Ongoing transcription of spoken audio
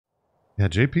Yeah,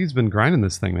 JP's been grinding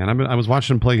this thing, man. I was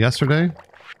watching him play yesterday.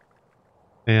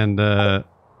 And,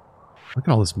 look at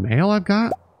all this mail I've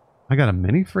got. I got a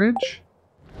mini fridge.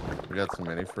 We got some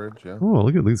mini fridge, yeah. Oh,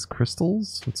 look at these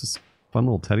crystals. What's this fun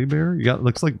little teddy bear? You got,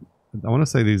 looks like, I want to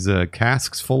say these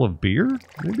casks full of beer,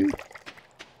 maybe?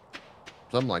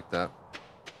 Something like that.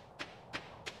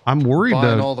 I'm worried.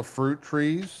 Buying all the fruit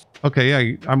trees. Okay,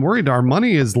 yeah, I'm worried our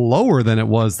money is lower than it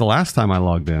was the last time I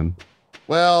logged in.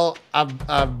 Well, I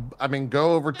mean,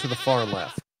 go over to the far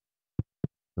left.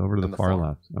 Over to the far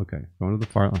left. Okay, going to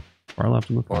the far left. Far left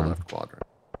and the far left quadrant.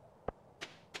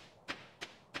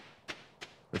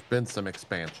 There's been some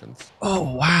expansions.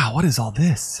 Oh wow! What is all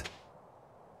this?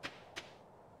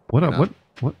 What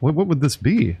would this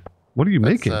be? What are you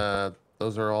making?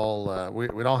 Those are all. We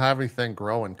don't have anything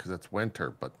growing because it's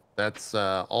winter, but that's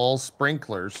all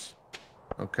sprinklers.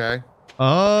 Okay.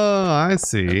 Oh, I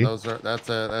see. And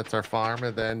that's our farm,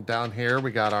 and then down here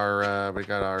we got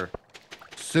our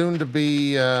soon to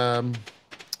be soon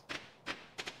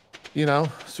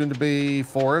to be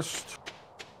forest.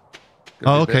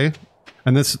 Oh, okay. Big.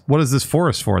 And this, what is this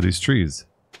forest for? These trees?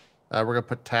 We're gonna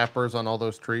put tappers on all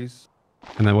those trees.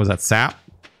 And then was that sap?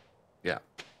 Yeah.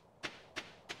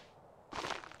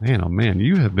 Man, oh man,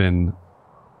 you have been.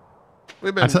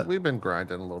 We've been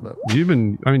grinding a little bit. You've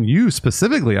been. I mean, you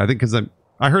specifically. I think because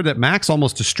I heard that Max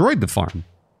almost destroyed the farm.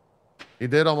 He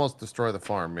did almost destroy the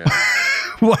farm. Yeah.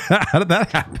 How did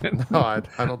that happen? No, I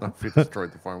don't know if he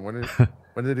destroyed the farm.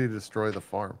 When did he destroy the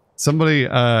farm? Somebody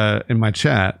in my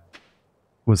chat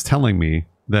was telling me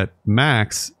that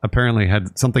Max apparently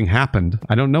had something happened.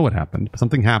 I don't know what happened.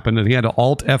 Something happened, and he had to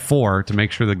Alt F4 to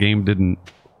make sure the game didn't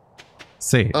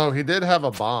save. Oh, he did have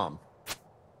a bomb.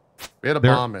 We had a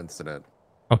bomb incident.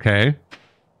 Okay.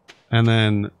 And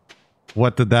then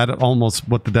what did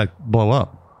that blow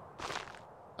up?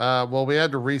 Well, we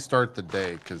had to restart the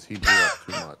day because he blew up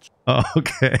too much. Oh,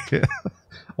 okay.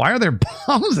 Why are there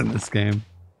bombs in this game?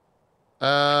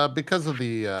 Because of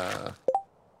the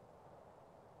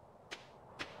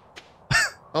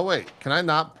Oh wait, can I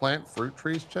not plant fruit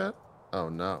trees, Chet? Oh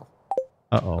no.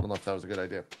 Uh-oh. I don't know if that was a good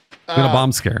idea. We had a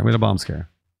bomb scare. We had a bomb scare.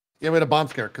 Yeah, we had a bomb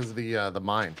scare because of the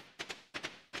mine.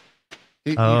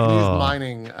 He's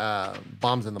mining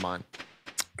bombs in the mine.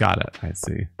 Got it. I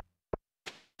see.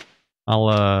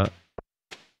 I'm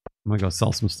gonna go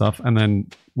sell some stuff, and then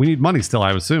we need money still,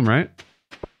 I assume, right?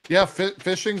 Yeah,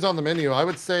 fishing's on the menu. I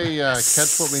would say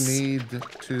catch what we need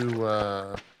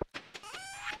to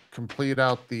complete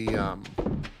out the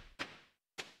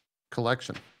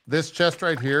collection. This chest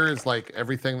right here is like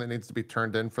everything that needs to be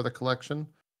turned in for the collection.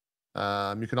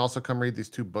 You can also come read these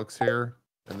 2 books here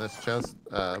in this chest.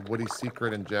 Woody's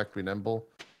Secret and Jack Be Nimble.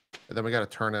 And then we got to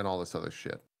turn in all this other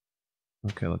shit.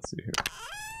 Okay, let's see here.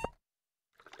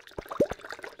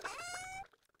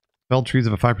 Felled trees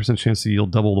have a 5% chance to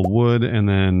yield double the wood and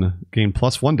then gain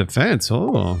 +1 defense.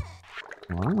 Oh,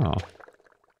 wow.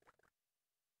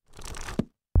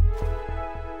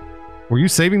 Were you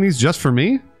saving these just for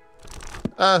me?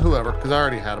 Whoever, because I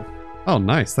already had them. Oh,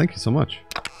 nice. Thank you so much.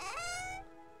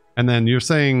 And then you're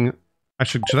saying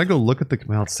should I go look at the,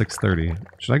 well, it's 6:30.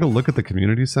 Should I go look at the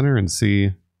community center and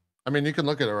see? I mean, you can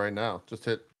look at it right now. Just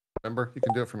hit, remember, you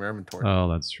can do it from your inventory. Oh,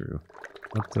 that's true.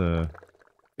 What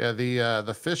Yeah,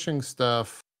 the fishing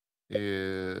stuff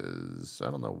is,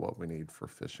 I don't know what we need for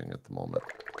fishing at the moment.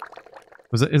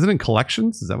 is it in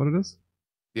collections? Is that what it is?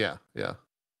 Yeah, yeah.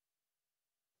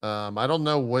 I don't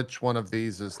know which one of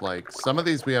these is like, some of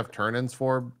these we have turn-ins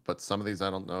for, but some of these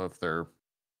I don't know if they're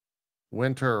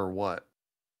winter or what.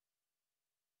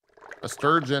 A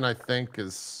sturgeon, I think,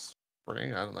 is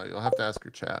spring. I don't know. You'll have to ask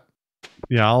your chat.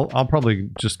 Yeah, I'll probably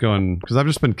just go and, because I've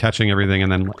just been catching everything,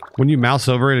 and then when you mouse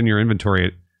over it in your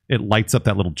inventory, it lights up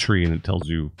that little tree and it tells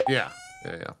you. Yeah.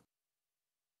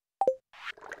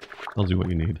 Tells you what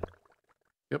you need.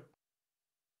 Yep.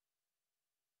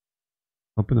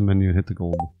 Open the menu and hit the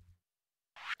gold.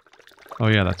 Oh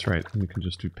yeah, that's right. And you can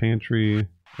just do pantry,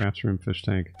 crafts room, fish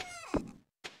tank.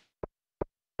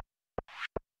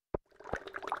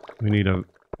 We need a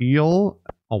eel,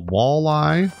 a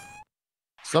walleye.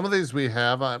 Some of these we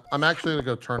have. I'm actually gonna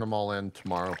go turn them all in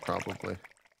tomorrow, probably.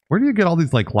 Where do you get all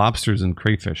these like lobsters and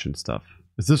crayfish and stuff?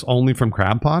 Is this only from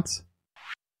crab pots?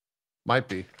 Might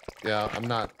be. Yeah,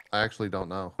 I actually don't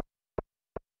know.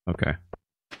 Okay.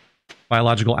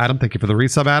 Biological Adam, thank you for the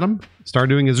resub, Adam.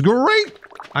 Stardewing is great!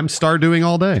 I'm Stardewing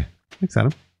all day. Thanks,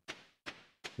 Adam.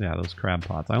 Yeah, those crab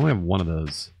pots. I only have one of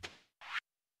those.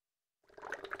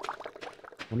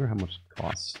 Wonder how much it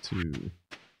costs to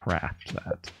craft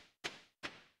that.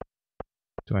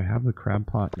 Do I have the crab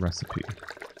pot recipe?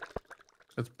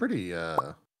 It's pretty,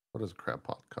 what does a crab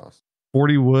pot cost?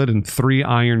 40 wood and 3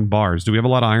 iron bars. Do we have a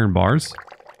lot of iron bars?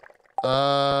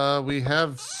 We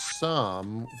have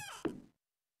some.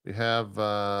 We have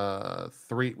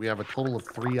 3. We have a total of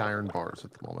 3 iron bars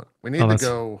at the moment. We need to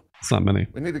go. It's not many.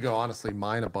 We need to go honestly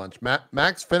mine a bunch.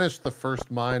 Max finished the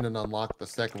first mine and unlocked the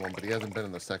second one, but he hasn't been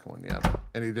in the second one yet,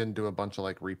 and he didn't do a bunch of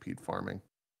like repeat farming.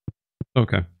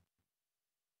 Okay.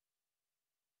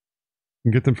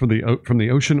 You can get them from the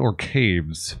ocean or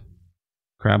caves.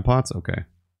 Crab pots. Okay.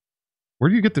 Where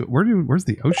do you get the? Where's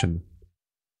the ocean?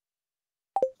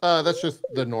 That's just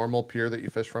the normal pier that you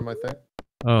fish from, I think.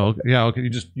 Oh, yeah. Okay. You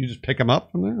just pick them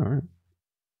up from there. All right.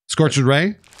 Scorched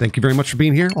Ray, thank you very much for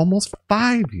being here. Almost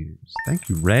 5 years. Thank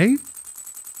you, Ray.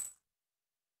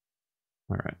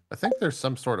 All right. I think there's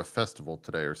some sort of festival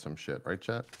today or some shit, right,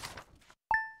 chat?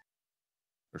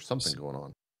 There's something going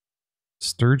on.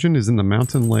 Sturgeon is in the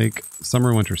mountain lake,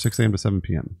 summer, winter, 6 a.m. to 7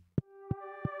 p.m.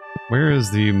 Where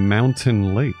is the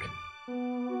mountain lake?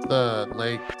 The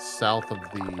lake south of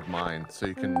the mine, so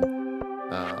you can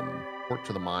port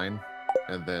to the mine,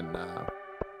 and then.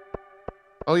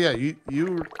 Oh yeah,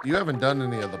 you haven't done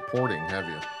any of the porting, have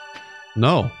you?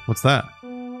 No. What's that?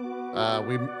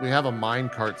 We have a mine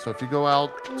cart, so if you go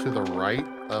out to the right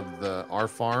of our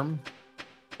farm,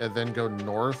 and then go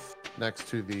north next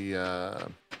to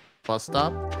the bus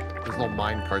stop, there's a little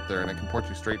mine cart there, and it can port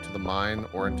you straight to the mine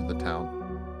or into the town.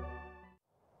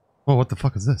 Oh, what the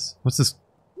fuck is this? What's this?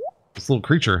 This little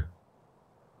creature.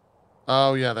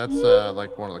 Oh yeah, that's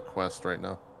like one of the quests right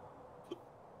now.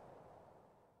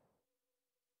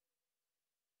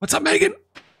 What's up, Megan?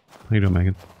 How you doing,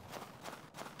 Megan?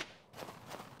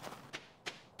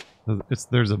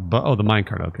 There's a the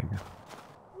minecart. Okay.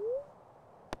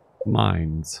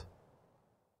 Mines.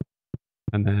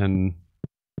 And then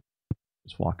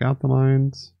just walk out the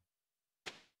mines.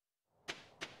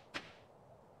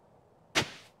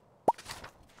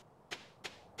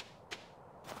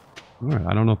 Alright,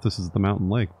 I don't know if this is the mountain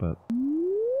lake, but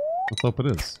let's hope it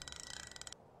is.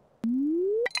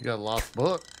 You got a lost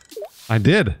book. I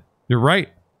did. You're right.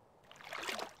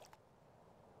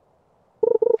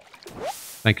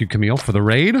 Thank you, Camille, for the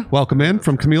raid. Welcome in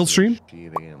from Camille's stream.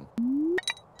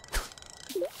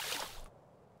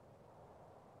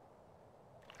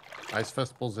 Ice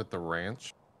Festival's at the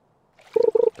ranch.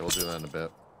 Okay, we'll do that in a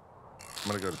bit.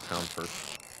 I'm gonna go to town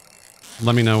first.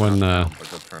 Let me know when. I'll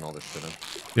go turn all this shit in.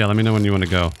 Yeah, let me know when you want to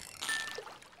go.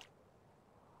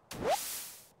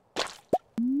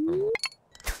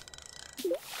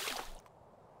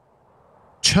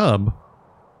 Chub.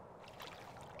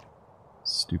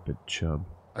 Stupid chub.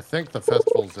 I think the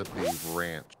festival's at the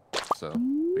ranch, so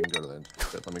we can go to that.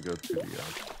 Let me go to the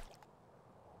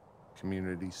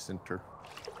community center.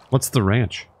 What's the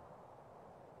ranch?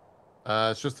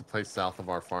 It's just a place south of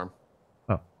our farm.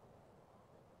 Oh.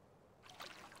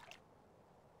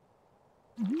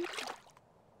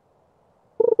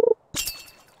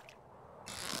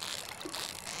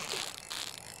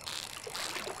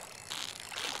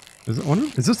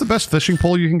 Is this the best fishing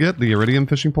pole you can get? The iridium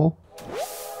fishing pole?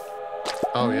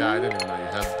 Oh yeah, I didn't even know you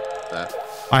had that.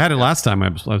 I had it last time I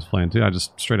was playing too. I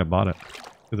just straight up bought it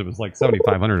because it was like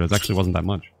 7,500. It actually wasn't that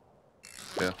much.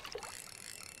 Yeah.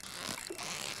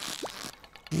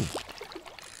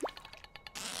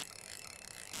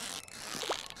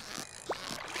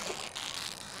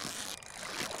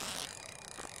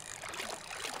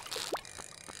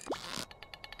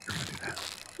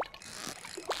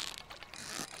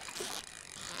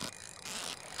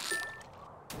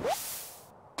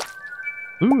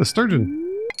 Ooh, a sturgeon.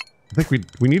 I think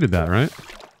we needed that, right?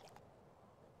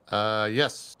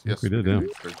 Yes. Yes, we did, yeah.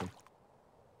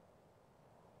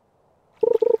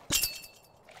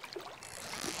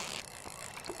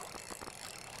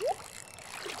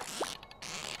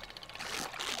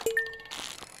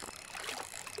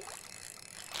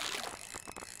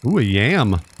 Ooh, a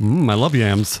yam. I love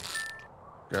yams.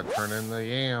 Gotta turn in the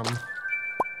yam.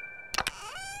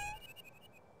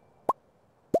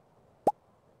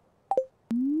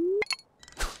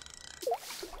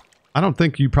 I don't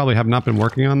think you probably have not been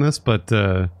working on this, but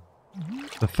the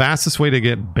fastest way to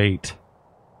get bait.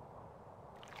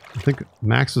 I think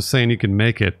Max was saying you can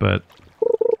make it, but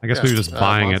I guess maybe just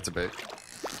buying it. Bait.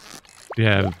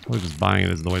 Yeah, probably just buying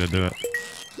it is the way to do it.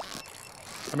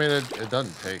 I mean, it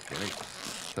doesn't take any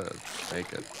to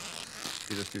make it.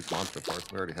 You just use monster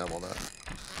parts. We already have all that.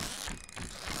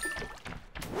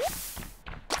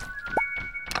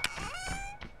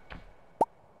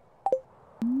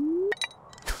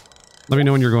 Let me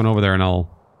know when you're going over there and I'll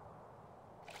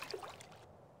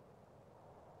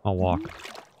walk.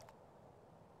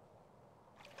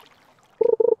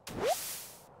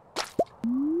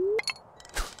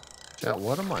 Yeah, Yeah,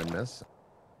 what am I missing?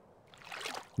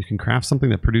 You can craft something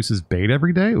that produces bait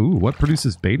every day? Ooh, what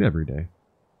produces bait every day?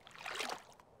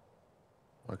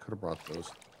 I could have brought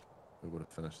those. We would have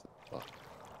finished the fuck.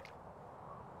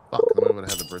 Fuck, then we would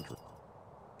have had the bridge.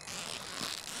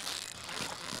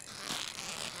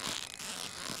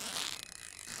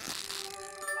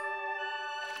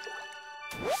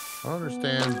 I don't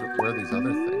understand where these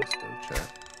other things go,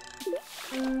 chat.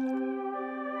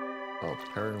 Oh,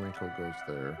 periwinkle goes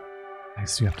there.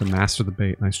 Nice, you have to master the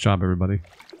bait. Nice job, everybody.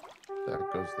 That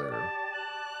goes there.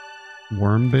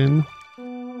 Worm bin.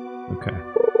 Okay.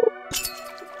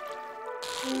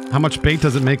 How much bait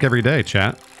does it make every day,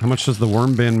 chat? How much does the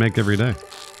worm bin make every day?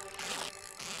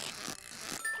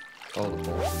 Oh, the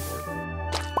bulletin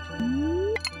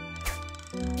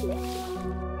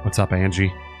board. What's up,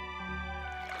 Angie?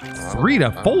 3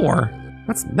 to 4?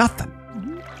 That's nothing.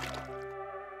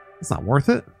 That's not worth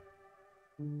it.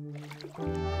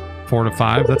 4 to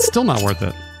 5? That's still not worth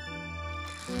it.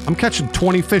 I'm catching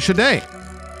 20 fish a day.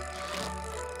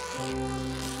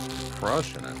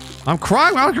 Crushing it. I'm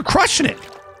crying. Well, you're crushing it.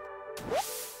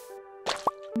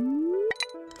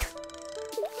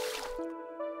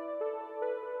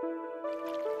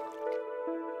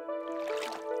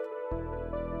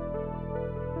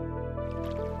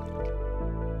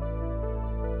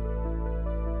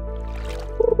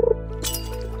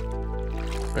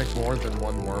 Make more than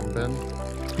one worm bin.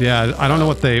 Yeah, I don't know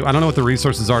what the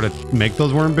resources are to make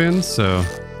those worm bins, so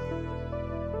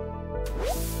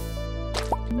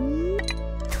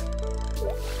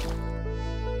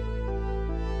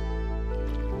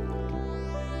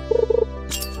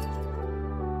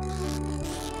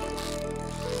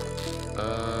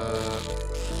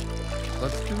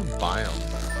let's do biome.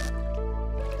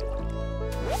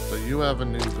 So you have a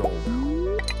new goal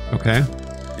now. okay.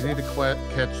 You need to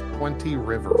catch 20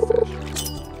 river fish.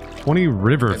 20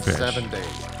 river in fish. 7 days.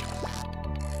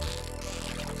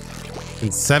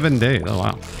 In 7 days. Oh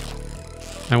wow.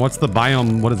 And what's the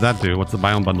biome? What does that do? What's the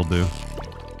biome bundle do?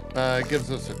 It gives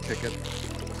us a ticket.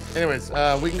 Anyways,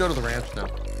 we can go to the ranch now.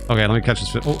 Okay, let me catch this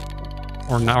fish. Oh,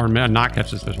 or not catch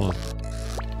this fish. Hold on.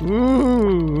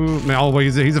 Ooh, man, oh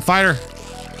wait, he's a fighter.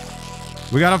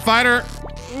 We got a fighter.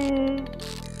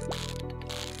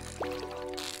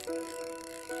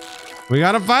 We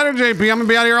got a fighter, JP. I'm gonna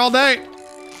be out here all day.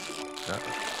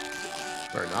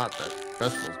 Or not, that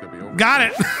festival's gonna be over. Got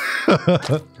it.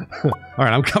 All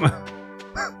right, I'm coming.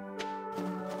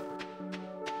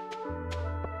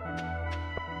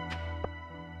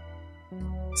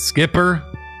 Skipper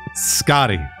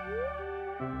Scotty.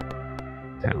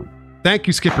 Town. Thank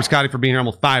you, Skipper Scotty, for being here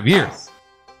almost 5 years.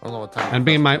 I don't know what time And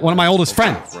being one of my oldest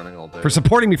friends. For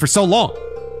supporting me for so long.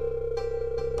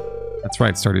 That's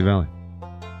right, Stardew Valley.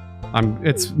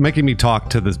 It's making me talk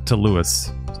to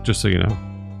Lewis, just so you know.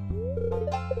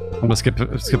 I'm gonna skip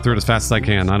through it as fast as I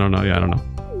can. I don't know. Yeah, I don't know.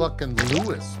 Fucking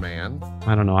Lewis, man.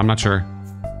 I don't know. I'm not sure.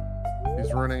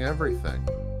 He's ruining everything.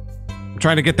 I'm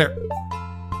trying to get there.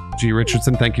 G.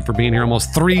 Richardson, thank you for being here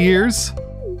almost 3 years.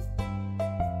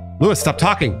 Lewis, stop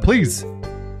talking, please.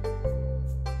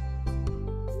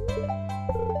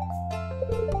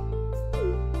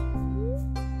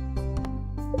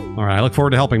 All right, I look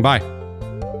forward to helping. Bye.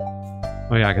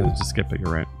 Oh yeah, I can just skip it.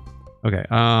 You're right. Okay.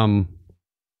 I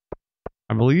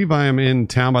believe I am in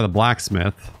town by the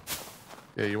blacksmith.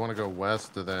 Yeah, you want to go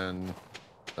west and then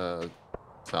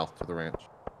south to the ranch.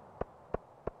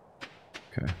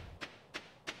 Okay.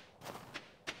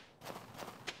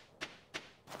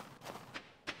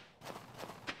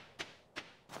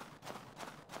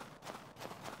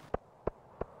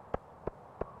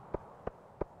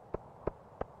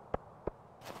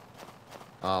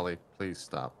 Ollie, please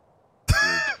stop.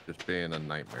 You're just being a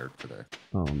nightmare today.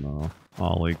 Oh no.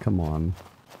 Ollie, come on.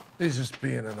 He's just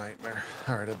being a nightmare.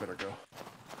 Alright, I better go.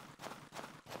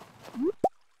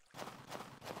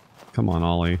 Come on,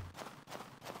 Ollie.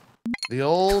 The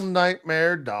old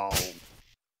nightmare dog.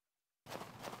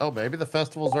 Oh, maybe the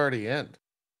festival's already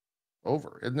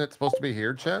over. Isn't it supposed to be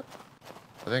here, chat?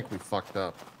 I think we fucked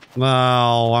up.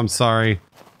 No, I'm sorry.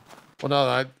 Well,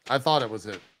 no, I thought it was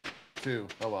it, too.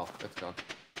 Oh, well, it's gone.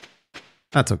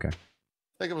 That's okay. I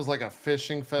think it was like a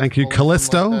fishing festival. Thank you,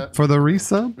 Callisto, like for the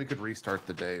resub. We could restart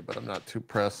the day, but I'm not too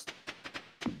pressed.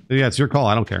 Yeah, it's your call.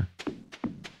 I don't care.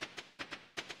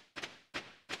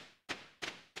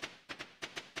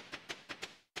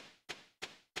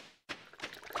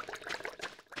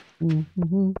 Oh,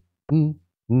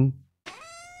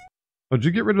 did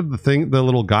you get rid of the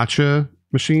little gotcha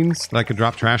machines that I could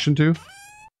drop trash into?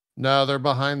 No, they're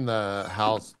behind the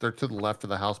house. They're to the left of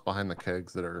the house behind the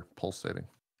kegs that are pulsating.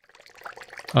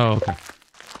 Oh, okay.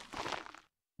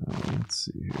 Let's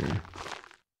see here.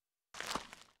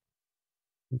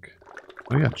 Okay.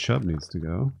 Oh yeah, Chubb needs to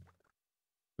go.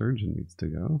 Surgeon needs to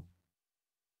go.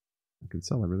 I can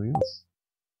sell everything else.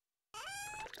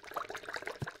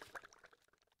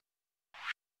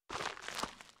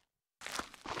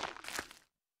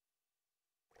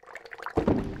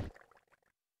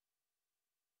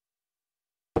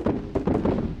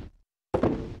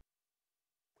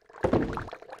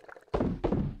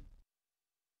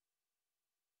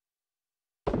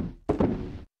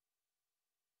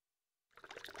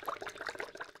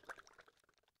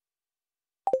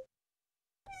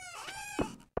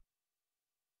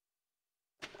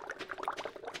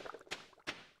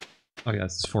 Oh yeah,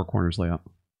 this is 4 corners layout.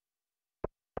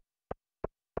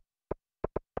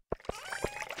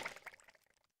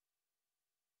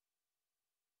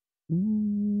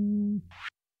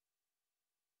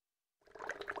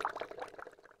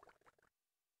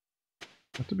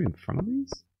 Have to be in front of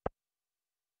these?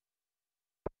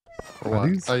 Or what?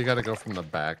 Oh, you got to go from the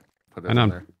back. Put it in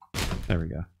there. There we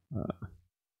go.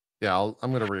 Yeah,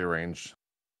 I'm going to rearrange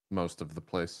most of the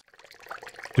place.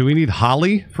 Do we need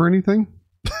holly for anything?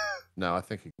 No, I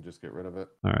think you can just get rid of it.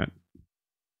 All right.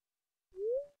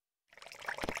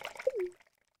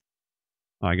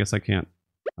 Oh, I guess I can't.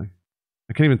 I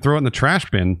can't even throw it in the trash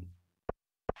bin.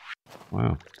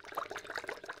 Wow.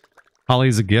 Holly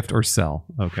is a gift or sell.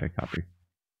 Okay, copy.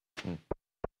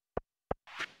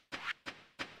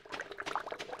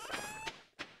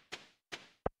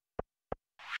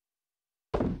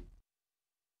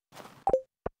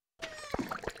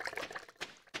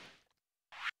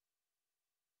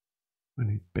 I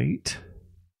need bait.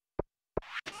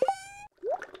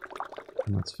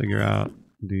 And let's figure out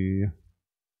the...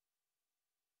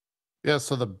 Yeah,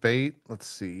 so the bait, let's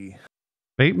see.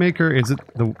 Bait maker, is it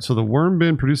the... So the worm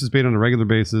bin produces bait on a regular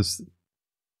basis.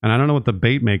 And I don't know what the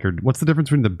bait maker... What's the difference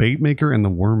between the bait maker and the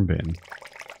worm bin?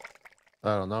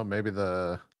 I don't know, maybe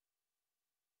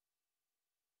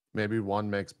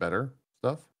one makes better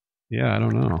stuff? Yeah, I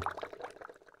don't know.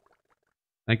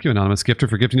 Thank you, Anonymous Gifter,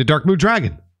 for gifting to Dark Moon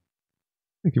Dragon.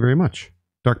 Thank you very much.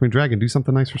 Dark Moon Dragon, do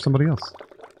something nice for somebody else.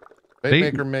 Bait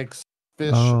maker makes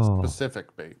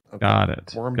fish-specific bait. Okay. Got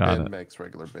it. Worm bin makes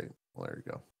regular bait. Well, there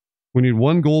you go. We need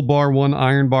 1 gold bar, 1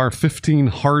 iron bar, 15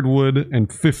 hardwood,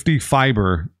 and 50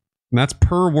 fiber. And that's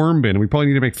per worm bin. We probably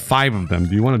need to make 5 of them.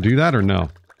 Do you want to do that or no?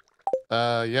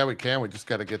 Yeah, we can. We just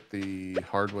got to get the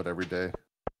hardwood every day.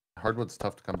 Hardwood's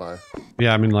tough to come by.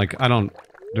 Yeah, I mean, like,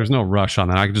 there's no rush on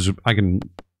that. I can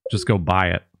just go buy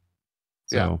it.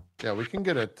 So. Yeah, we can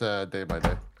get it day by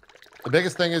day. The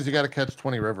biggest thing is you got to catch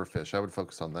 20 river fish. I would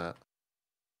focus on that.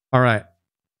 All right.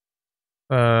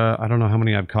 I don't know how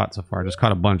many I've caught so far. I just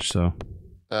caught a bunch, so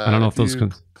I don't know if those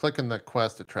can... Click in the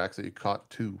quest, it tracks that you caught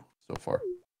 2 so far.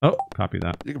 Oh, copy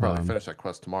that. You can probably finish that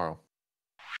quest tomorrow.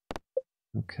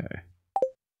 Okay.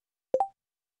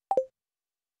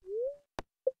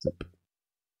 Zip.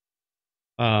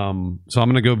 So I'm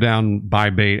gonna go down, buy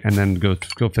bait, and then go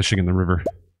fishing in the river.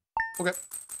 Okay.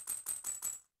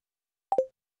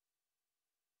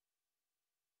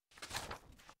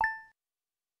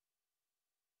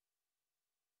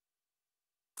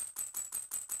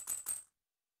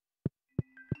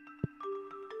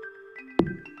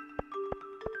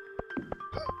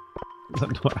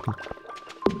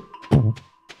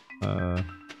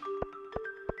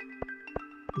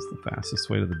 What's the fastest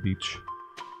way to the beach?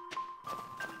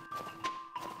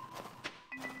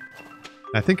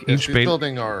 I think each she's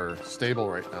building our stable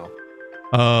right now.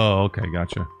 Oh, okay,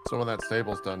 gotcha. So when that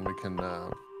stable's done, we can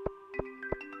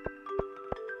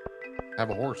have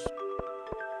a horse.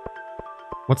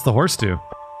 What's the horse do?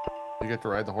 You get to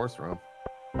ride the horse around.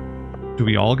 Do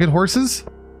we all get horses?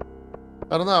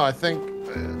 I don't know. I think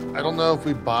I don't know if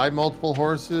we buy multiple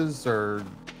horses or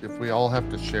if we all have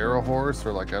to share a horse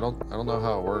or like I don't know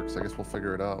how it works. I guess we'll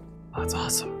figure it out. Oh, that's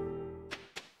awesome.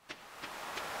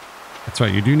 That's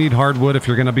right. You do need hardwood if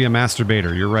you're going to be a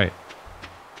masturbator. You're right.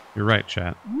 You're right,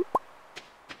 chat.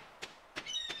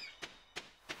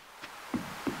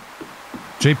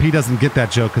 JP doesn't get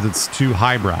that joke because it's too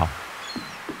highbrow.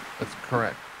 That's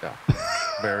correct. Yeah.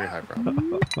 Very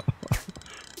highbrow.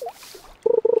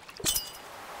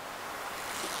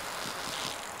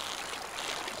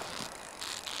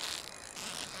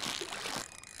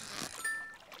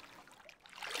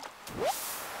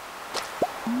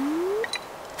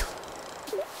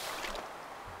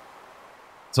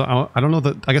 So I don't know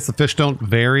that, I guess the fish don't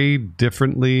vary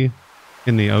differently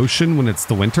in the ocean when it's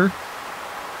the winter?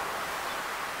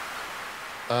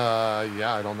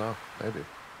 Yeah, I don't know. Maybe.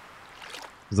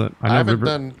 Is that, I haven't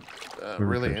done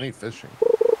really any fishing.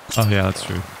 Oh yeah, that's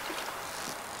true.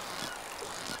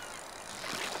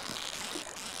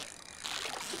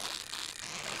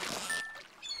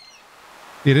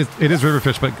 It is river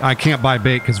fish, but I can't buy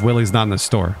bait because Willie's not in the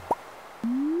store.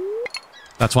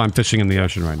 That's why I'm fishing in the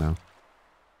ocean right now.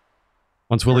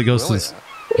 Once Willie goes to...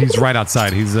 He's right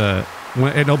outside. He's,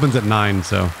 it opens at 9,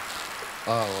 so...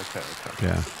 Oh, okay.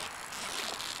 Yeah.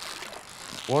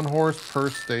 1 horse per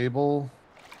stable.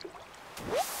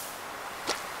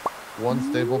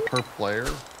 1 stable per player.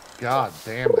 God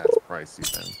damn, that's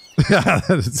pricey then. Yeah,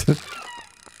 that is...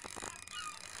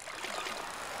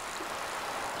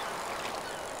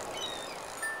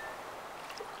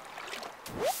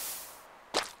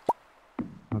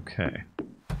 Okay.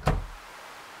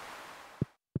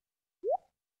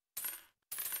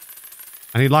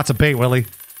 I need lots of bait, Willie.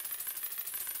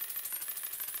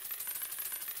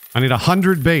 I need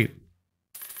 100 bait.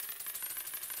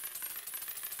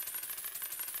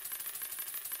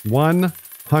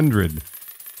 100.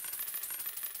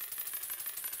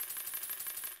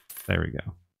 There we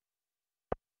go.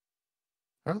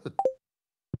 How are the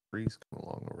trees coming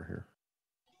along over here?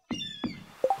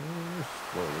 They're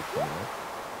slowly coming up.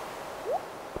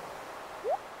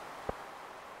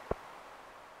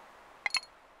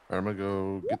 I'm gonna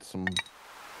go get some. Let's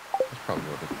probably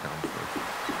go to the town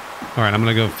first. All right, I'm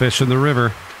gonna go fish in the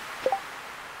river.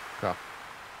 Yeah.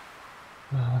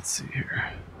 Let's see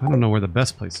here. I don't know where the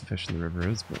best place to fish in the river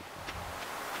is, but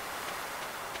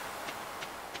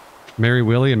marry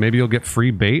Willie and maybe you'll get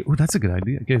free bait. Oh, that's a good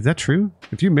idea. Okay, is that true?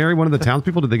 If you marry one of the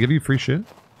townspeople, do they give you free shit?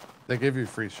 They give you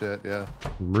free shit, yeah.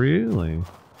 Really?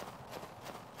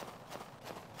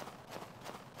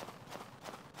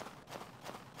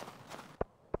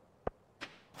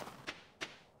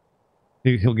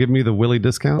 He'll give me the Willie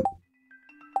discount?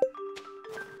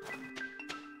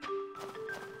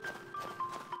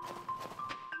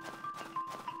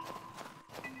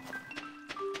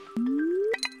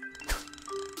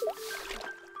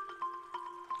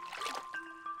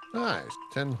 Nice.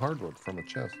 10 hardwood from a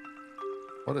chest.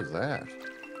 What is that?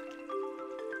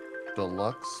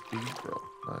 Deluxe speed grow.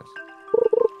 Nice.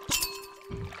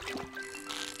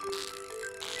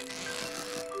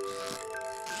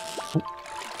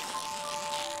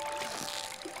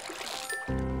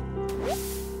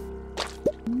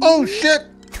 Oh shit!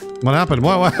 What happened?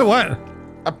 What?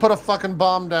 I put a fucking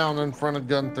bomb down in front of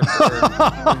Gunther.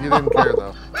 He didn't care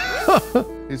though.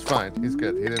 He's fine. He's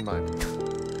good. He didn't mind.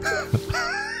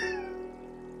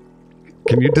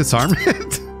 Can you disarm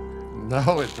it?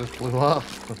 No, it just blew up.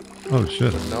 Oh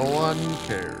shit. But no one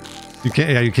cares. You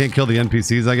can't. Yeah, you can't kill the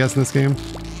NPCs, I guess, in this game.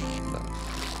 No.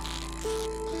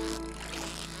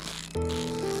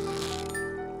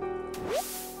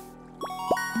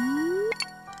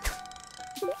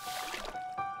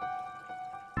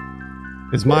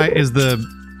 Is the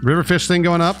river fish thing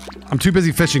going up? I'm too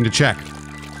busy fishing to check.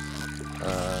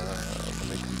 Let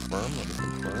me confirm.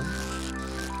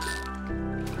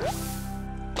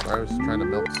 I was trying to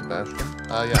milk Sebastian.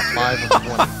 Yeah, 5 of 20.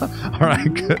 All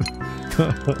right, good.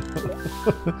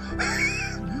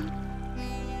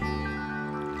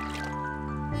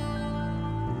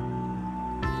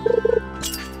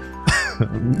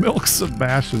 Milk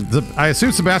Sebastian. I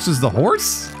assume Sebastian's the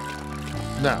horse?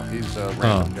 No, he's a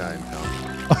random guy in town.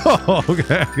 Oh,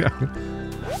 okay. Get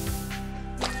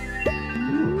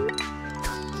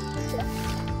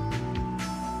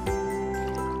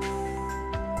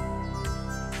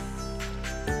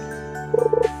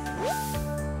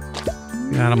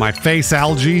out of my face,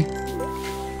 algae.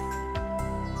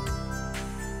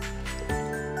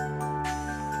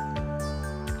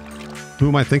 Who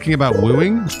am I thinking about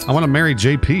wooing? I want to marry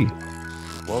JP.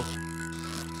 Well,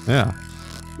 yeah.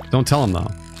 Don't tell him, though.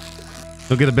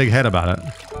 He'll get a big head about it.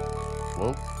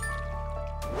 well.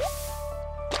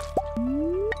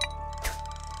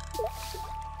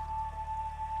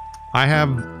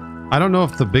 I don't know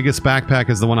if the biggest backpack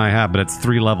is the one I have, but it's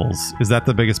 3 levels. Is that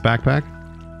the biggest backpack?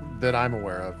 That I'm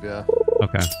aware of, yeah.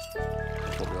 Okay.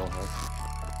 That's what we all have.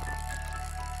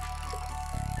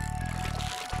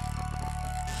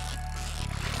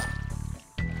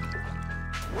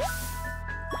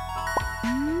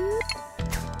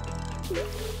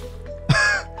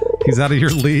 He's out of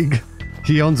your league.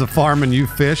 He owns a farm and you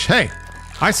fish. Hey,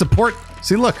 I support...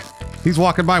 See, look. He's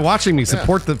walking by watching me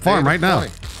support the farm right now.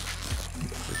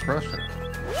 He's crushing it.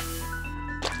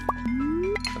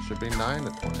 That should be 9 to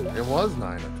 20. It was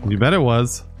 9 to 20. You bet it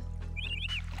was.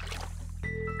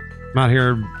 I'm out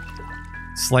here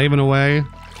slaving away.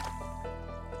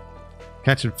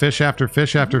 Catching fish after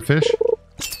fish after fish.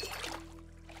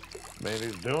 Man,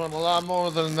 he's doing a lot more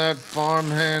than that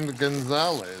farmhand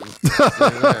Gonzalez.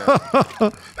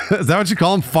 Is that what you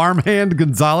call him? Farmhand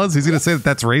Gonzalez? He's going to say that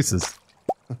that's racist.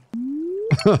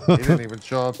 He didn't even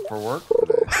show up for work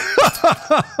today.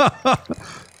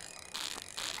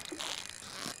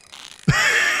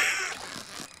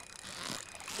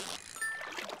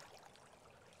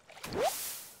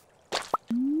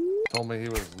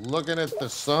 looking at the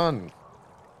sun.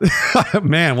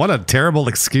 Man, what a terrible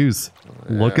excuse.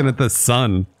 Yeah. Looking at the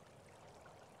sun.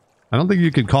 I don't think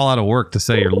you could call out of work to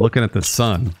say you're looking at the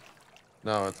sun.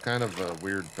 No, it's kind of a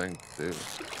weird thing to do.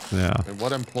 Yeah. And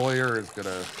what employer is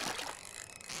gonna,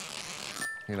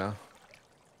 you know?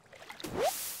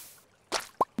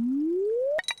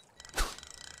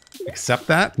 Accept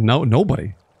that? No,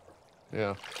 nobody.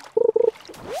 Yeah.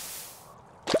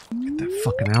 Get that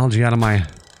fucking algae out of my...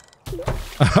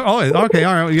 Oh, okay,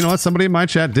 all right. You know what? Somebody in my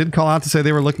chat did call out to say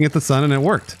they were looking at the sun and it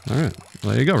worked. All right.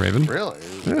 Well, there you go, Raven. Really?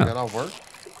 Yeah. You got off work?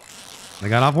 They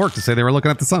got off work to say they were looking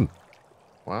at the sun.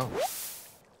 Wow.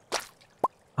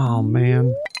 Oh,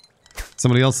 man.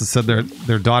 Somebody else has said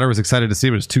their daughter was excited to see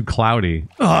it was too cloudy.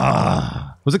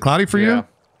 Ugh. Was it cloudy for you?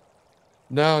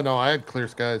 No, I had clear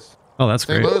skies. Oh, that's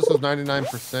St. great. Louis was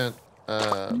 99%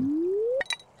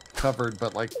 covered,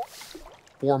 but like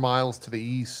 4 miles to the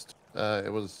east,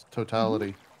 it was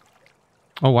totality.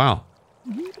 Oh, wow.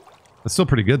 That's still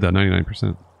pretty good, though,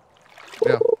 99%.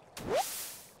 Yeah.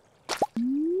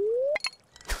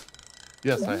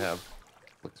 Yes, I have.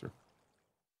 Look through.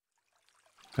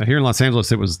 Here in Los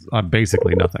Angeles, it was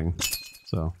basically nothing.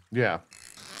 So Yeah.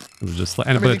 it was just like...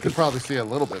 I mean, you could probably see a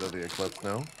little bit of the eclipse,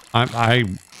 no? I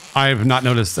have not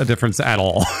noticed a difference at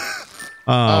all.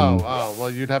 Well,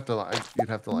 you'd have to like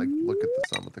look at the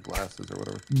sun with the glasses or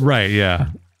whatever. Right, yeah.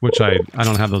 Which I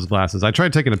don't have those glasses. I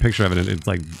tried taking a picture of it and it's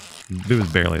like, it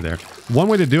was barely there. One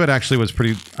way to do it actually was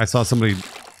pretty... I saw somebody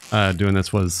doing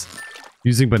this was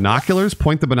using binoculars.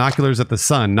 Point the binoculars at the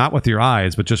sun, not with your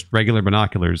eyes, but just regular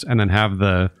binoculars, and then have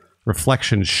the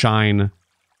reflection shine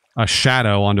a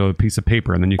shadow onto a piece of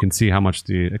paper, and then you can see how much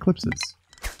the eclipse is.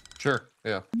 Sure,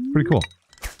 yeah. Pretty cool.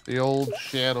 The old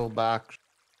shadow box.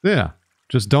 Yeah.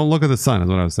 Just don't look at the sun, is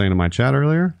what I was saying in my chat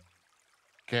earlier.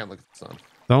 Can't look at the sun.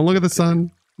 Don't look at the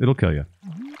sun. It'll kill you.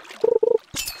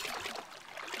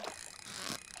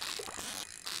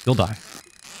 You'll die.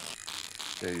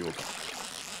 Yeah, you will.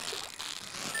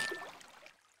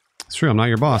 It's true, I'm not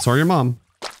your boss or your mom.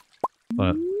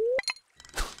 But...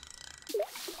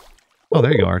 Oh,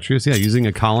 there you go, Archers. Yeah, using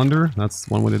a colander. That's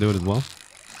one way to do it as well.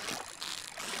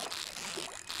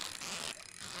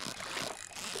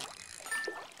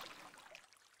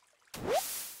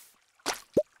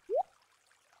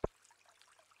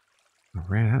 I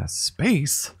ran out of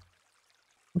space?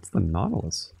 What's the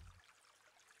Nautilus?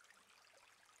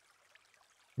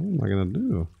 What am I gonna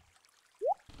do?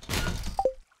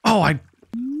 Oh,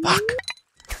 fuck!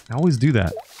 I always do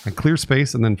that. I clear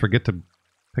space and then forget to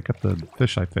pick up the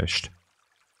fish I fished.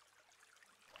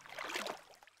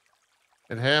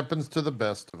 It happens to the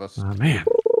best of us. Oh, man.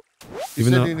 You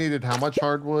said you needed how much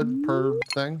hardwood per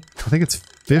thing? I think it's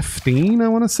 15, I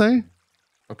want to say.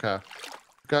 Okay.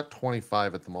 Got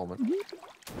 25 at the moment.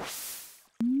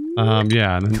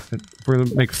 Yeah, and then if we're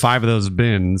gonna make 5 of those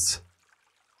bins,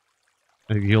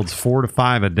 it yields 4 to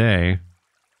 5 a day.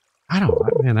 I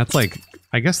don't, man, that's like,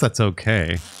 I guess that's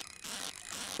okay.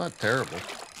 It's not terrible.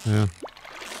 Yeah.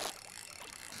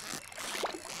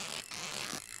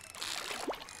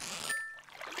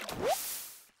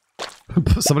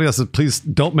 Somebody else said, please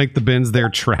don't make the bins, they're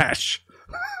trash.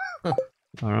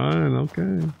 Alright,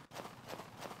 okay.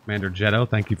 Commander Jetto,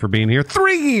 thank you for being here.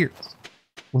 3 years!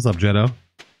 What's up, Jetto?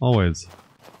 Always.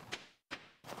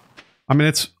 I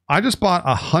mean, I just bought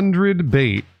 100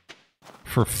 bait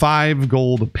for 5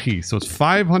 gold a piece. So it's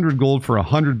 500 gold for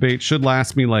 100 bait. Should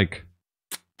last me like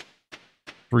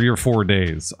 3 or 4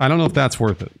 days. I don't know if that's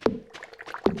worth it.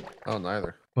 Oh,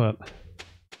 neither. But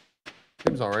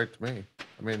seems alright to me.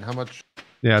 I mean, how much?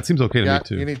 Yeah, it seems okay to me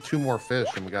too. You need 2 more fish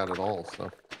and we got it all, so.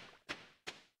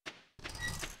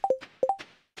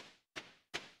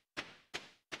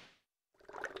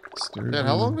 Man,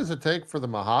 how long does it take for the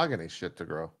mahogany shit to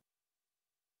grow?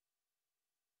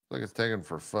 Like it's taking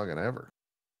for fucking ever.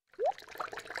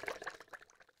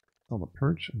 Oh, the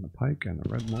perch and the pike and the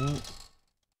red mullet.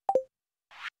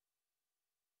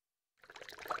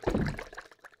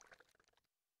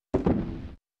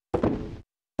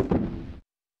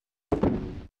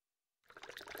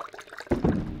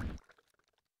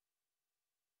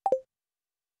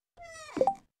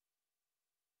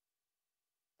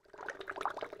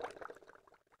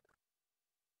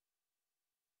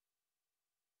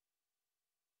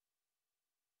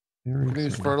 You can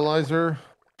use fertilizer.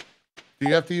 Do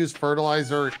you have to use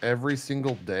fertilizer every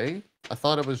single day? I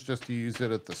thought it was just to use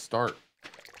it at the start.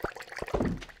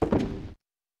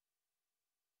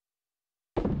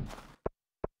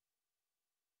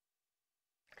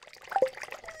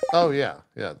 Oh yeah,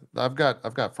 yeah. I've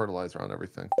got fertilizer on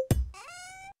everything.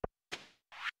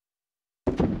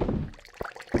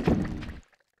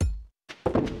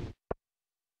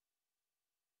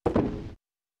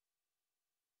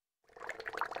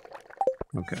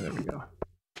 Okay, there we go.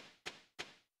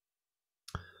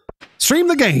 Stream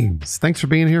the games. Thanks for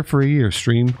being here for a year,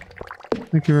 stream.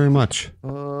 Thank you very much.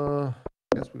 I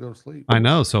guess we go to sleep. I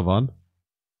know, Sovan.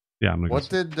 Yeah, I'm gonna What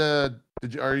did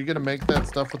you are you gonna make that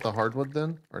stuff with the hardwood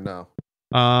then? Or no?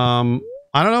 I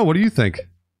don't know. What do you think?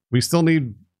 We still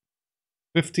need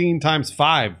 15 times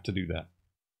 5 to do that.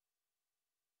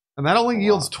 And that only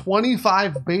yields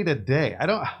 25 bait a day.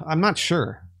 I'm not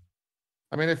sure.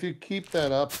 I mean, if you keep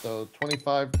that up though,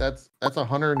 25, that's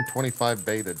 125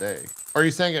 bait a day. Or are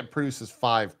you saying it produces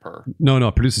 5 per? No,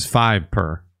 it produces 5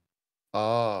 per.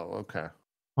 Oh, okay.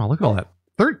 Oh, look at all that.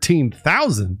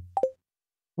 13,000.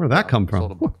 Where'd that come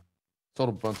from? Sold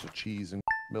a bunch of cheese and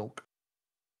milk.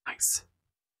 Nice.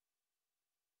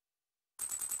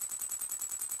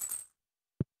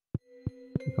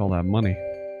 Look at all that money.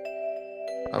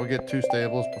 I would get 2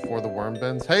 stables before the worm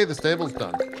bends. Hey, the stable's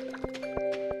done.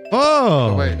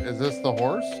 Oh! Wait, is this the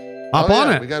horse? Hop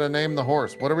on it. We gotta name the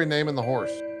horse. What are we naming the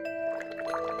horse?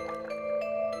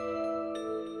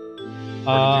 Or did you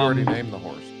already name the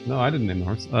horse? No, I didn't name the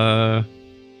horse.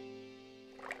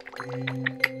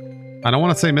 I don't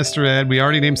want to say Mr. Ed. We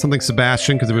already named something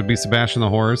Sebastian because it would be Sebastian the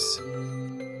horse.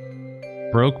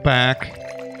 Broke back.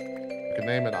 You can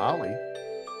name it Ollie.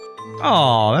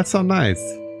 Oh, that's so nice.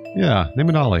 Yeah, name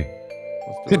it Ollie.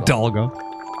 Hidalgo.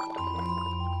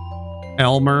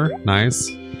 Elmer, nice.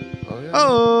 Oh, yeah.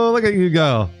 Oh, look at you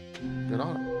go. Get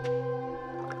on it.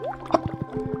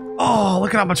 Oh,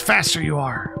 look at how much faster you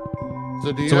are.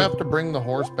 So do you have to bring the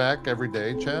horse back every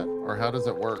day, chat? Or how does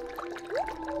it work?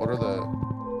 What are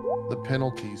the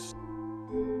penalties?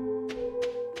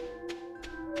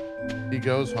 He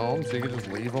goes home, so you can just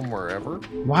leave him wherever?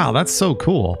 Wow, that's so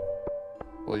cool.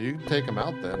 Well, you can take him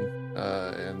out then.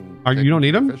 And you don't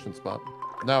need him? Fishing spot.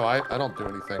 No, I don't do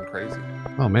anything crazy.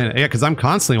 Oh, man. Yeah, because I'm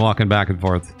constantly walking back and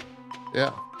forth.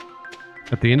 Yeah.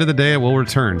 At the end of the day, it will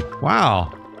return.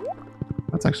 Wow.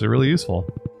 That's actually really useful.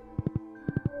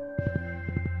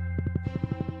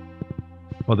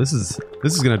 Well, this is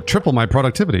going to triple my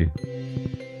productivity.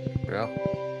 Yeah.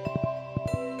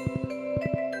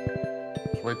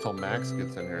 Just wait till Max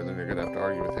gets in here, then you're going to have to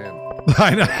argue with him.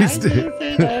 I know.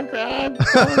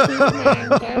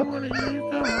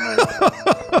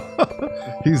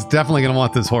 He's definitely going to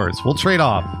want this horse. We'll trade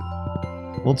off.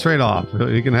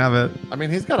 He can have it. I mean,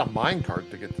 he's got a mine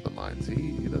cart to get to the mines.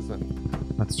 He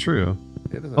doesn't... That's true.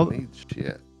 He doesn't need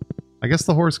shit. I guess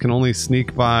the horse can only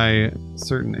sneak by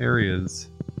certain areas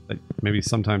that maybe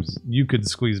sometimes you could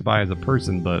squeeze by as a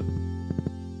person, but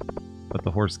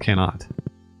the horse cannot.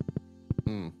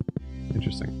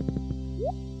 Interesting.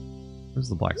 Where's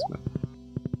the blacksmith?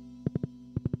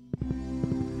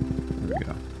 There we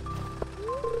go.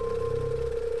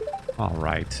 All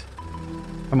right.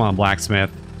 Come on,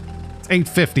 blacksmith. It's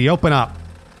 8:50. Open up.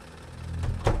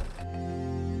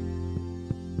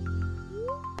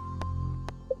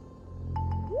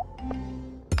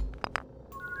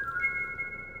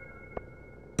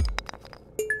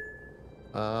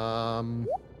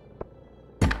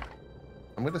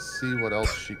 I'm gonna see what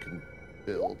else she can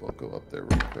build. I'll go up there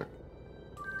real quick.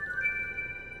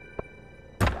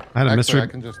 Actually, I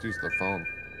can just use the phone.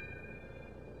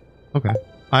 Okay.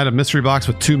 I had a mystery box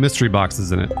with 2 mystery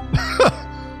boxes in it.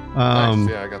 Nice.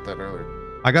 Yeah, I got that earlier.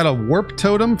 I got a warp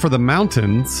totem for the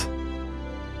mountains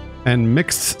and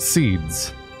mixed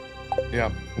seeds.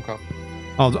 Yeah, okay.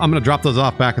 I'm going to drop those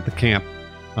off back at the camp,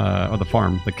 or the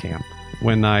farm, the camp,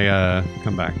 when I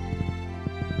come back.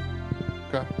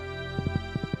 Okay.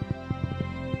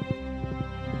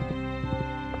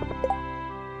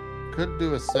 Could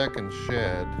do a second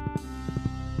shed.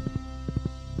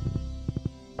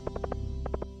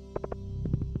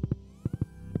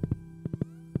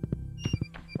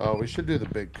 Oh, we should do the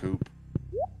big coop.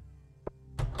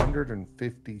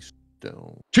 150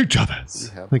 stone. Chief Chavez.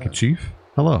 Thank you, Chief.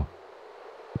 Hello.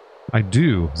 I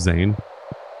do, Zane.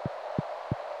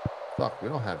 Fuck, we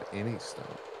don't have any stone.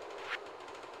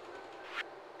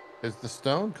 Does the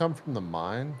stone come from the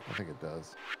mine? I think it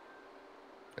does.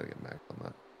 Gotta get back on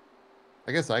that.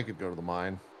 I guess I could go to the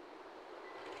mine.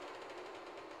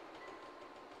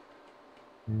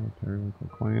 Periwinkle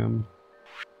clam.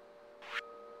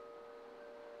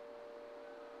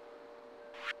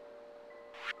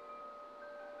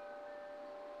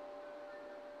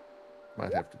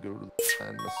 Might have to go to the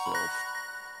mine myself.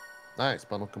 Nice,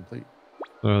 bundle complete.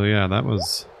 So yeah, that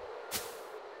was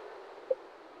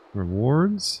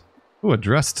rewards. Oh, a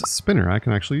dressed spinner. I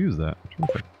can actually use that.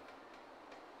 Terrific.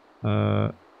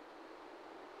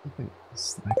 I think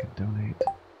I could donate.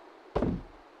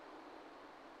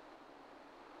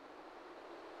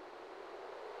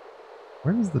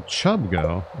 Where does the chub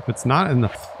go? If it's not in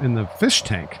the fish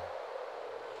tank.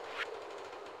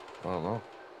 I don't know.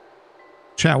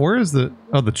 Chat, where is the...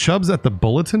 Oh, the chub's at the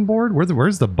bulletin board?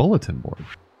 Where's the bulletin board?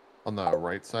 On the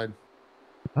right side.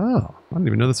 Oh, I didn't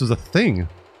even know this was a thing.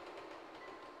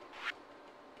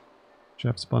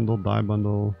 Chef's bundle, dye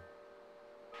bundle.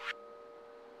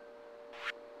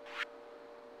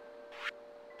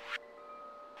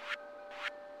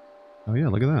 Oh yeah,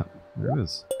 look at that. There it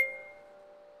is.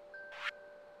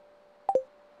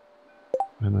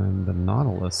 And then the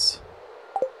Nautilus.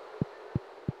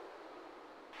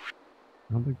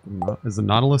 I don't think is the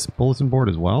Nautilus bulletin board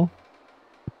as well?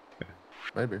 Okay.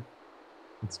 Maybe.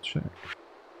 Let's check.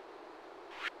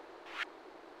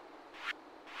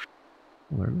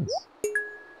 Oh, there it is.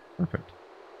 Perfect.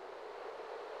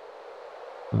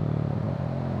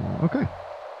 Okay.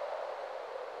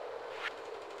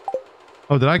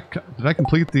 Oh, did I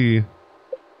complete the...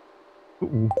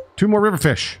 Ooh, 2 more river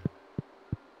fish.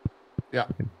 Yeah.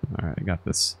 Okay. All right, I got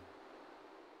this.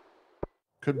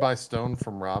 Could buy stone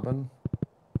from Robin.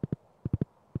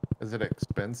 Is it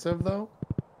expensive though?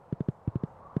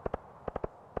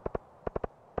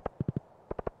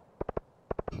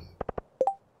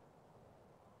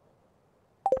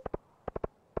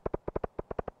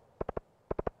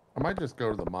 I might just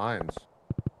go to the mines.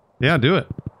 Yeah, do it.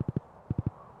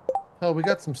 Oh, we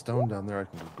got some stone down there I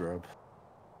can go grab.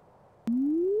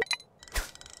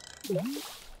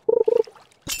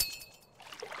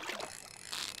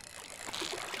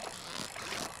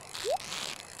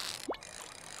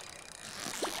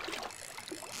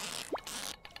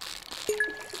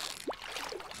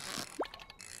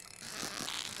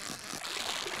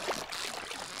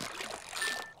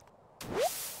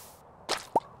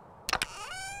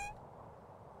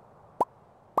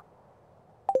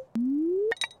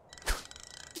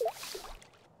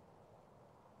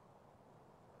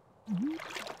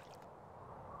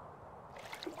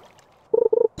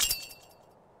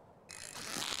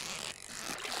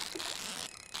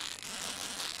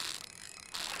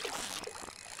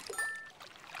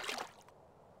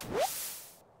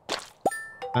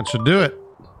 That should do it.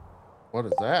 What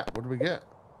is that? What did we get?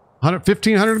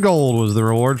 1,500 gold was the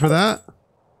reward for that.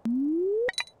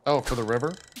 Oh, for the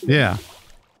river? Yeah.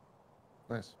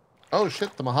 Nice. Oh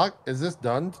shit, the mahogany... Is this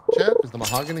done, Chet? Is the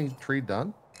mahogany tree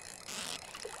done?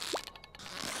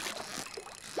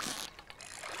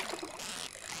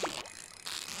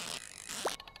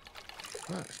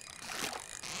 Nice.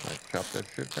 I chopped that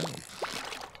shit down.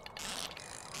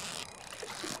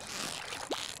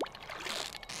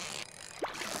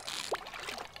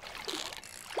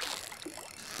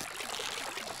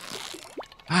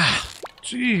 Ah,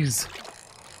 jeez.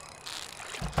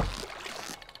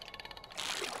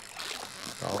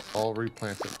 I'll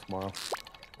replant it tomorrow.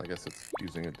 I guess it's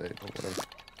using a date or whatever.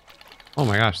 Oh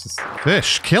my gosh, this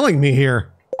fish killing me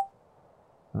here.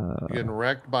 You getting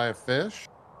wrecked by a fish?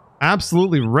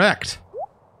 Absolutely wrecked.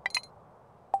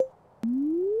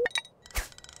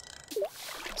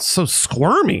 So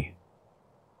squirmy.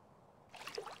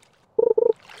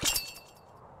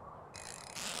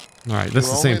 All right, this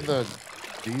is the same. Only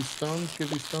these stones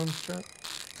give you stones, Chet?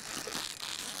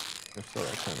 If so,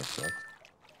 that kind of sucks.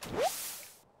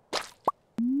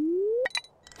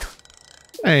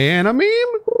 Hey,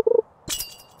 Anameme.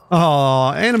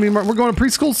 Oh, Anameme, we're going to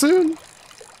preschool soon.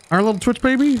 Our little Twitch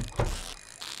baby.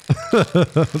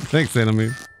 Thanks,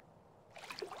 Anameme.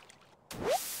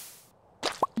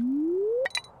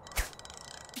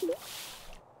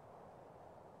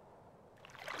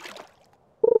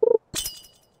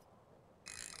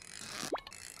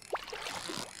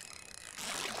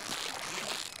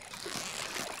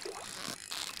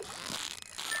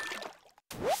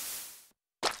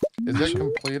 Is it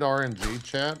complete RNG,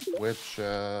 chat? Which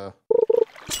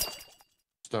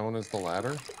stone is the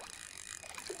ladder?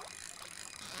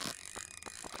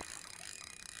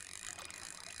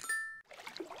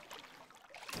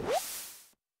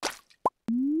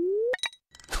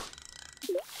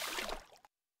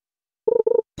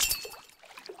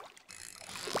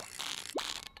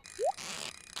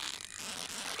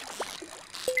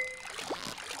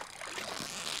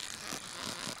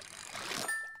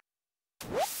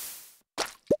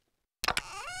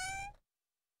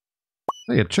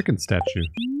 Hey, a chicken statue.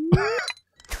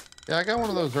 Yeah, I got one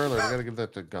of those earlier. I gotta give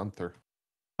that to Gunther.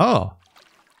 Oh.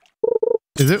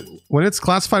 Is it when it's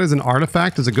classified as an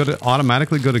artifact, does it go to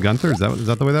automatically go to Gunther? Is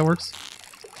that the way that works?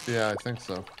 Yeah, I think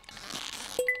so.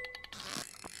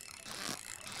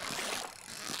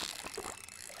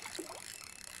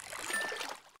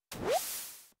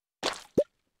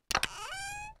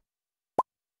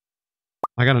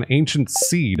 I got an ancient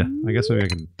seed. I guess maybe I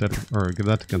can or give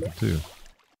that to Gunther too.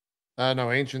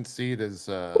 No, ancient seed is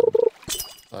we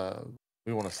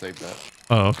want to save that.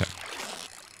 Oh, okay.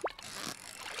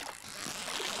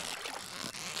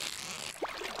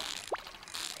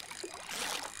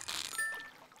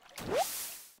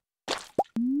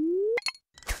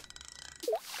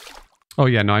 Oh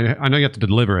yeah, no, I know you have to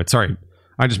deliver it. Sorry.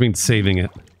 I just mean saving it.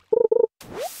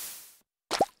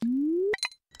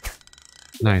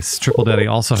 Nice. Triple Daddy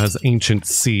also has ancient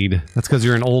seed. That's because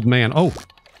you're an old man. Oh!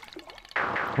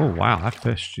 Oh, wow. That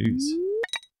fish. Jeez.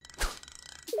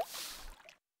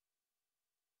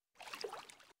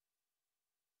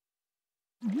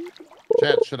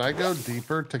 Chat, should I go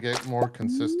deeper to get more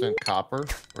consistent copper,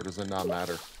 or does it not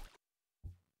matter?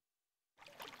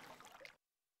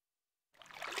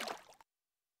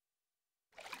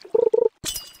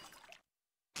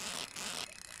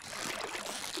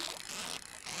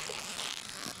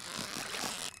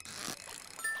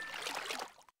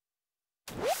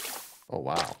 Oh,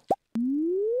 wow.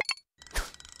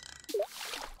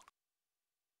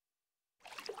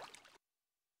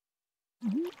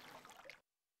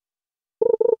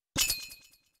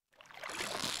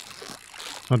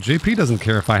 Well, JP doesn't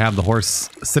care if I have the horse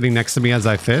sitting next to me as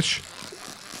I fish.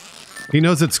 He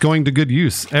knows it's going to good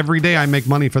use. Every day I make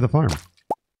money for the farm.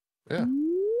 Yeah.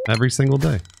 Every single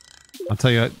day. I'll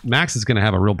tell you, Max is going to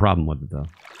have a real problem with it, though.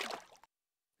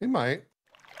 He might.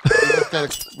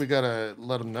 We gotta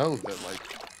let him know that, like,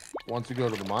 once you go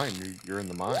to the mine, you're in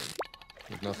the mine.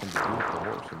 There's nothing to do with the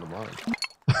horse in the mine.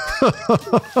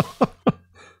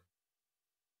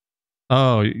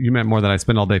 Oh, you meant more that I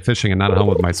spend all day fishing and not at home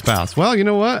with my spouse. Well, you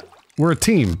know what? We're a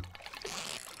team.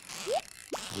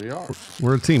 We are.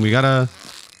 We're a team. We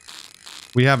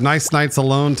have nice nights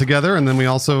alone together, and then we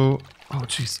also... Oh,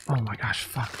 jeez. Oh, my gosh.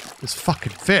 Fuck. This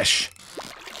fucking fish.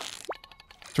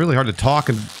 It's really hard to talk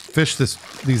and fish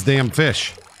these damn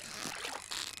fish.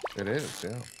 It is,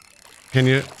 yeah. Can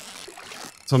you...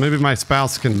 So maybe my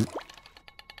spouse can...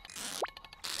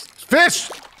 Fish!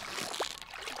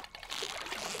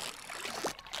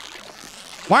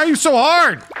 Why are you so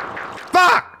hard?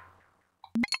 Fuck!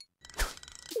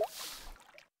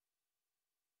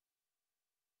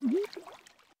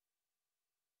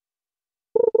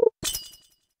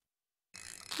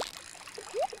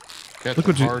 Catch Look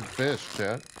what a hard fish,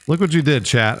 chat. Look what you did,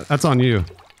 chat. That's on you.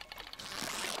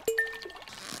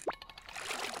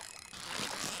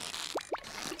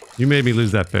 You made me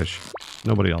lose that fish.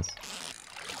 Nobody else.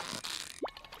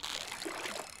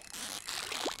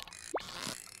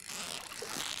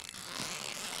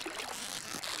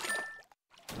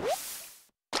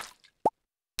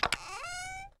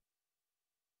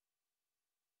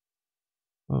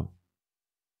 Oh.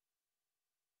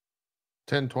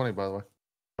 10:20, by the way.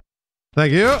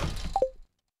 Thank you.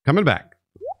 Coming back.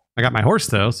 I got my horse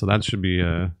though, so that should be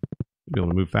able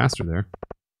to move faster there.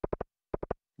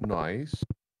 Nice.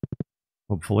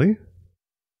 Hopefully.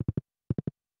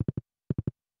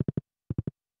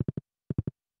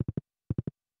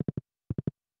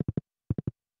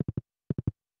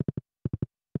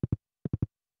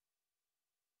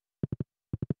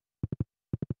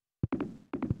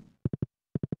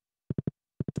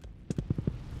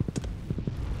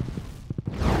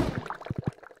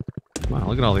 Wow,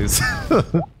 look at all these.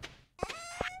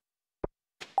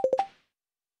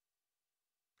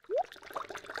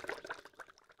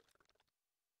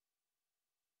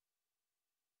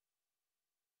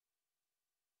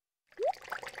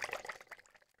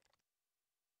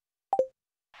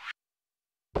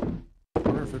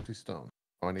 Stone.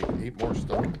 Oh, I need 8 more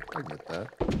stone. I get that.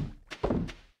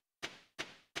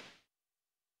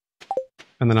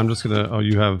 And then I'm just gonna... Oh,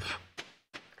 you have...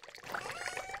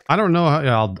 I don't know how...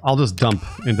 Yeah, I'll just dump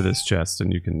into this chest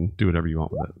and you can do whatever you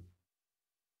want with it.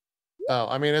 Oh,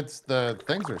 I mean, it's the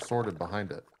things are sorted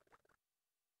behind it.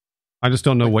 I just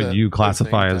don't know Like what you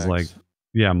classify as, like,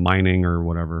 yeah, mining or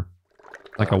whatever.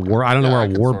 Like a war... I don't know where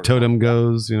a warp totem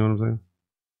goes, you know what I'm saying?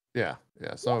 Yeah,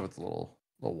 yeah. Some of it's a little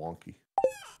wonky.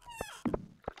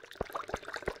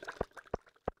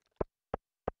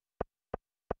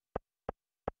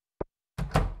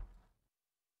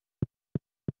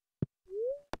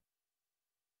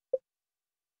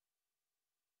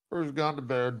 Who's gone to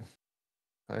bed?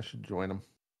 I should join him.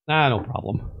 Ah, no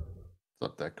problem.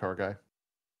 What's up, that car guy?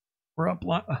 We're up,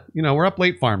 you know, we're up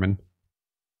late farming.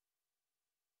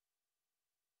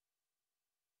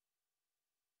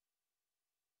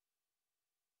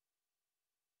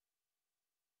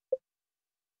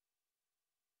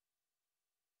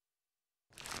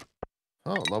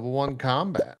 Oh, level 1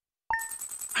 combat.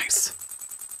 Nice.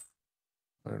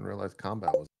 I didn't realize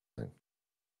combat was a thing.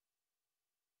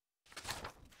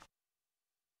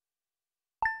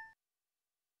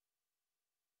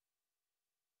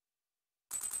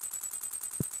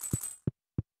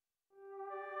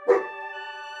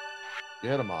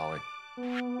 Get him, Ollie.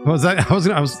 What was that? I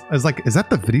was like, is that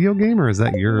the video game or is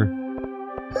that your?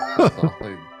 That's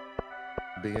Ollie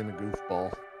being a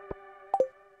goofball.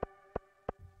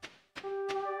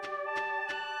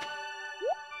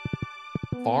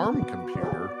 Farm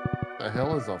computer? The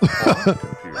hell is a farm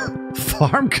computer?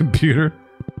 Farm computer?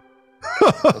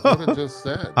 That's what it just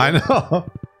said. I know.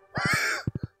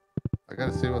 I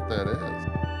gotta see what that is.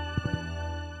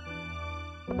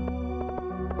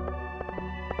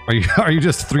 Are you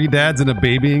just three dads and a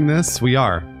babying this? We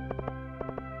are.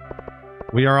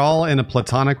 We are all in a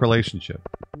platonic relationship.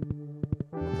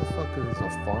 What the fuck is a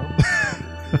farm?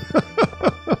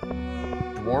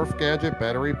 Dwarf gadget,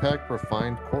 battery pack,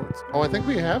 refined quartz. Oh, I think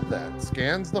we have that.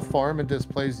 Scans the farm and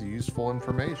displays useful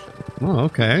information. Oh,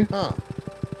 okay. Huh.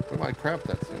 We might craft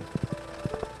that soon.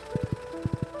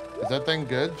 Is that thing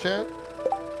good, chat?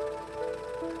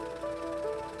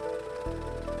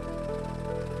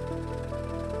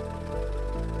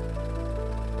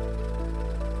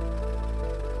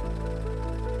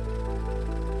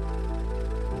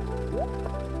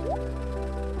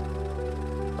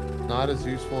 Not as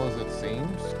useful as it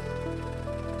seems.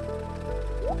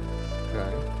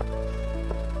 Okay.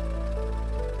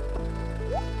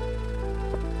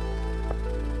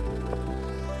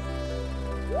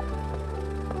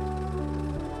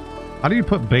 How do you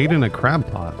put bait in a crab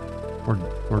pot?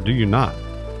 Or do you not?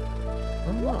 I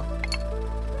don't know.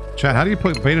 Chat, how do you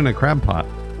put bait in a crab pot?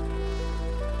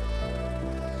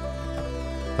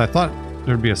 I thought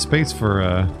there'd be a space for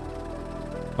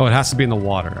oh, it has to be in the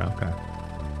water. Okay.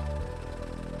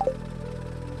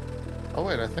 Oh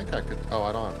wait, I think I could. Oh,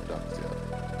 I don't have ducks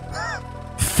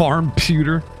yet. Farm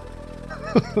pewter.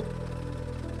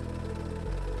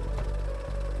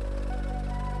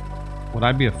 Would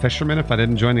I be a fisherman if I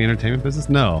didn't join the entertainment business?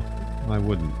 No, I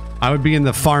wouldn't. I would be in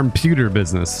the farm pewter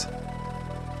business.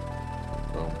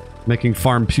 Boom. Making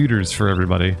farm pewters for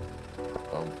everybody.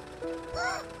 Boom.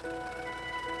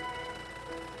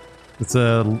 It's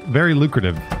very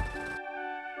lucrative.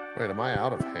 Wait, am I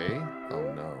out of hay?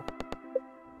 Oh no.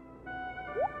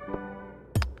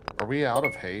 Are we out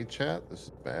of hay, chat? This is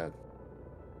bad.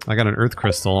 I got an earth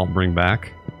crystal I'll bring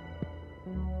back.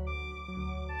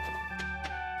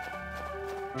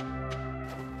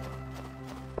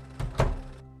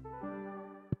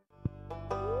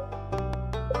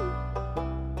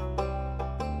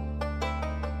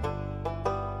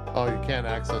 Oh, you can't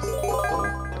access the full.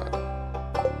 Got it.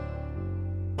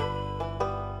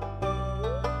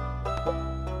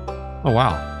 Oh,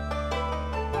 wow.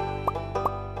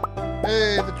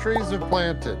 Hey, the trees are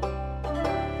planted.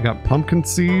 I got pumpkin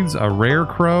seeds, a rare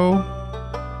crow.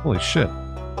 Holy shit.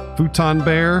 Futon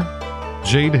bear,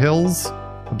 jade hills,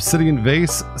 obsidian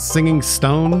vase, singing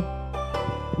stone.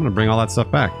 I'm gonna bring all that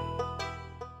stuff back.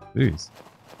 Jeez.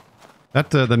 That,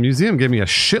 the museum gave me a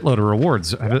shitload of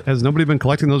rewards. Has nobody been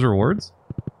collecting those rewards?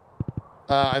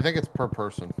 I think it's per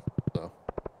person, so.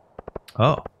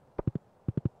 Oh.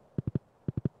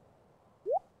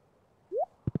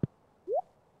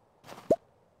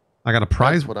 I got a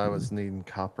prize. That's what I was needing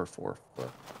copper for. But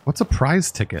What's a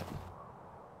prize ticket?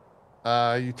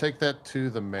 you take that to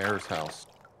the mayor's house.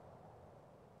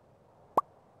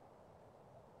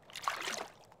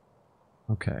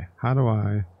 Okay, how do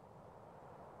I...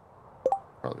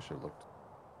 Probably should have looked.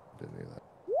 Didn't need that.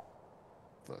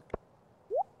 Fuck.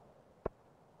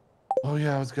 Oh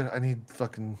yeah, I need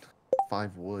fucking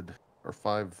 5 wood. Or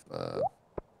 5,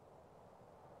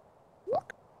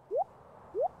 fuck.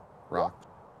 Rock.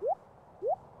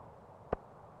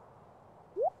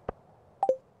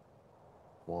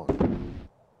 One.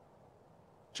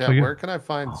 Chat, Oh, where can I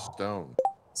find stone?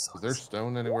 Is there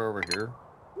stone anywhere over here?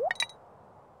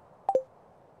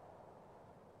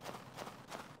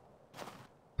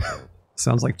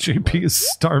 Sounds like JP is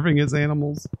starving his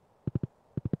animals.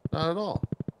 Not at all.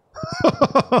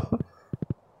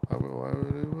 What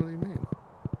do you mean?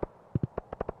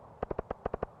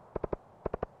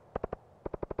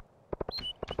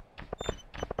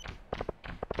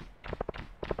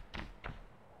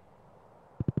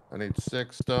 I need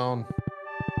 6 stone.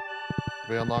 Have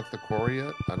we unlocked the quarry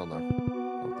yet? I don't know. I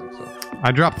don't think so.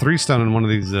 I dropped 3 stone in one of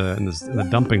these in the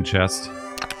dumping chest.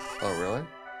 Oh really?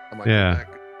 I might Yeah. go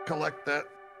back, collect that.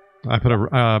 I put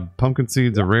a pumpkin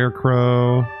seeds, a rare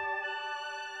crow,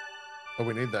 Oh,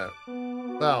 we need that.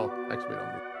 Well, actually, we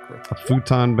don't need crow. a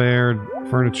futon bear,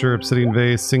 furniture, obsidian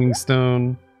vase, singing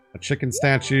stone, a chicken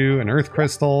statue, an earth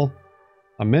crystal,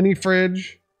 a mini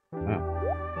fridge.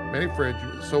 Oh. Mini fridge.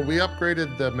 So we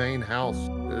upgraded the main house.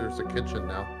 There's a kitchen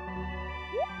now.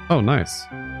 Oh, nice.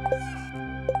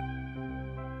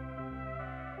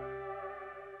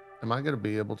 Am I going to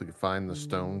be able to find the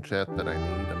stone chat that I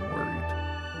need? I'm worried.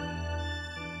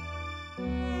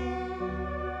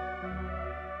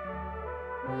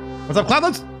 What's up,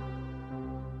 Cloudlands?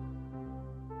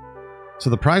 So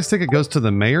the prize ticket goes to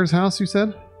the mayor's house, you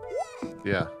said?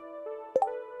 Yeah.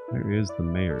 Where is the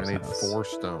mayor's I need house? 4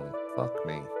 stone. Fuck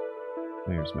me.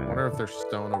 Mayor's I man. wonder if there's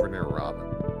stone over near Robin.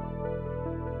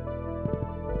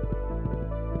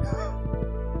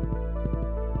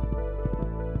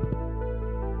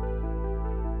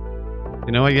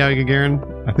 You know what, Yowie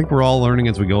Gagarin? I think we're all learning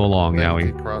as we go along,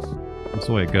 Yowie. Cross. That's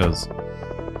the way it goes.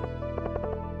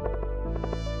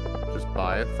 Just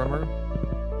buy it from her?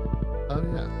 Oh,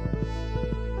 yeah.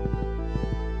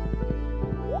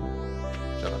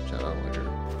 Shut up, chat. I don't want to hear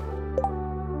it.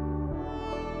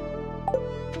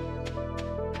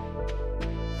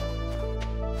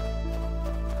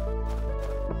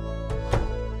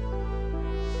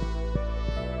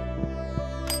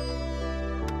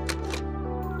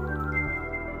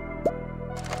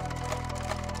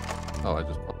 Oh, I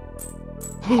just...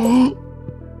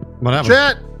 What happened?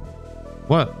 Chat!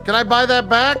 What? Can I buy that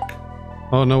back?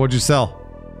 Oh no, what'd you sell?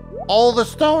 All the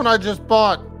stone I just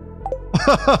bought.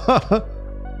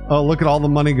 Oh, look at all the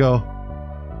money go.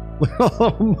 Look at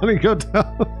all the money go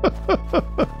down.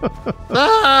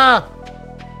 Ah!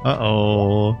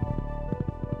 Uh-oh.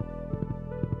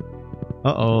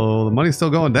 Uh-oh. The money's still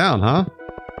going down, huh?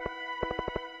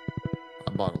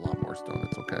 I bought a lot more stone.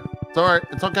 It's okay. It's all right.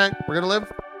 It's okay. We're going to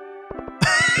live.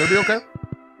 It's going to be okay.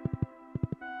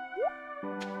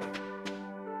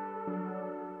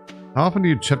 How often do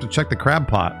you have to check the crab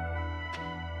pot?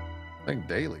 I think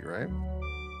daily, right?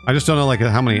 I just don't know like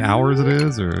how many hours it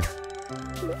is or...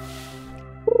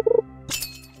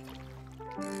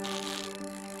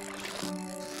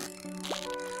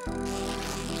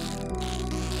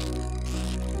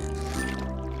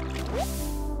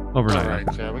 Overnight. All right,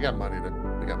 Chad. We got money to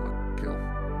kill.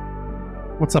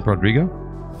 What's up, Rodrigo?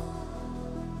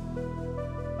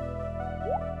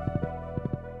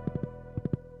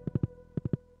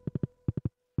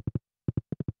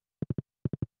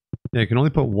 Yeah, you can only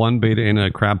put one beta in a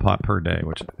crab pot per day,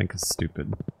 which I think is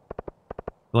stupid. I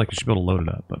feel like you should be able to load it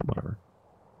up, but whatever.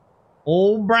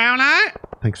 Old Brown Eye!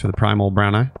 Thanks for the prime, Old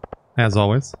Brown Eye. As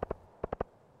always.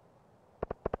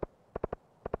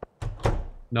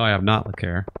 No, I have not,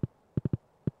 Lacaire.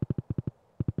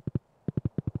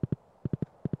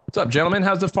 What's up, gentlemen?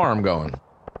 How's the farm going?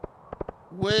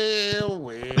 Well.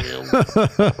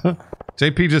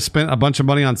 JP just spent a bunch of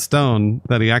money on stone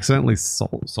that he accidentally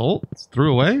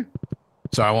threw away?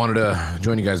 So I wanted to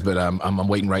join you guys, but I'm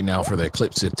waiting right now for the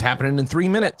eclipse. It's happening in 3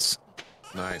 minutes.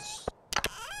 Nice.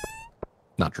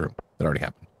 Not true. It already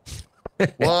happened.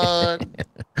 What?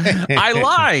 I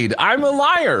lied. I'm a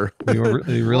liar.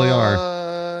 You really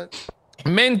are.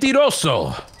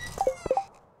 Mentiroso.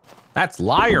 That's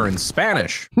liar in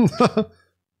Spanish.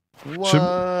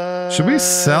 Should we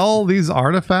sell these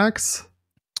artifacts?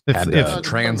 If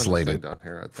translate it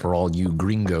for all you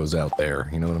gringos out there,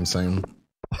 you know what I'm saying?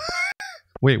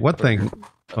 Wait, what thing?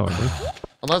 Oh,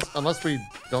 unless we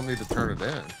don't need to turn it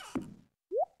in.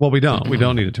 Well, we don't. We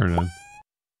don't need to turn it in.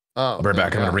 Oh, right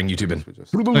back. I'm gonna bring YouTube in.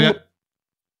 Okay.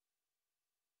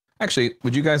 Actually,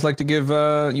 would you guys like to give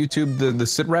YouTube the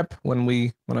sit rep when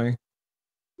I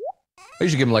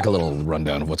usually give them like a little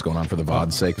rundown of what's going on for the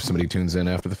VOD's sake if somebody tunes in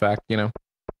after the fact, you know?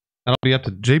 That'll be up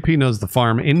to JP. Knows the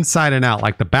farm inside and out,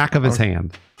 like the back of his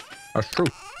hand. That's true.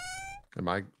 Am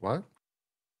I what?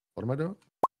 What am I doing?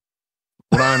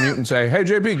 When I unmute and say, "Hey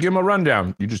JP, give him a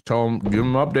rundown," you just tell him, give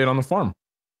him an update on the farm.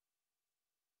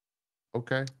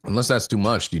 Okay. Unless that's too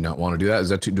much, do you not want to do that? Is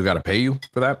that too? Do I got to pay you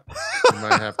for that? You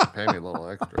might have to pay me a little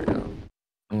extra.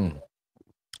 Yeah.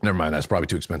 Never mind. That's probably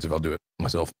too expensive. I'll do it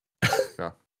myself. Yeah.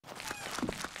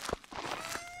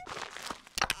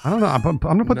 I don't know. I'm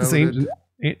gonna put this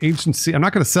ancient seed. I'm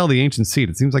not gonna sell the ancient seed.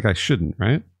 It seems like I shouldn't,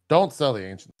 right? Don't sell the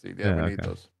ancient seed. Yeah, we need okay.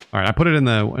 those. All right, I put it in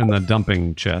the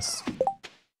dumping chest.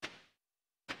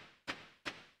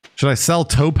 Should I sell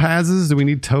topazes? Do we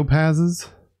need topazes?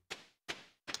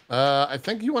 I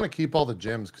think you want to keep all the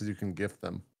gems because you can gift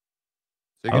them.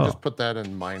 So you can just put that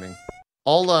in mining.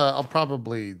 I'll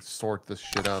probably sort this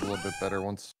shit out a little bit better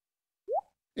once.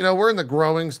 You know, we're in the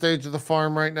growing stage of the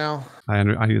farm right now. I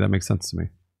knew that makes sense to me.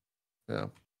 Yeah.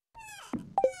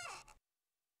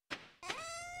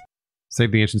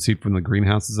 Save the ancient seed from the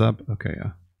greenhouses up. Okay,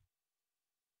 yeah.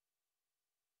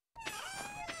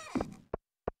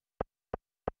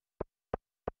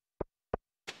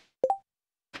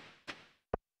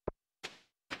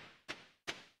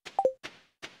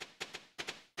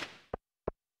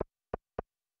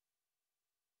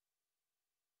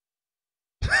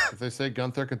 If they say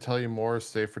Gunther can tell you more,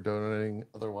 save for donating.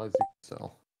 Otherwise, you can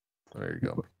sell. There you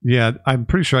go. Yeah, I'm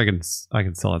pretty sure I can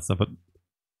sell that stuff, but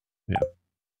yeah.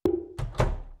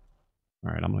 All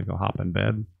right, I'm gonna go hop in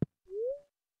bed.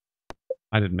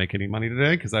 I didn't make any money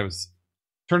today because I was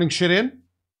turning shit in.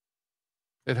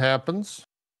 It happens.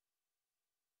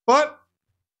 But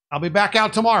I'll be back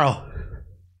out tomorrow.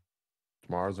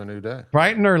 Tomorrow's a new day.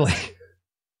 Bright and early.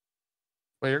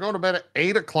 Wait, you're going to bed at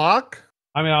 8 o'clock?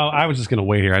 I mean, I was just going to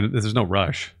wait here. There's no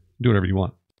rush. Do whatever you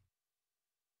want.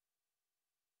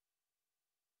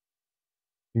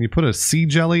 Can you put a sea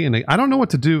jelly in I don't know what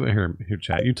to do. Here,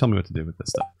 chat. You tell me what to do with this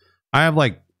stuff. I have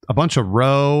like a bunch of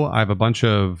roe. I have a bunch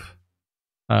of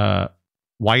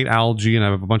white algae, and I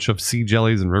have a bunch of sea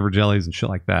jellies and river jellies and shit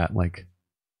like that. Like,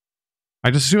 I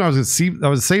just assumed I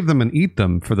was save them and eat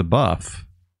them for the buff.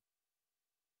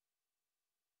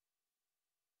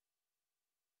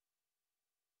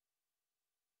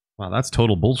 Wow, that's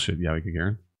total bullshit, Yowie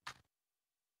Gagarin.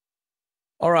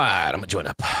 All right, I'm gonna join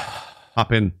up.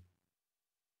 Hop in.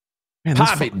 Man,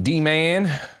 Pop it,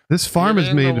 D-man. This farm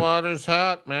has made. The water's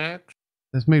hot, Max.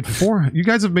 Has made You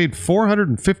guys have made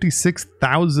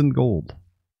 456,000 gold.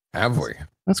 Have we?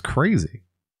 That's crazy.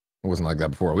 It wasn't like that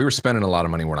before. We were spending a lot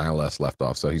of money when I left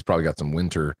off, so he's probably got some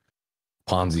winter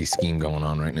Ponzi scheme going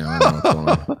on right now. I don't know what's going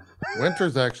on.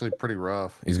 Winter's actually pretty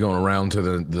rough. He's going around to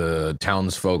the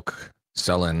townsfolk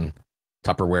selling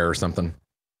Tupperware or something.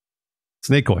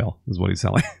 Snake oil is what he's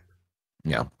selling.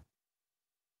 Yeah.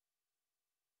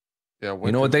 Yeah.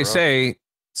 You know what they say?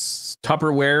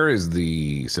 Tupperware is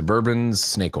the suburban's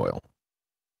snake oil.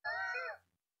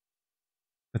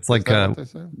 It's like that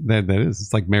is.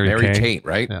 It's like Mary Kay. Kate,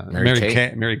 right? Yeah.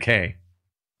 Mary Kay.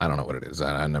 I don't know what it is.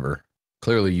 I never.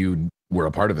 Clearly, you were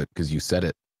a part of it because you said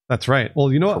it. That's right.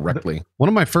 Well, you know what? Correctly. One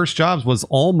of my first jobs was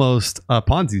almost a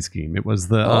Ponzi scheme. It was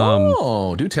the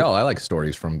do tell. I like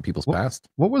stories from people's past.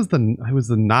 What was the? It was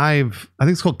the knife. I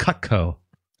think it's called Cutco.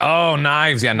 Oh,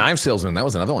 knives. Yeah, knife salesman. That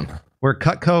was another one. Where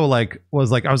Cutco was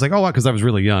like, I was like, oh, because I was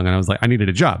really young and I was like, I needed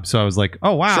a job, so I was like,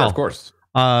 oh wow, sure, of course.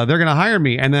 They're gonna hire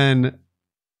me, and then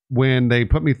when they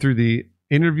put me through the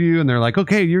interview and they're like,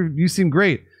 okay, you seem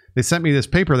great. They sent me this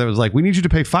paper that was like, we need you to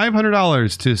pay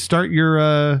 $500 to start your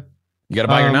you got to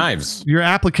buy your knives. Your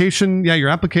application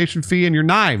fee and your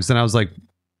knives. And I was like,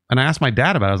 and I asked my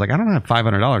dad about it. I was like, I don't have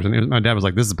 $500. And my dad was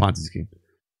like, this is a Ponzi scheme.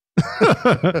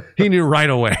 He knew right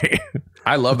away.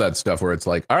 I love that stuff where it's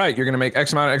like, all right, you're going to make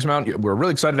X amount. We're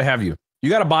really excited to have you. You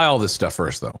got to buy all this stuff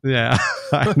first, though. Yeah.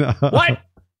 I know. What?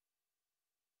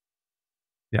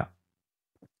 Yeah.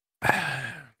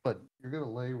 But you're going to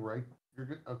lay right.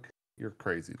 Okay. You're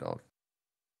crazy, dog.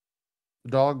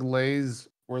 The dog lays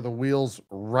where the wheel's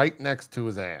right next to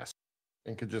his ass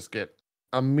and could just get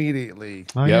immediately.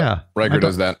 Oh, yeah. Riker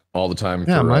does that all the time.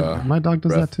 Yeah, for, my dog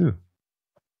does that too.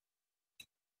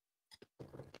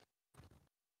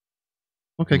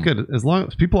 Okay, good. As long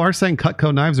as people are saying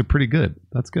Cutco knives are pretty good.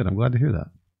 That's good. I'm glad to hear that.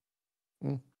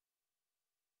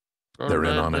 They're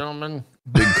in on it.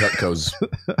 Big Cutco's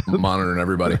monitoring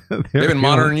everybody. They've been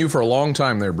monitoring you for a long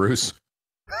time there, Bruce.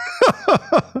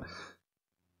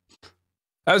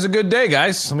 That was a good day,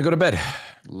 guys. Let me go to bed. A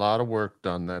lot of work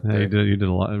done that Yeah, day. you did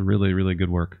a lot of really, really good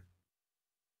work.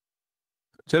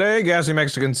 Today,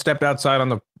 GassyMexican stepped outside on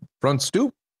the front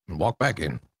stoop and walked back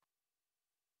in.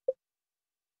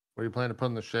 What are you planning to put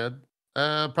in the shed?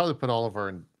 Probably put all of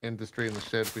our industry in the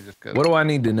shed. We just got. What do I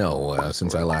need to know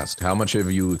since I last? How much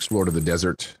have you explored of the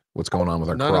desert? What's going on with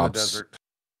our None crops? of the desert.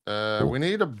 Cool. We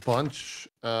need a bunch.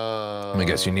 I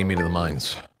guess you need me to the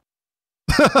mines.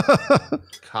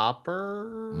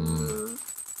 Copper.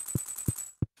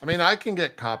 I mean, I can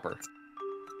get copper.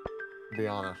 To be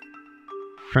honest.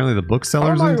 Apparently, the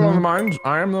booksellers in the town. mines.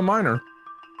 I am the miner.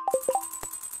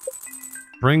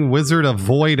 Bring Wizard of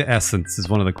Void Essence is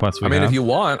one of the quests we have. If you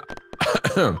want,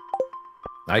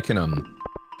 I can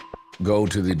go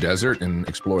to the desert and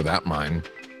explore that mine.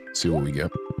 See what we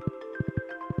get.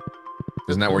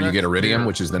 Isn't that where you get iridium,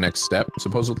 which is the next step,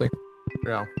 supposedly?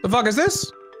 Yeah. The fuck is this?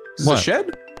 Is this What? a shed?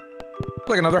 It's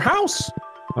like another house.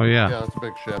 Oh yeah. Yeah, it's a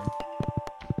big shed.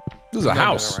 This is a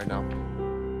house. Right now.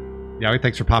 Yeah,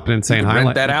 thanks for popping in and saying You hi. can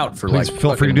rent that out for please like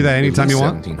feel free to do that anytime you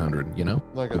want. 1,700, you know?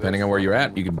 Look at Depending this on where you're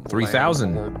at, you can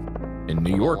 3,000 in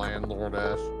New York. Landlord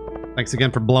ass. Thanks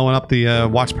again for blowing up the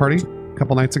watch party a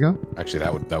couple nights ago. Actually,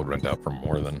 that would rent out for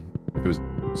more than if it was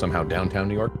somehow downtown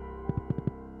New York.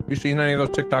 You seen any of those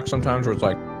TikToks sometimes where it's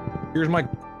like, here's my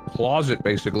closet,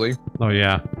 basically. Oh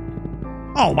yeah.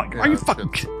 Oh my! Yeah, are you that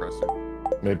fucking? shit's depressing.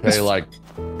 They pay like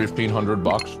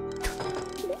 $1,500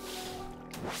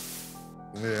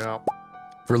 Yeah.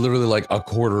 for literally like a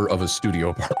quarter of a studio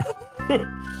apartment.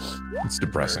 It's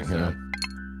depressing, yeah.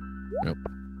 Yep.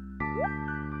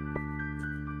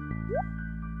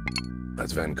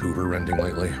 That's Vancouver renting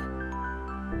lately.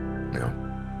 Yeah.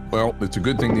 Well, it's a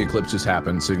good thing the eclipse just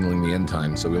happened, signaling the end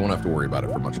time, so we won't have to worry about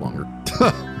it for much longer.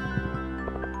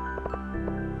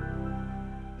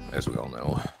 As we all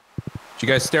know. Did you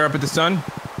guys stare up at the sun?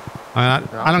 I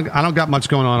don't got much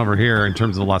going on over here in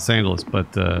terms of Los Angeles, but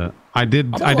I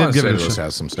did give it a shot.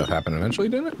 Has some stuff happen eventually,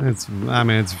 didn't it? It's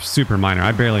super minor.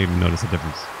 I barely even notice a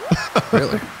difference.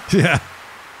 Really? Yeah.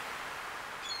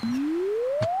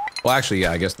 Well, actually,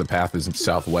 yeah, I guess the path is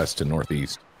southwest to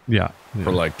northeast. Yeah.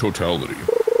 For like totality.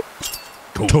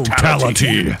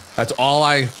 Totality. That's all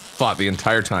I thought the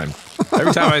entire time.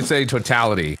 Every time I say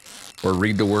totality or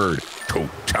read the word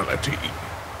totality.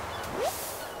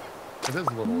 It is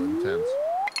a little intense.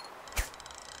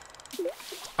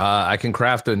 I can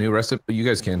craft a new recipe. You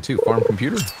guys can too. Farm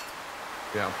computer?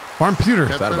 Yeah. Farm computer.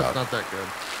 That's not that good.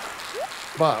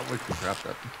 But we can craft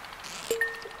it.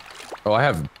 Oh, I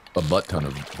have a butt ton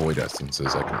of void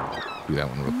essences. I can do that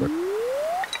one real quick.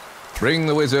 Bring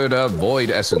the wizard a void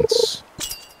essence.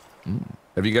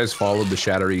 Have you guys followed the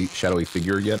shadowy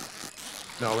figure yet?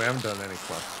 No, we haven't done any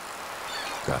quests.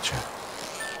 Gotcha.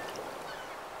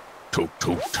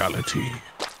 Totality.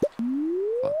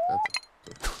 Fuck,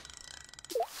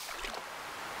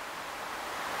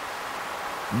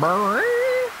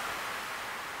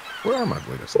 Where are my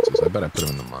void essences? I bet I put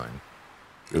them in the mine.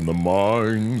 In the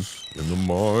mines. In the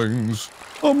mines.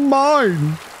 A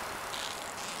mine.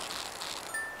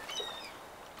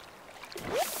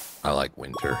 I like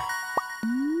winter.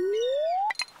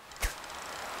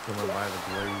 Gonna buy the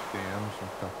blade dams and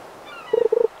stuff.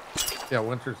 Yeah,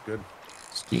 winter's good.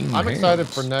 Steam I'm hands. excited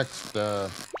for next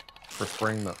for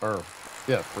spring for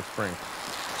spring.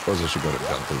 Suppose I should go to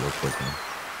Gunther real quick.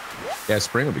 Yeah,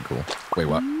 spring would be cool. Wait,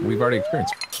 what? We've already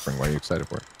experienced spring. Why are you excited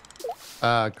for it?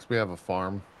 Because we have a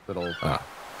farm that'll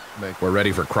make. We're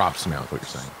ready for crops now. Is what you're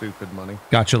saying? Stupid money.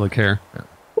 Gotcha, Lacaire. Yeah.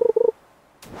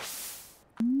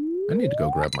 I need to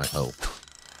go grab my hoe.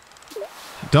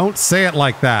 Don't say it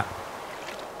like that.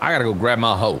 I gotta go grab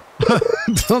my hoe.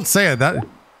 Don't say it.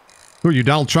 Who are you,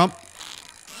 Donald Trump?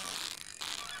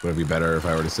 Would it be better if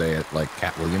I were to say it like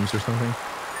Cat Williams or something?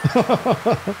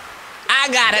 I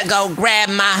gotta go grab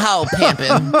my hoe,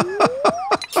 pimpin'.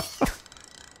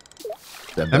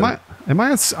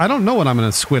 I don't know what I'm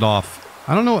gonna squid off.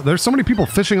 I don't know. There's so many people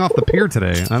fishing off the pier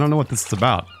today. I don't know what this is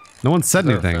about. No one said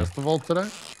anything. A festival today?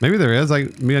 Maybe there is.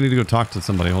 Maybe I need to go talk to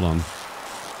somebody. Hold on.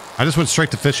 I just went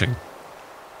straight to fishing.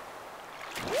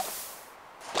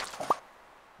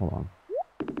 Hold on.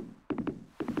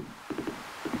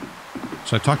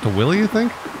 Should I talk to Willie, you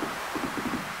think?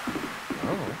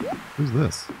 Oh. Who's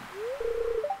this?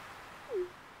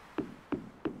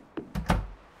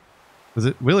 Is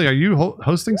it Willie? Are you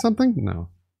hosting something? No,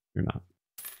 you're not.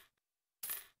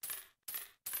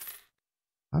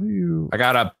 How do you? I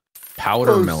got a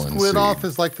powder melon Squid seed. off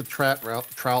is like the trout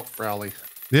rally.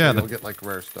 Yeah, so you'll get like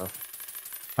rare stuff.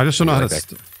 I just don't know how to like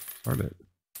start it.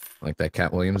 Like that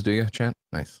Cat Williams, do you, Chant?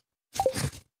 Nice.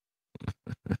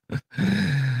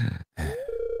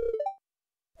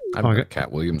 I've got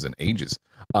Cat Williams in ages.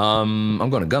 I'm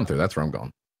going to Gunther. That's where I'm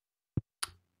going.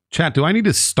 Chat, do I need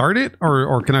to start it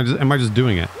or can I just, am I just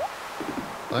doing it?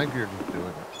 I think you're just doing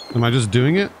it. Am I just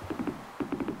doing it?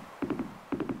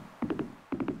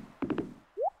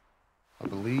 I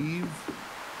believe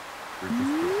you're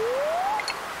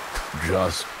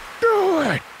just do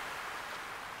it.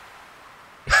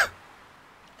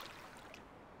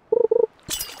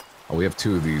 Oh, we have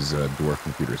two of these dwarf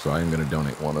computers, so I am going to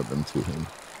donate one of them to him.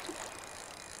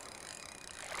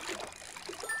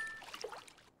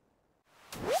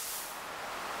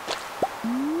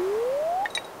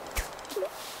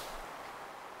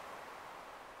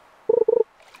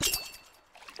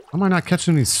 How am I not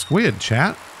catching any squid,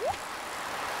 chat?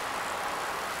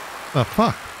 The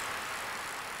fuck?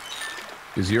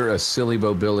 Because you're a silly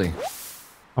Bo Billy.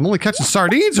 I'm only catching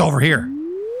sardines over here.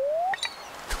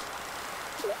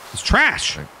 It's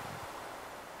trash. I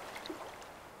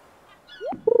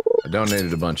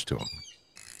donated a bunch to him.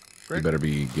 You better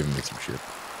be giving me some shit.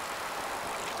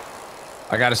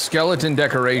 I got a skeleton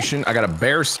decoration, I got a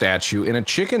bear statue, and a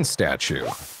chicken statue.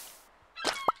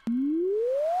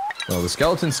 Well, the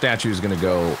skeleton statue is going to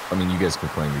go... I mean, you guys can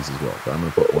claim these as well, but I'm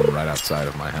going to put one right outside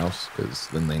of my house, because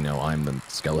then they know I'm the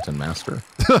skeleton master.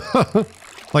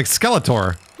 Like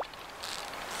Skeletor.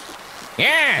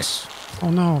 Yes! Oh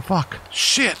no, fuck.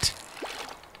 Shit!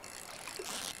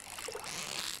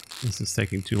 This is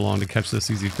taking too long to catch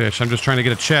this easy fish. I'm just trying to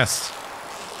get a chest.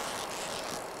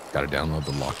 Gotta download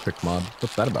the lockpick mod.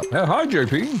 What's that about? Hey, hi,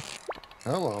 JP.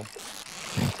 Hello.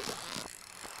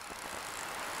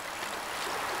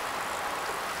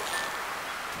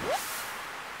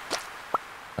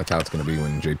 That's how it's gonna be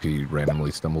when JP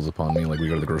randomly stumbles upon me, like we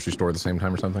go to the grocery store at the same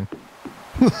time or something.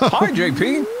 Hi,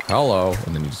 JP. Hello,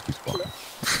 and then you just keep walking.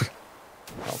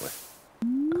 Probably.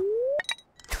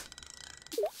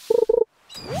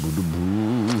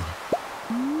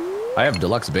 I have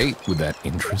deluxe bait. Would that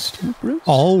interest you, Bruce?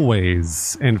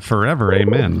 Always and forever,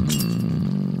 amen.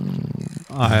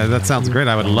 That sounds great.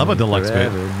 I would love a deluxe bait.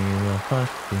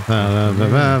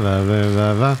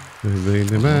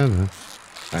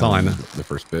 That's all I know. The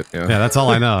first bit, yeah. Yeah, that's all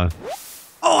I know.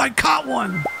 Oh, I caught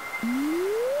one!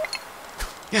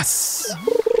 Yes!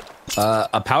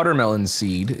 A powder melon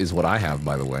seed is what I have,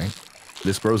 by the way.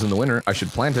 This grows in the winter. I should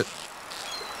plant it.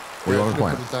 Where do you want to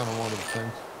plant? Put it down on one of the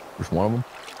things. Which one of them?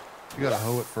 You gotta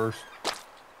hoe it first.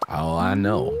 Oh, I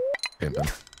know. Pimpin'.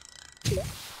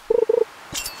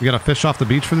 You got to fish off the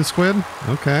beach for the squid?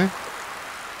 Okay.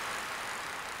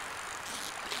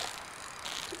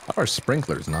 How are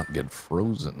sprinklers not get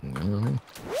frozen? You know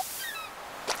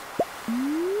what I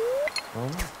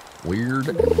mean? Weird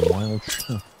and wild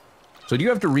stuff. So do you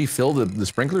have to refill the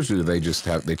sprinklers, or do they just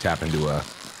have tap into a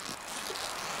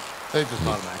They just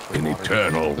automatically an water.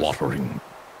 eternal watering?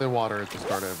 They water at the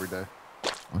start of every day.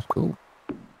 That's cool.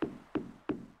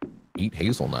 Eat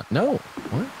hazelnut? No.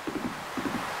 What?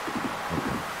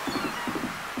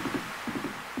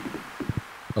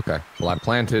 Okay. Well, I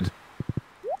planted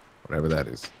whatever that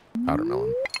is. Powder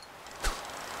melon.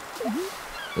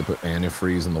 They put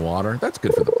antifreeze in the water. That's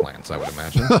good for the plants, I would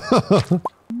imagine.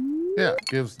 Yeah, it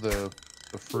gives the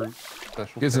fruit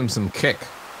special. Gives them some kick.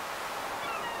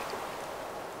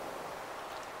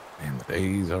 Man, the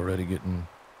day's already getting...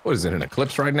 What is it, an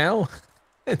eclipse right now?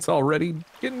 It's already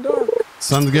getting dark.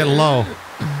 Sun's getting low.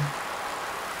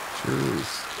 Sure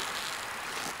is.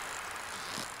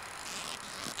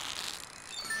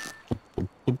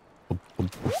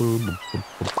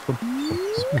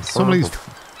 Some of these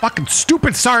fucking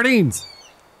stupid sardines.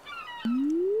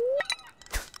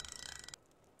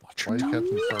 Why are you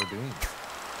catching sardines?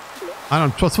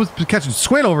 I'm supposed to be catching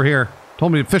squid over here.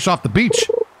 Told me to fish off the beach.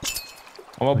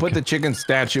 I'm gonna put the chicken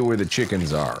statue where the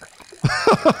chickens are.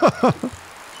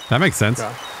 That makes sense.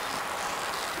 Okay.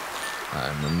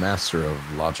 I'm a master of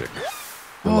logic.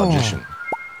 The Oh. logician,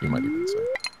 you might even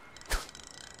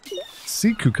say.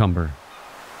 Sea cucumber.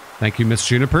 Thank you, Miss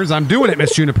Junipers. I'm doing it,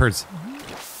 Miss Junipers.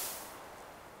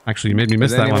 Actually, you made me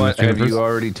miss that one, Miss Have Junipers. you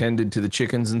already tended to the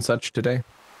chickens and such today?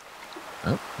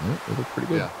 Oh, they look pretty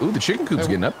good. Yeah. Ooh, the chicken coop's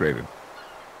getting upgraded.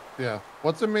 Yeah.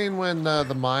 What's it mean when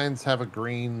the mines have a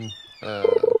green?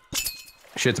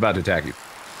 Shit's about to attack you.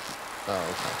 Oh,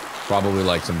 okay. Probably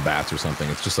like some bats or something.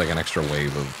 It's just like an extra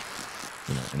wave of,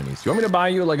 enemies. Do you want me to buy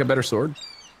you like a better sword?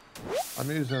 I'm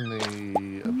using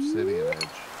the obsidian edge.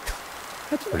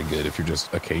 That's pretty good if you're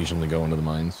just occasionally going to the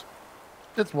mines.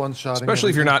 It's one shot. Especially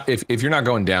if you're not if you're not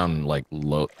going down like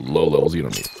low levels, you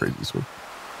don't need a crazy sword.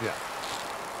 Yeah.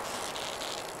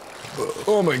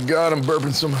 Oh my god, I'm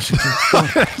burping so much.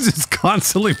 Just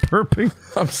constantly burping.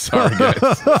 I'm sorry, guys.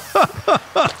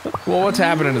 Well, what's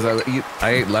happening is I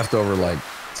ate leftover like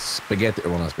spaghetti,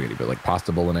 well not spaghetti, but like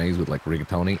pasta bolognese with like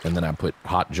rigatoni, and then I put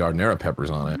hot giardiniera peppers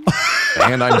on it.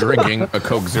 And I'm drinking a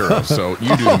Coke Zero, so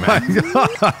you do the math.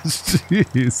 Gosh,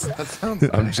 jeez. That sounds.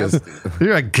 I'm just,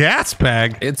 You're a gas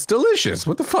bag. it's delicious.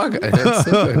 What the fuck? It's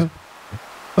so good.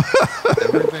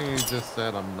 Everything you just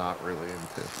said, I'm not really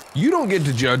into. You don't get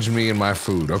to judge me and my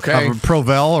food, okay?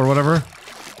 Provel or whatever.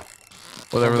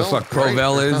 Whatever the fuck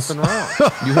Provel is. Nothing wrong.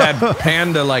 You had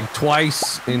Panda like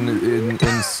twice in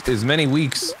as many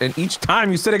weeks, and each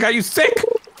time you said it got you sick.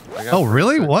 I got Oh,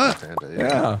 really? sick What? Panda,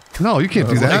 Yeah. No, you can't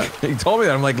do that. Like, he told me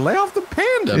that. I'm like, lay off the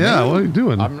panda. Yeah, man. what are you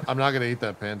doing? I'm not gonna eat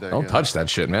that panda. Don't again. touch that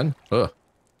shit, man. Ugh.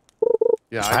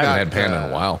 Yeah, I haven't had panda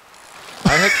in a while.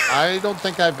 I don't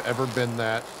think I've ever been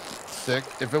that sick.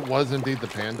 If it was indeed the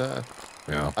panda,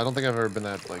 Yeah. I don't think I've ever been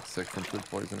that like sick from food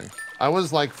poisoning. I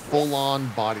was like full on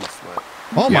body sweat.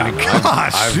 Oh my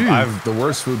gosh. I've the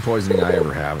worst food poisoning I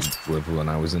ever had was when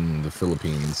I was in the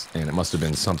Philippines, and it must have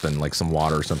been something like some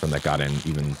water or something that got in,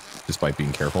 even despite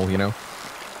being careful, you know.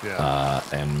 Yeah.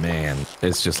 And man,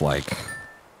 it's just like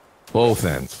both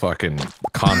ends, fucking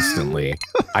constantly.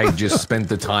 I just spent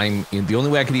the time in. The only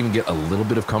way I could even get a little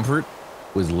bit of comfort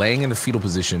was laying in a fetal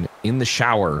position in the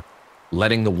shower,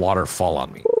 letting the water fall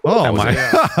on me. Oh That was my.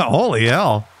 it. Holy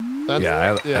hell. That's, Yeah, I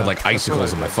had like that's what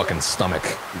icicles I in my did. fucking stomach.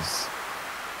 It's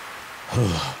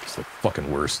the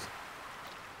fucking worst.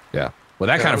 Yeah. Well,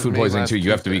 that Yeah, kind it of was food me poisoning last too,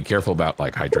 you have to be Tuesday. careful about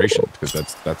like hydration, because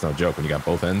that's no joke when you got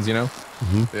both ends, you know?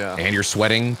 Yeah. And you're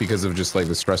sweating because of just like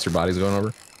the stress your body's going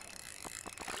over.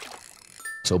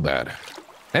 So bad.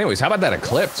 Anyways, how about that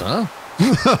eclipse, huh?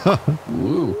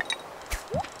 Ooh.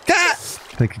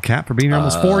 Thank you, Cat, for being here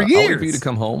almost 4 I'll years. wait for you to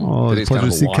come home. Oh, it's a Today's pleasure kind to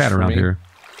of a see wash Cat for around me. here.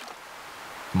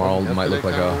 Tomorrow might look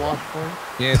like Yesterday a... kinda washed for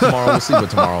you? Yeah, tomorrow. We'll see what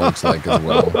tomorrow looks like as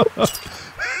well.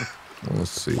 We'll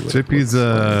see. What it JP's,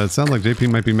 looks like. it sounds like JP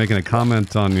might be making a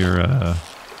comment on your,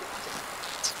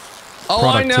 Oh,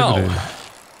 I know.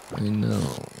 productivity. I know.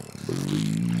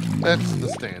 That's the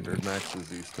standard. Max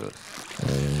is used to it.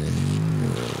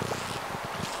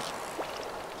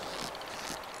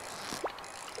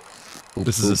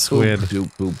 This is a squid.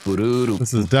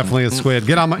 This is definitely a squid.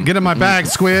 Get in my bag,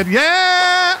 squid.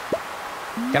 Yeah!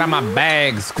 Get out my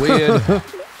bag, squid.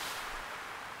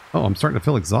 Oh, I'm starting to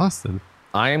feel exhausted.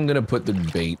 I am gonna put the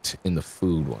bait in the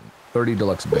food one. 30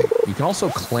 deluxe bait. You can also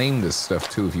claim this stuff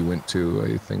too if you went to,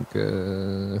 I think,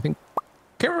 can't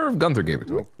remember if Gunther gave it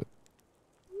to me. But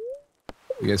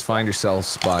you guys find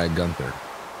yourselves by Gunther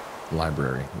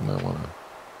library. You might want to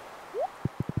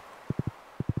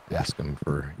ask him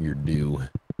for your due.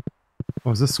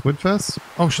 Oh, is this Squid Fest?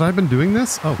 Oh, should I have been doing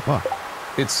this? Oh, fuck.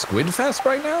 It's Squid Fest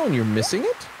right now and you're missing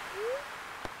it?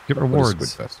 Get What is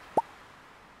rewards. Squid Fest?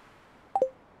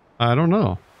 I don't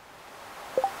know.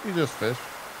 You just fish.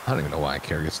 I don't even know why I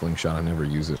carry a slingshot. I never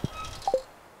use it.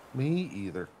 Me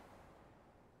either.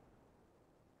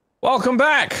 Welcome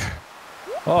back!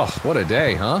 Oh, what a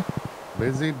day, huh?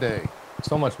 Busy day.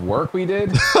 So much work we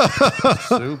did.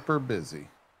 Super busy.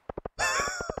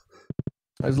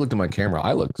 I just looked at my camera.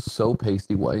 I look so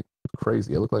pasty white.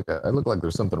 Crazy. I look like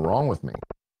there's something wrong with me.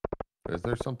 Is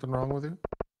there something wrong with you?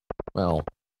 Well,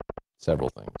 several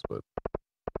things, but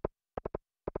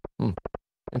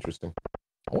interesting.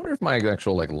 I wonder if my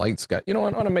actual like lights got. You know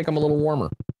what? I want to make them a little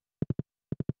warmer.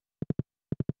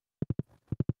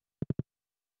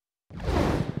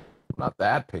 Not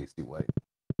that pasty white.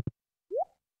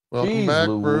 Welcome Jeez back,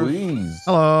 Bruce. Louise.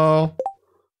 Hello.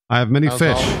 I have many How's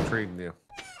fish. Olive treating you?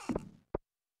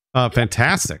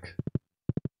 Fantastic.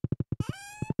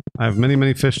 I have many,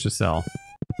 many fish to sell.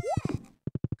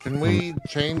 Can we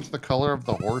change the color of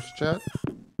the horse, Chet?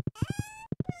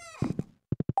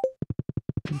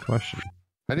 Good question.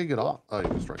 How do you get off? Oh, you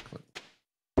just right click.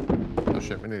 Oh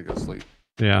shit, we need to go sleep.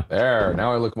 Yeah. There.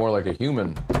 Now I look more like a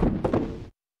human.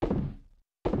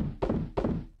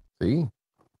 See?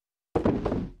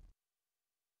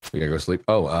 We gotta go sleep.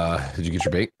 Oh, did you get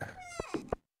your bait?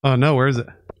 Oh, no, where is it?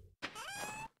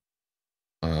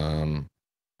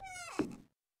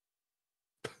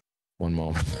 One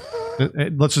moment.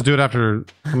 Let's just do it after.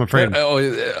 I'm afraid. I'm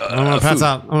gonna pass food.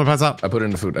 out. I'm gonna pass out. I put it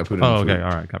in the food. I put it in Oh, the food. okay.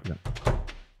 All right. Copy that.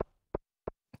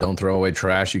 Don't throw away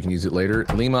trash. You can use it later.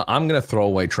 Lima, I'm going to throw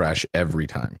away trash every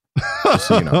time. Just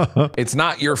so you know. It's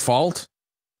not your fault.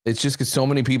 It's just because so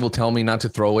many people tell me not to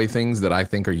throw away things that I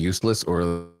think are useless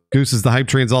or... Goose is the hype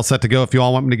train's all set to go. If you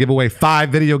all want me to give away 5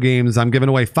 video games, I'm giving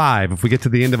away 5 if we get to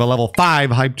the end of a level 5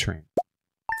 hype train.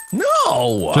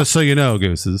 No! Just so you know,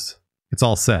 Gooses. It's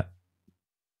all set.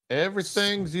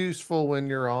 Everything's useful when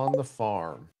you're on the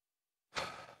farm.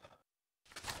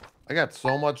 I got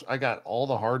so much. I got all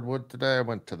the hardwood today. I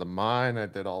went to the mine. I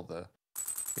did all the,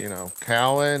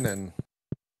 cowing and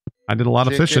I did a lot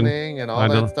of fishing. chickening and all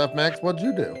that stuff. Max, what'd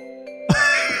you do?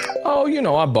 Oh,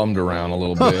 I bummed around a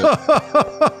little bit.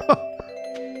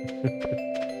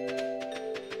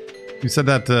 You said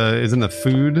that is in the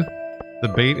food? The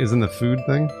bait is in the food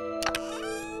thing?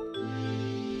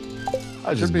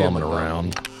 I was just Should be bumming able to-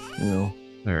 around.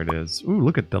 There it is. Ooh,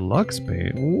 look at deluxe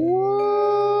bait.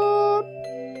 What?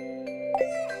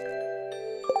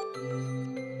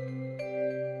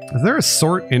 Is there a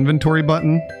sort inventory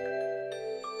button?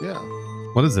 Yeah.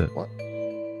 What is it? What?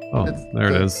 Oh, It's there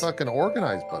it the is. Fucking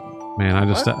organize button. Man, I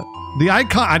just the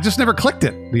icon. I just never clicked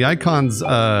it. The icons.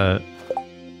 I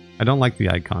don't like the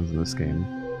icons in this game.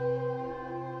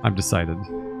 I've decided.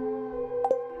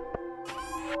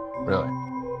 Really?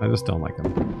 I just don't like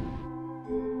them.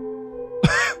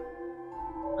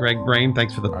 Greg Brain,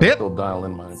 thanks for the I bit. still dial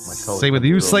in my color. Say with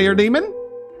you, Slayer Demon.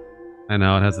 I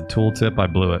know it has a tooltip. I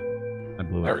blew it.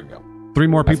 There we go. 3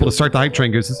 more people to start the hype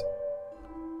train, Gooses.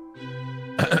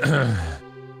 I'm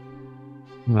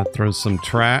gonna throw some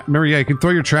trash. Remember, yeah, you can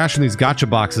throw your trash in these gotcha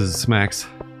boxes, Max.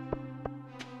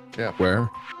 Yeah. Where?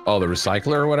 Oh, the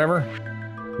recycler or whatever?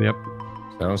 Yep.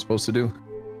 Is that what I'm supposed to do?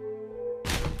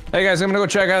 Hey guys, I'm gonna go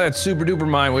check out that super duper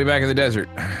mine way back in the desert.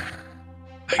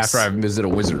 After I visit a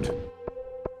wizard.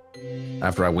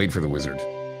 After I wait for the wizard.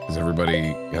 Because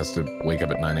everybody has to wake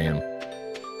up at 9 a.m.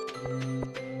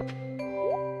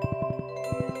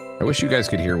 I wish you guys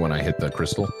could hear when I hit the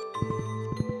crystal.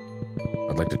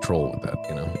 I'd like to troll with that,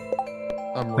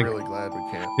 I'm really glad we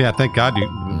can't. Yeah, thank God we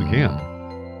can.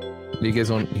 You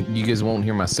guys won't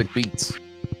hear my sick beats.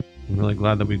 I'm really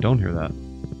glad that we don't hear that.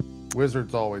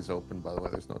 Wizard's always open, by the way.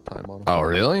 There's no time on him. Oh,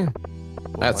 really? Well,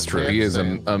 That's my true. He dad's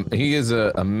is saying he is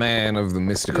a man of the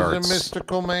mystic he's arts. a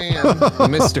mystical man. The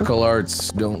mystical arts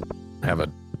don't have a,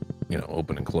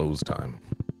 open and close time.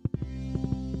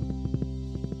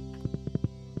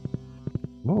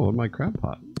 Oh, my crab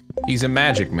pot. He's a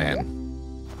magic man.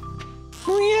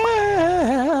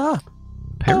 Yeah.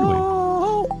 Apparently.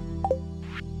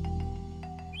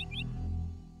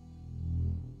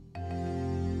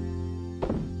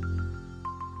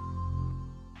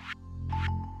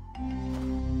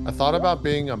 I thought about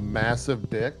being a massive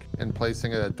dick and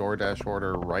placing a DoorDash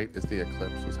order right as the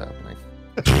eclipse was happening.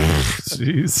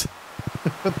 Jeez.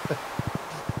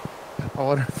 I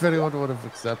wonder if anyone would have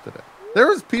accepted it. There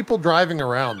was people driving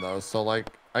around though, so like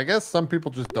I guess some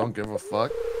people just don't give a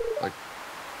fuck. Like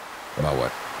About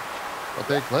what? about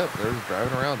the eclipse. They were just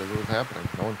driving around as it was happening.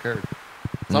 No one cared.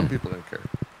 Some people didn't care.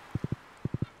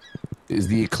 Is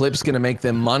the eclipse gonna make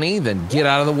them money? Then get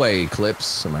out of the way,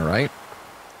 eclipse. Am I right?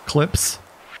 Clips.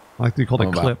 I like to be called How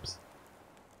about- Eclipse.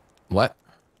 What?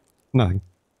 Nothing.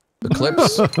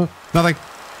 Eclipse? Nothing.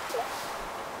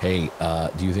 Hey,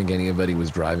 do you think anybody was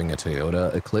driving a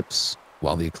Toyota Eclipse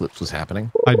while the eclipse was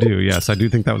happening? I do, yes. I do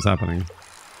think that was happening.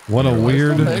 What a You realize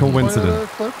weird Don't they make one of the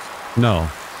coincidence. eclipse? No,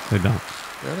 they don't.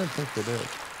 Yeah, I didn't think they did.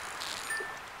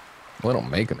 Well, I don't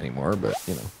make them anymore, but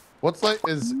What's like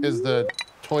is the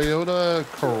Toyota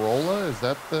Corolla? Is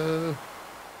that the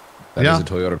that Yeah, is a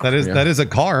Toyota. That is a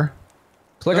car.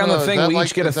 Click on the is thing. that We like-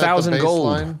 each get is that the 1,000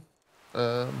 gold.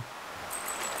 baseline?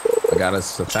 I got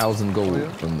us 1,000 gold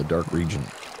yeah? from the dark region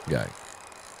guy.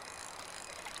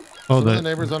 Oh, Some of the the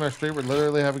neighbors on our street were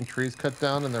literally having trees cut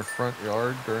down in their front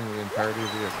yard during the entirety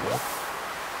of the eclipse.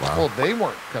 Wow. Well, they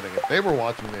weren't cutting it. They were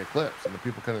watching the eclipse, and the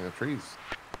people cutting the trees.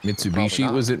 Mitsubishi,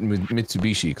 not. was it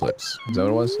Mitsubishi Eclipse? Is that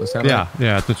what it was? That sound yeah, right?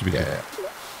 yeah, it's what should be. Yeah, yeah.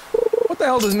 What the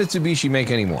hell does Mitsubishi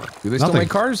make anymore? Do they still Nothing. make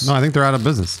cars? No, I think they're out of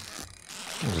business.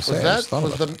 I was, Was saying, I that just thought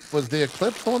about that. was the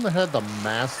eclipse the one that had the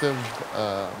massive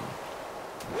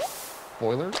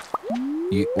boilers?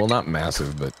 Well, not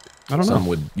massive, but I don't some know.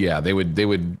 would. Yeah, they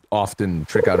would often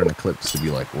trick out an eclipse to be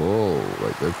like, whoa,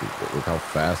 like this is, look how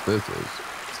fast this is.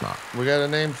 It's not. We gotta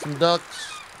name some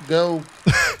ducks. Go.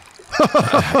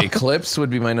 Eclipse would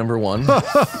be my number one.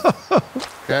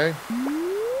 Okay.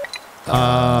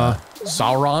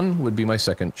 Sauron would be my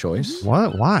second choice.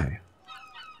 What? Why?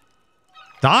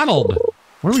 Donald.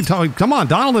 What are we talking? Come on,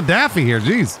 Donald and Daffy here.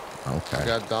 Jeez, We Okay.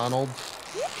 got Donald.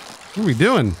 what are we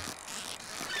doing?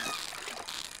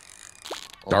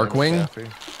 Darkwing? Daffy.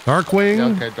 Darkwing. Yeah,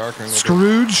 okay, Darkwing. will do.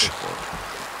 Scrooge.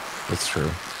 That's true.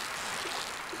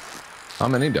 How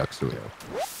many ducks do we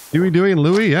have? Dewey, and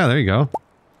Louie. Yeah, there you go.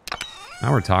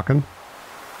 Now we're talking.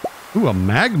 Ooh, a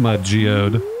magma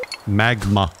geode.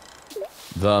 Magma.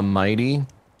 The mighty.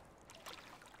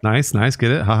 Nice, nice.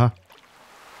 Get it? Haha.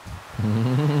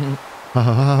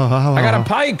 I got a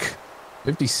pike.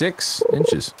 56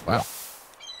 inches. Wow.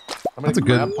 How many That's a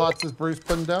good- crab pots is Bruce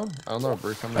putting down? I don't know,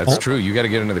 Bruce. How many That's crab true. You got to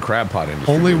get into the crab pot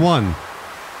industry. Only dude. one.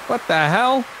 What the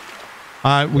hell?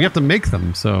 We have to make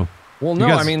them. So. Well, You no,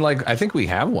 guys- I mean, like, I think we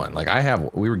have one. Like, I have.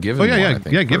 We were given. Oh yeah, one, yeah, I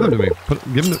think, yeah. Give them to me. Put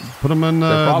them in. They're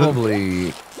The,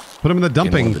 probably. put them in the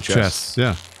dumping with the chest. chests.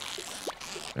 Yeah.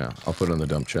 Yeah, I'll put it on the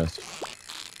dump chest.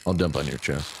 I'll dump on your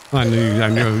chest. I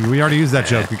knew. We already used that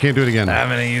joke. You can't do it again. I'm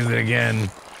gonna use it again.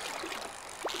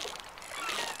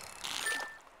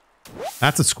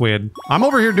 That's a squid. I'm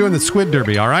over here doing the squid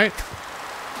derby. All right.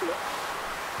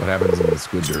 What happens in the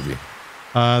squid derby?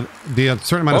 The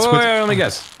certain amount of Oh, squids, wait, let me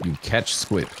guess. You catch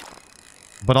squid.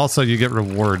 but also you get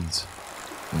rewards.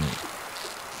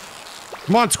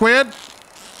 Come on, squid.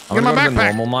 I'm Get my gonna go to the backpack.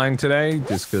 normal mine today,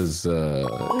 just because it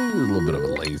was a little bit of a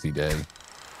lazy day.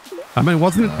 I mean,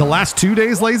 wasn't it the last 2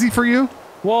 days lazy for you?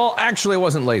 Well, actually, I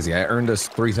wasn't lazy. I earned us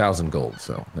 3,000 gold,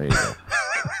 so there you go.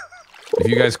 If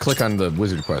you guys click on the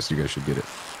wizard quest, you guys should get it.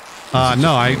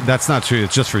 No, that's not true.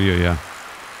 It's just for you. Yeah.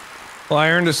 Well, I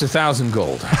earned us 1,000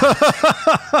 gold,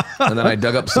 and then I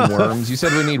dug up some worms. You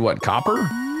said we need what? Copper?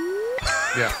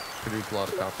 Yeah, produce a lot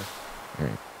of copper. All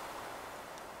right.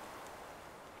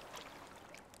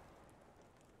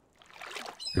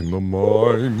 In the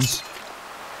mines.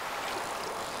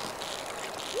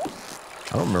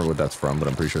 I don't remember what that's from, but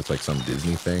I'm pretty sure it's like some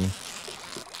Disney thing.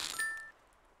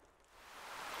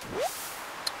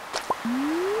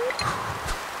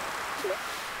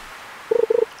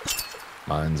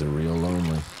 Mines are real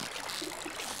lonely.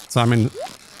 So I mean,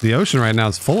 the ocean right now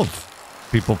is full of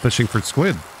people fishing for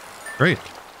squid. Great.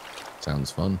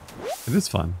 Sounds fun. It is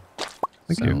fun.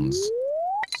 Thank you. Sounds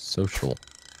social.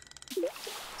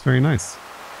 It's very nice.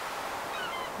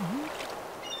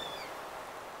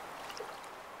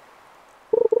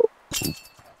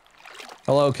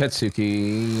 Hello,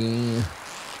 Ketsuki.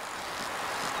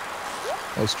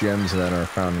 Most gems that are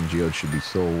found in geodes should be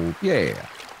sold. Yeah,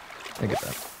 I get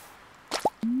that.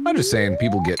 I'm just saying,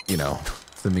 people get, you know,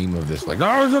 the meme of this, like,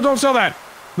 no, don't sell that.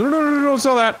 No, don't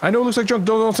sell that. I know it looks like junk.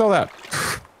 Don't sell that.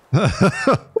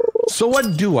 So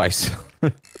what do I sell?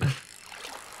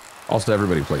 Also,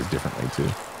 everybody plays differently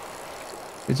too.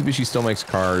 Mitsubishi still makes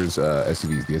cars,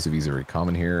 SUVs. The SUVs are very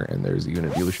common here, and there's even a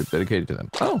dealership dedicated to them.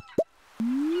 Oh.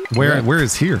 Where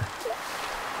is here?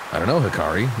 I don't know,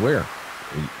 Hikari. Where?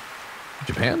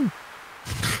 Japan?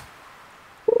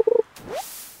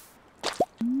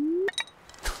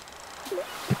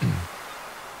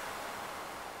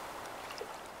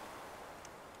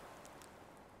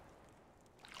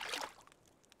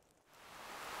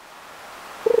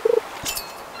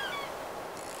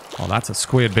 Oh, that's a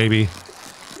squid, baby.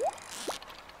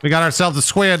 We got ourselves a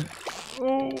squid.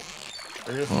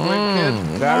 Are you a squid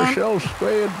kid? Got ourselves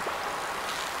squid.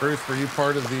 Bruce, were you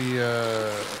part of the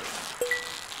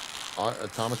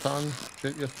automaton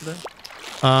shit yesterday?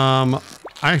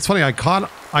 It's funny. I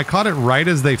caught it right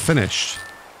as they finished,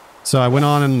 so I went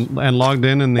on and logged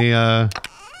in the.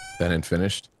 Then it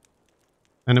finished.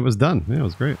 And it was done. Yeah, it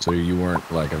was great. So you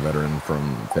weren't like a veteran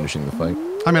from finishing the fight?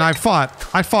 I mean, I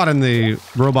fought in the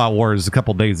Robot Wars a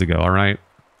couple days ago. All right,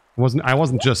 I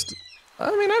wasn't just.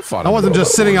 I mean, I fought. I wasn't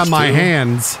just sitting on my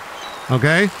hands.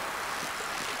 Okay.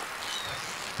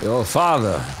 Your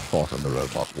father fought in the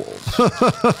Robot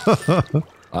Wars.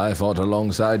 I fought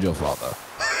alongside your father.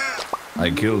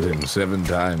 I killed him 7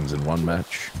 times in one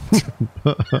match.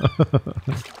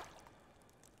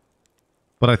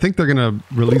 But I think they're gonna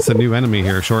release a new enemy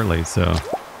here shortly. So.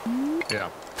 Yeah.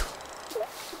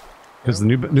 Because the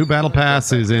new battle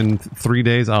pass is in 3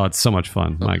 days. Oh, it's so much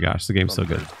fun! My gosh, the game's so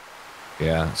good.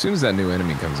 Yeah, as soon as that new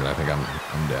enemy comes in, I think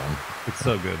I'm down. It's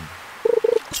so good.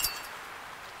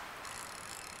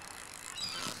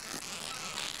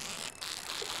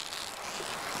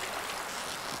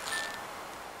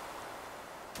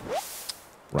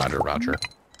 Roger.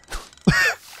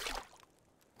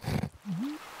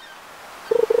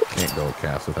 Can't go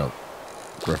cast without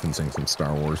referencing some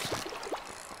Star Wars.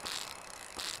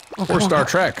 Or Star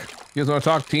Trek. You guys want to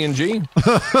talk TNG?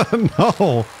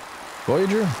 No.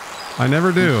 Voyager? I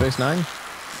never do. Space Nine?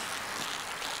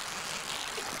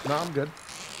 No, I'm good.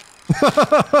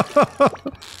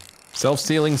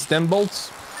 Self-sealing stem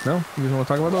bolts? No? You guys want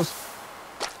to talk about those?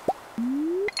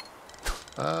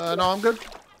 No, I'm good.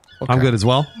 Okay. I'm good as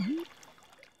well.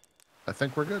 I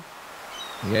think we're good.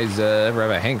 You guys ever have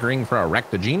a hankering for a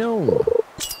Ractogino?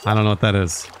 I don't know what that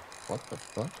is. What the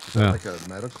fuck? Is Yeah. that like a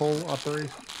medical operation?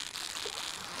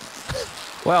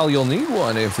 Well, you'll need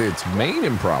one if it's made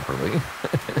improperly.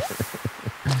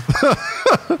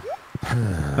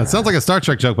 That sounds like a Star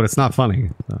Trek joke, but it's not funny.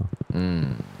 So. We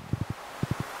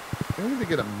need to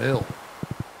get a mill.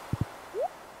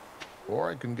 Or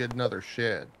I can get another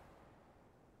shed.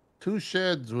 2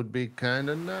 sheds would be kind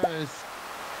of nice.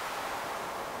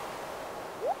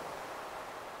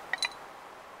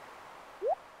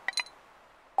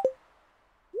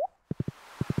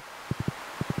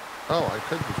 Oh, I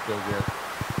could just go get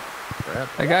crap.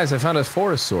 Hey guys, I found a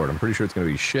forest sword. I'm pretty sure it's gonna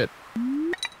be shit.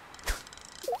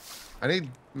 I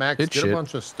need Max. It's get shit. a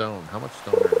bunch of stone. How much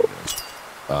stone are you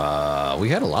doing? We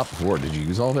had a lot before. Did you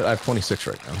use all of it? I have 26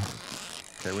 right now.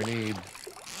 Okay, we need.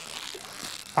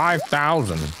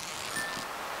 5,000.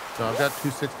 So I've got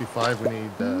 265. We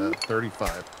need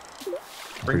 35. Bring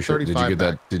Pretty sure. 35 Did you get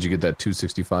back. that? Did you get that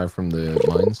 265 from the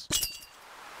mines?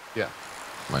 Yeah.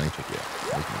 Mining check. Yeah.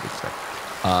 That was my good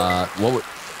stuff. What would?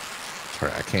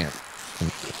 Sorry, I can't.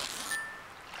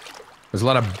 There's a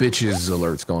lot of bitches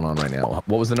alerts going on right now.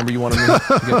 What was the number you wanted me to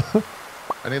get?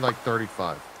 I need like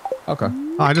 35. Okay.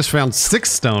 Oh, I just found 6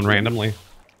 stone randomly.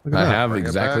 Look at I that. have Bring it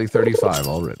exactly back. 35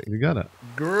 already. You got it.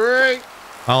 Great.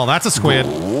 Oh, that's a squid.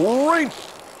 Great.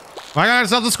 I got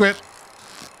ourselves a squid.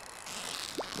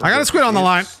 I got a squid on the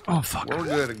line. Oh, fuck. We're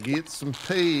gonna get some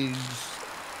pigs.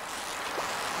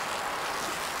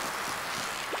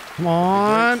 Come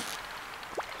on.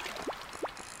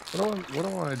 What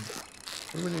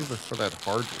do we need for that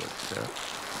hardwood? Yeah,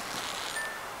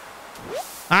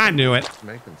 I knew it. it's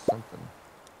making something.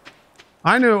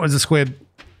 I knew it was a squid.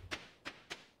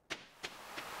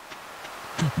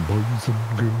 Boys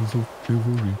and girls of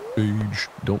every age.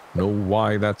 Don't know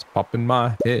why that's popping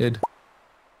my head.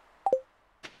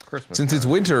 Christmas. Since it's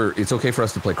time. winter, it's okay for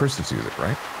us to play Christmas music,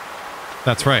 right?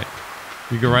 That's right.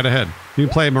 You go right ahead. You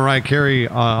play Mariah Carey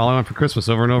All I Want for Christmas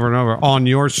over and over and over on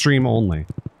your stream only.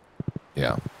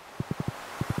 Yeah.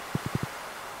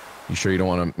 You sure you don't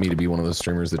want me to be one of those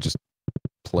streamers that just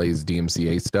plays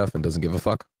DMCA stuff and doesn't give a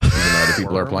fuck? Even though other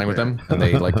people are playing with them and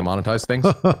they like to monetize things.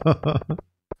 Oh,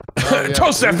 yeah,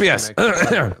 Toast Bruce can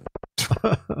FPS. make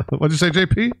What'd you say,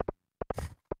 JP?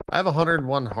 I have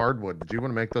 101 hardwood. Did you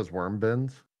want to make those worm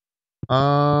bins?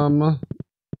 Yeah,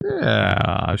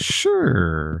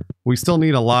 sure. We still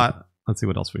need a lot. Let's see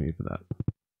what else we need for that.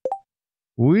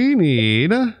 We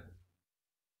need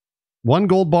 1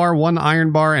 gold bar, 1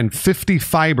 iron bar, and 50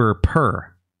 fiber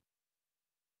per.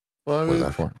 Well, What is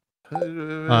that for?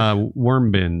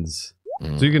 Worm bins.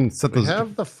 So you can set we those.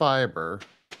 have the fiber.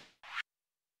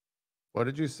 What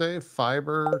did you say?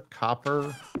 Fiber,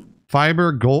 copper.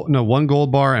 Fiber, gold. No, 1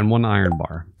 gold bar and 1 iron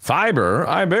bar. Fiber?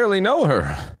 I barely know her.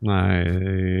 So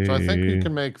I think you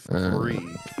can make 3.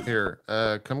 Here,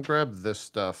 come grab this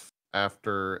stuff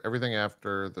after everything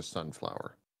after the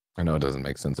sunflower. I know it doesn't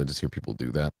make sense. I just hear people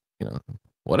do that. You know,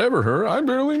 whatever her. I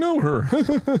barely know her.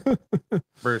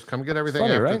 Bruce, come get everything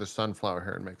Funny, after right? the sunflower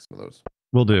here and make some of those.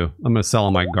 Will do. I'm going to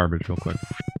sell my garbage real quick.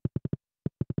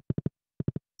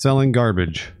 Selling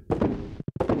garbage.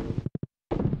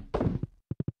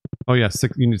 Oh yeah,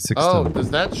 6. You need 6 Oh, stone. does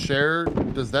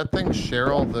that thing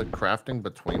share all the crafting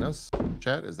between us?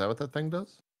 Chat, is that what that thing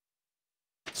does?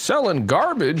 Selling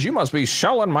garbage? You must be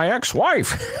selling my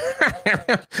ex-wife.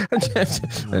 It does.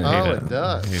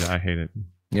 I hate it.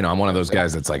 You know, I'm one of those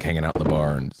guys that's like hanging out in the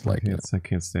bar and it's like, I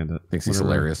can't stand it. thinks he's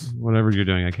hilarious. Whatever you're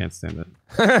doing, I can't stand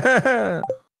it.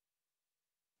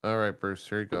 All right, Bruce,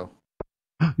 here you go.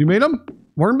 You made them?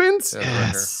 Worm bins? Yeah, they're right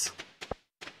Yes.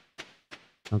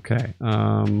 Okay.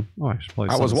 Oh, I should play.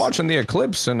 I was watching the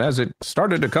eclipse, and as it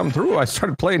started to come through, I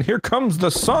started playing "Here Comes the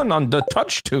Sun" on the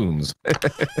touch tunes.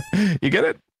 You get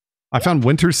it? I found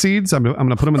winter seeds. I'm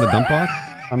gonna put them in the dump box.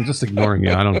 I'm just ignoring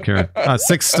you. I don't care.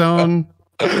 6 stone.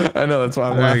 I know, that's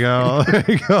why I'm There you go. There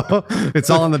you go. It's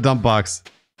all in the dump box.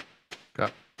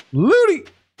 Got Looty.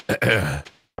 I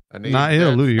need Not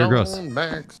ill, Lou, you're gross.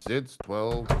 Max, it's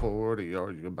 12:40.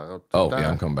 Are you about to Oh, die? yeah,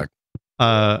 I'm coming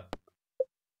back.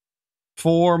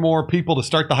 4 more people to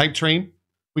start the hype train.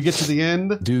 We get to the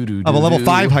end of Of a level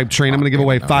 5 hype train. I'm going to give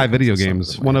away 5 video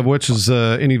games. One of which is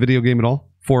any video game at all.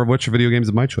 4 of which are video games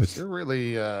of my choice. You're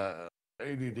really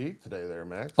ADD today there,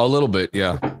 Max. A little bit,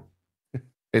 yeah.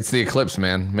 It's the eclipse,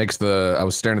 man. I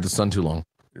was staring at the sun too long.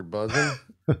 You're buzzing?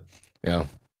 Yeah.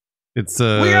 It's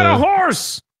We got a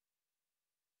horse!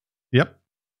 Yep.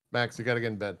 Max, you got to get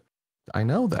in bed. I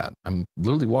know that. I'm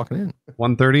literally walking in.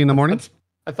 1:30 in the morning.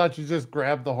 I thought you just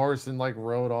grabbed the horse and like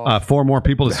rode off. 4 more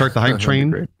people to start the hype That'd be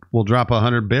train. great. We'll drop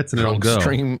 100 bits and it'll Drunk go.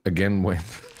 stream again when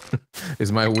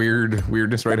is my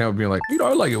weirdness right now being like, you know,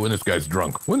 I like it when this guy's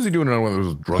drunk. When's he doing it on one of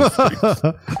those drunk streams?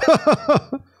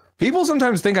 People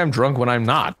sometimes think I'm drunk when I'm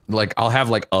not. Like, I'll have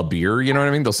like a beer, you know what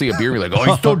I mean? They'll see a beer and be like, oh,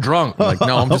 he's so drunk. I'm like,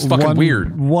 no, I'm just fucking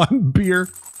weird. 1 beer.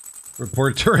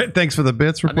 Report turret. Thanks for the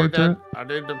bits, report turret. I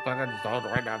need to fucking stone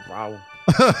right now, bro.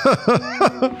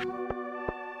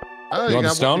 You want the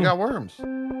stone? You got worms.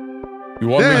 You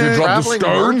want me to drop the Traveling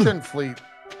stone? merchant fleet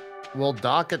will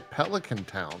dock at Pelican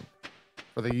Town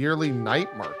for the yearly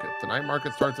night market. The night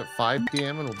market starts at 5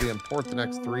 p.m. and will be in port the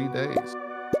next 3 days.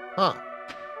 Huh.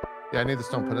 Yeah, I need the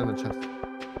stone put in the chest.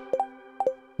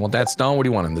 Want that stone? What do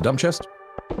you want, in the dump chest?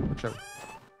 Whichever.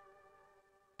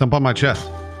 Dump on my chest.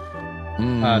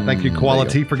 Thank you,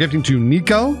 Quality, for gifting to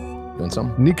Nico. You want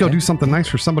some? Nico, do something nice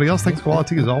for somebody else. Thanks,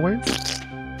 Quality, as always.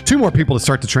 2 more people to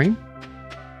start the train.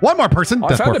 1 more person. Oh, I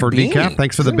Death found for a bean. decaf.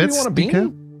 Thanks for the Does anybody bits. want a bean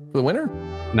Decaf. for the winter?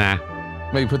 Nah.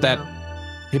 Maybe put that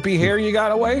hippie hair you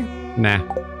got away? Nah.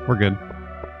 We're good.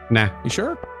 Nah. You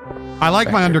sure? I like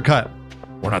my Back here. undercut.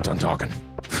 We're not done talking.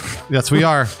 Yes, we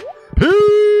are.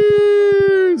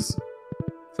 Peace.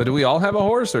 So do we all have a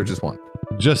horse or just one?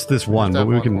 Just this one, Just but have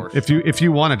we one can. horse. If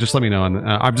you want it, just let me know. And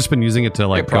I've just been using it to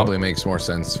like. It probably makes more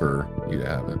sense for you to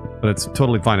have it. But it's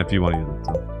totally fine if you want to use it.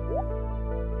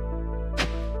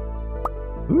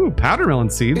 So. Ooh, powder melon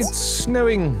seeds. It's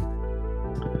snowing.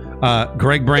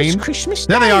 Greg Brain. It's Christmas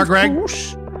There they time, are, Greg.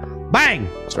 folks. Bang.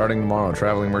 Starting tomorrow,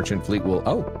 traveling merchant fleet will.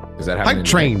 Oh, is that happening? Hype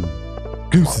train.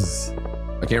 Gooses.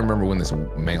 I can't remember when this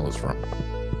mail is from.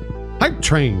 Hype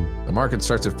train. The market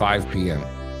starts at 5 p.m.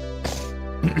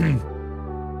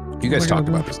 You guys talked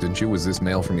about this, didn't you? Was this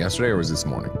mail from yesterday or was this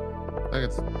morning? I think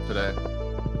it's today.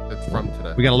 It's from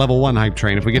today. We got a level 1 hype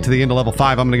train. If we get to the end of level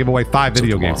 5, I'm going to give away 5 So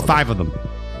video tomorrow, games. then. 5 of them.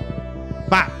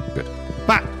 5. Good.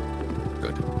 5.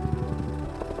 Good.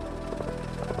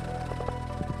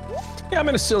 Yeah, I'm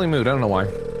in a silly mood. I don't know why.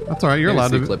 That's all right. You're Maybe allowed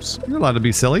it's the to. eclipse. You're allowed to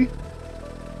be silly.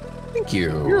 Thank you.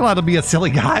 You're allowed to be a silly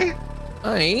guy.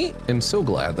 I am so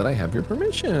glad that I have your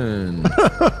permission.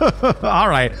 All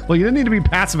right. Well, you didn't need to be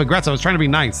passive aggressive. I was trying to be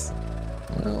nice.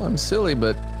 Well, I'm silly,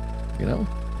 but you know,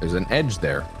 there's an edge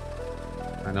there.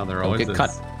 I know there Don't always get is. cut.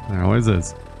 There always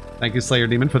is. Thank you, Slayer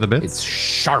Demon, for the bits. It's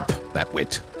sharp, that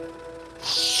wit.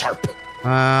 Sharp.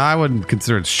 I wouldn't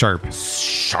consider it sharp.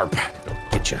 Sharp. It'll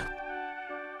get you.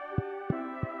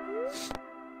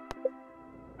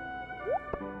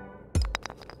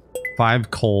 Five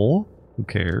coal. Who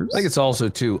cares? I think it's also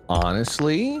too,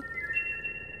 honestly,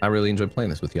 I really enjoy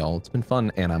playing this with y'all. It's been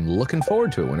fun, and I'm looking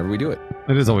forward to it whenever we do it.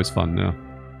 It is always fun, yeah.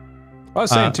 I was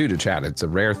saying too to chat, it's a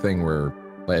rare thing where,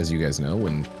 as you guys know,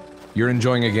 when you're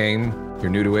enjoying a game, you're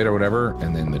new to it or whatever,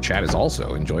 and then the chat is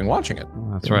also enjoying watching it.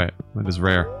 That's right. It is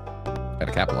rare.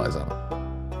 Gotta capitalize on it.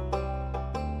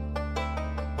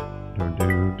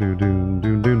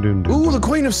 Ooh, the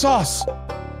Queen of Sauce!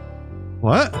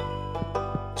 What?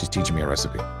 She's teaching me a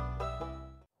recipe.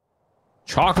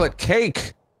 Chocolate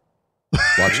cake!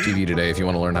 Watch TV today if you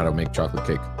want to learn how to make chocolate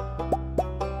cake.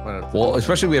 Well,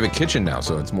 especially we have a kitchen now,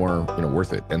 so it's more, you know,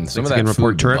 worth it. And some of that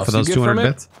report food turret for those 200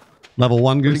 bits. Level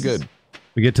 1 goose. Pretty good.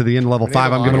 We get to the end of level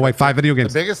 5. I'm giving away 5 video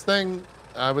games. The biggest thing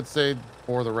I would say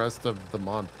for the rest of the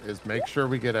month is make sure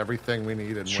we get everything we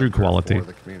need in True winter quality for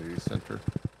the community center.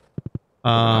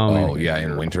 Oh yeah,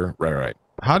 in winter, right.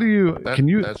 How do you? That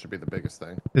should be the biggest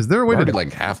thing. Is there a way to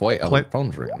like halfway?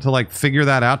 Phone's ringing. To like figure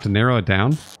that out to narrow it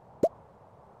down?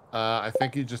 I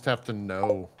think you just have to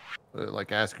know,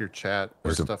 like ask your chat.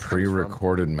 There's a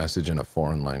pre-recorded message in a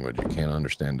foreign language. You can't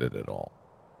understand it at all.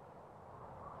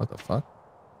 What the fuck?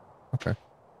 Okay.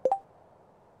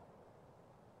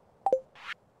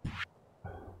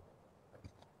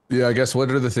 Yeah, I guess what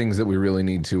are the things that we really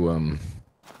need to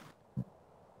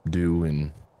do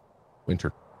in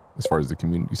winter as far as the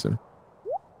community center?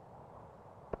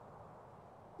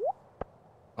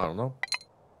 I don't know.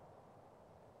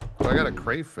 Well, I got a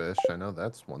crayfish. I know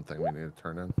that's one thing we need to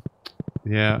turn in.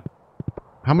 Yeah.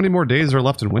 How many more days are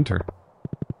left in winter?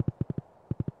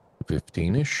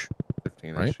 15-ish.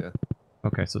 15-ish, right? Yeah.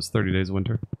 Okay, so it's 30 days of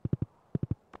winter.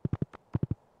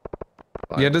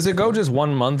 Yeah, does it go just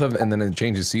 1 month of and then it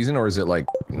changes season, or is it like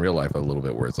in real life a little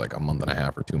bit where it's like a month and a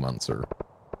half or 2 months, or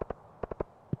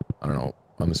I don't know.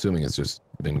 I'm assuming it's just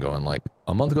been going like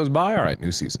a month goes by, all right,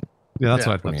 new season. Yeah, that's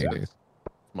what I thought. 28 days.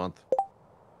 Month.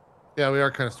 Yeah, we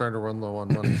are kind of starting to run low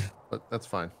on money, but that's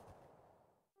fine.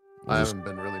 I haven't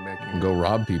been really making. Go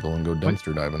rob people and go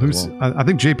dumpster diving as well. I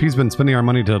think JP's been spending our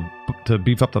money to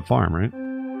beef up the farm, right?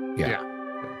 Yeah.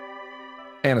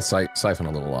 And a siphon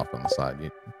a little off on the side,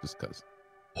 just because.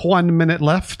 1 minute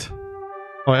left.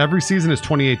 Oh, every season is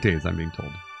 28 days, I'm being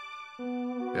told.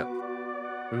 Yeah.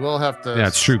 We will have to. Yeah,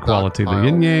 it's true quality. The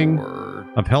yin yang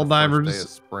of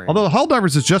Helldivers. Although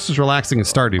Helldivers is just as relaxing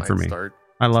as Stardew for me.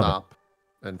 I love it.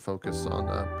 And focus on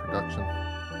production.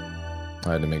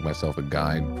 I had to make myself a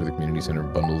guide for the community center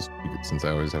bundles since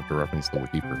I always have to reference the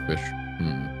wiki for fish.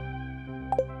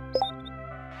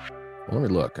 Well, let me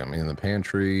look. I mean, the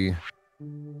pantry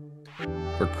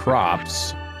for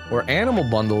crops or animal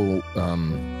bundle.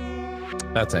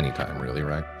 That's anytime, really,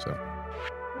 right? So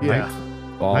yeah,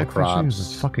 all crops.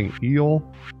 This fucking eel.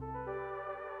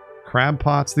 Crab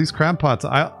pots. These crab pots.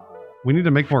 We need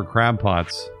to make more crab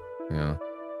pots. Yeah.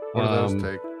 What do those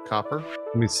take? Copper?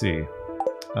 Let me see.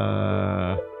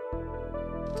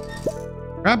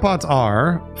 Crab pots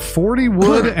are 40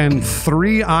 wood and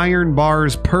 3 iron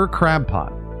bars per crab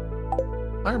pot.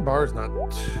 Iron bar is not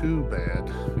too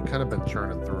bad. We've kind of been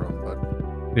churning through them,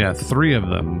 but... Yeah, 3 of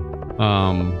them.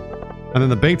 And then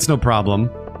the bait's no problem.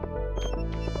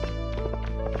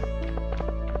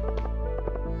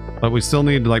 But we still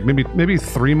need, like, maybe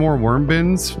 3 more worm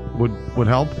bins would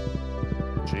help.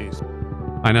 Jeez.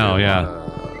 I know, yeah.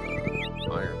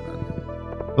 Iron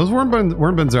bin. Those worm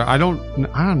bins are...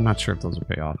 I'm not sure if those will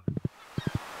pay off.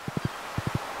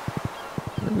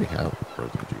 What do we have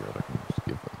frozen geode? I can just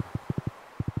give them.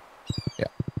 Yeah.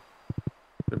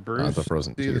 Did Bruce the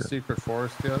frozen see tier. the secret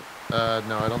forest yet?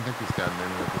 No, I don't think he's gotten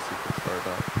any of the secret start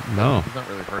up. No. He's not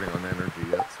really hurting on energy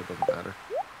yet, so it doesn't matter.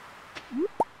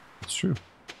 It's true.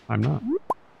 I'm not.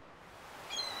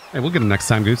 Hey, we'll get him next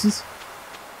time, Gooses.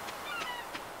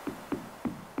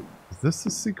 Is this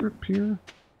the secret pier?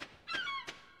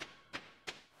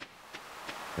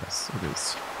 Yes, it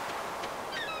is.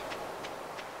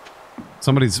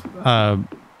 Somebody's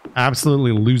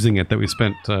absolutely losing it that we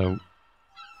spent the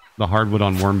hardwood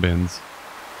on worm bins.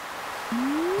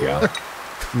 Yeah.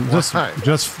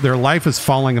 Just their life is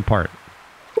falling apart.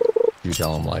 You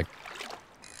tell them, like,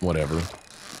 whatever,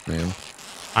 man.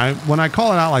 When I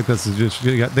call it out like this, it's just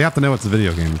they have to know it's a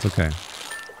video game. It's okay.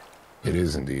 It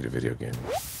is indeed a video game.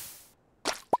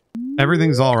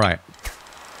 Everything's all right.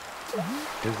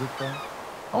 Is it though?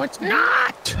 Oh, it's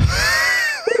not!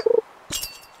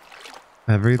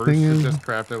 Everything Bruce is just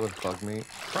crafted with bug meat?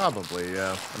 Probably,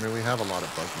 yeah. I mean, we have a lot of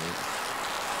bug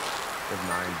We have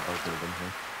 9 both of them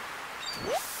here.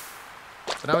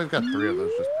 But now we've got 3 of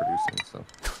those just producing, so.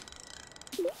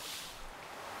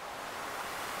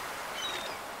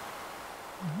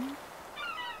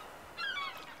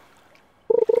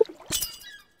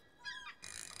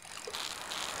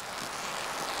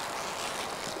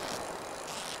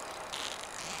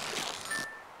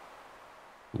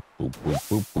 Boop, boop,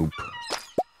 boop, boop.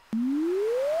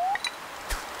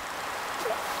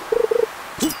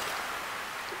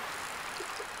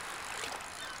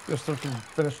 Just have to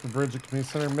finish the bridge at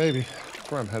Community Center, maybe. That's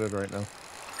where I'm headed right now.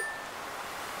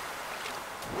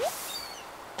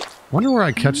 Wonder where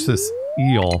I catch this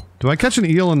eel. Do I catch an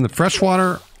eel in the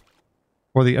freshwater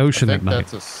or the ocean at night?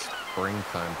 That's a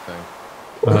springtime thing.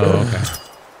 Oh, okay.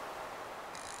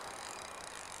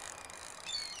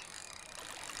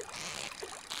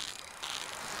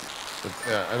 But,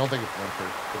 yeah, I don't think it's winter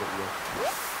for the eel.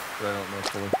 But I don't know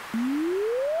fully.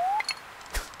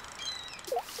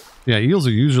 Yeah, eels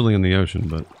are usually in the ocean,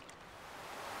 but...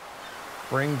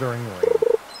 Spring during rain.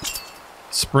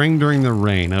 Spring during the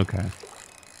rain, okay.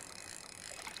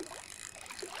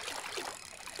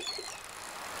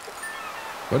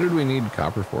 What did we need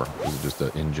copper for? Is it just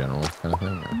a in general kind of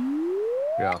thing? Or?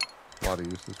 Yeah, a lot of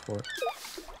uses for it.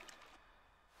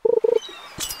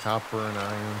 Copper and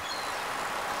iron.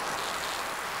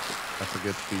 I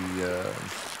forget the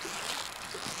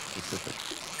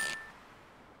specifics.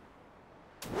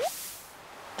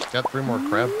 Got 3 more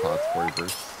crab pots for you,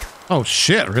 Bruce. Oh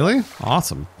shit, really?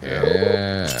 Awesome.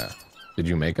 Yeah. Did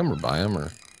you make them or buy them or?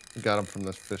 We got them from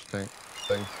this fish tank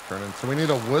thing. Turning. So we need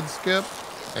a wood skip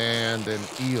and an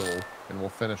eel, and we'll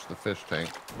finish the fish tank.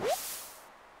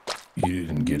 You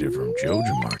didn't get it from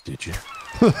Joja Mart, did you?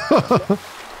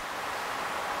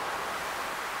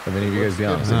 Have any of you guys be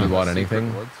honest? Have you bought anything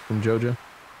from Joja?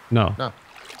 No. No.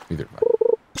 Neither have I.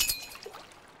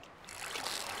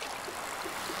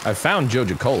 I found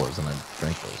Joja Colas and I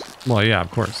drank those. Well, yeah,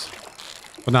 of course.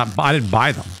 But not. I didn't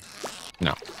buy them.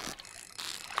 No.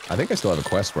 I think I still have a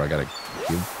quest where I gotta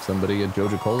give somebody a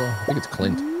Joja Cola. I think it's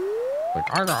Clint. Like,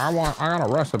 I got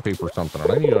a recipe for something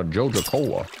and I need a Joja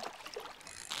Cola.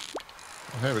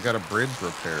 Hey, we got a bridge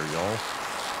repair, y'all.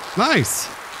 Nice.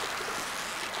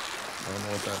 I don't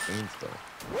know what that means, though.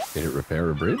 Did it repair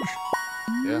a bridge?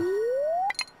 Yeah.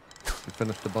 We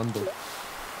finished the bundle.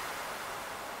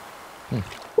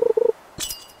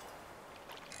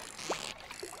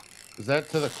 Is that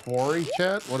to the quarry,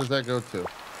 chat? What does that go to?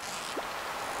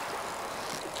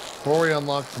 Quarry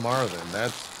unlocked tomorrow, then.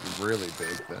 That's really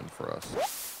big, then, for us.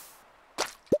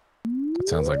 It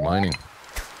sounds like mining.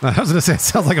 I was gonna say, it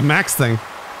sounds like a Max thing.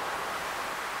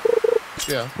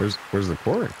 Yeah. Where's the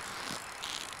quarry?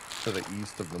 To the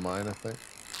east of the mine, I think.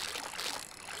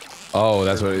 Oh,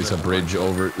 that's what it's a bridge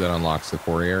over that unlocks the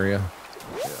quarry area.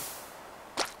 Yeah.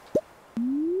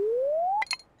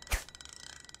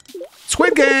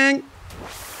 Squid Gang!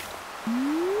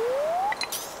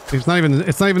 It's not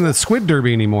even the squid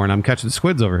derby anymore, and I'm catching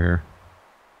squids over here.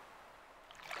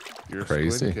 You're a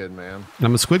Crazy. squid kid, man.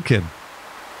 I'm a squid kid.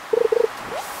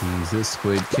 He's a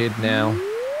squid kid now.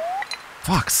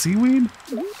 Fuck, seaweed?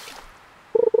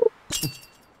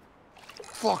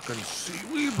 Fucking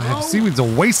seaweed, bro. Seaweed's a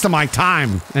waste of my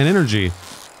time and energy.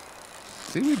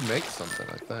 Seaweed makes something,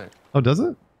 I think. Oh, does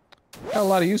it? Got a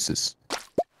lot of uses.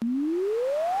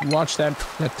 Watch that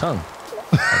tongue.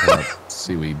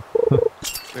 Seaweed.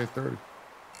 8:30.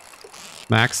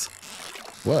 Max?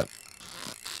 What?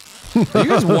 Are you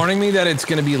guys warning me that it's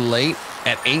gonna be late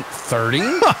at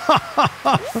 8:30?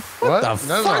 What? the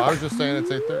No, fuck? I was just saying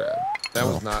it's 8:30. That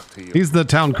was not to you. He's the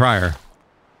town crier.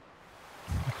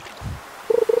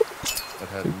 That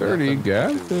had 8:30, nothing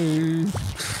to do with-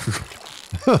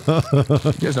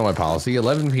 Gassy. You guys know my policy.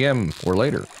 11 p.m. or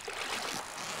later.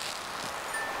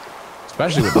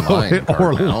 Especially with the mine card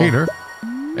Or now. later.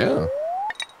 Yeah.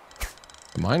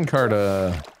 The mine card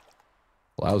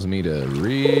allows me to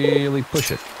really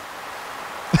push it.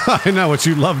 I know what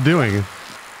you love doing.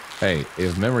 Hey,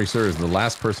 if memory serves, the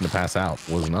last person to pass out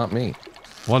was not me.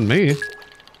 Wasn't me.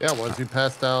 Yeah, once you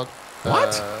passed out.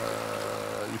 What?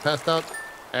 You passed out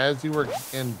as you were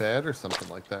in bed or something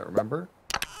like that, remember?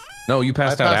 No, you I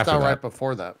passed out after that. right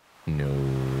before that. No.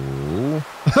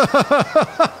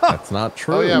 That's not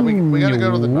true. Oh, yeah, we got to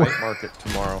go to the night market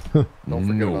tomorrow. Don't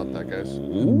forget about that, guys.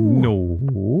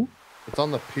 No. It's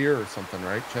on the pier or something,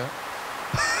 right, chat?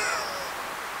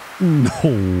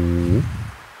 No.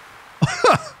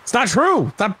 It's not true.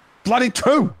 It's not bloody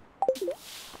true.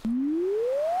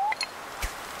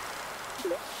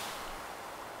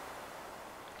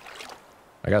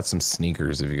 I got some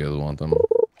sneakers if you guys want them.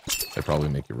 They probably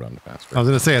make you run faster. I was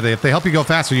going to say, if they help you go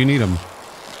faster, you need them.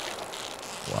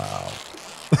 Wow.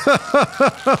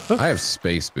 I have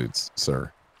space boots,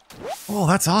 sir. Oh,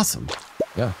 that's awesome.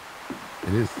 Yeah,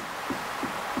 it is.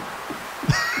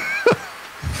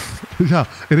 Yeah,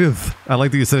 it is. I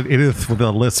like that you said it is with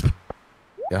a lisp.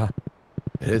 Yeah,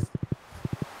 it is.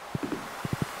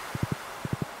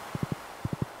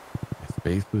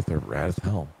 Space boots are rad as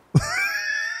hell.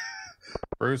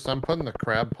 Bruce, I'm putting the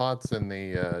crab pots in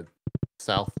the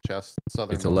south chest.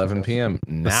 Southern. It's 11 p.m.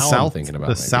 Now south, I'm thinking about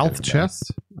the maybe south getting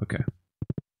chest. Okay,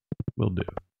 will do.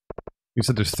 You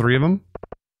said there's 3 of them.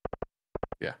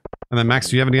 Yeah. And then Max,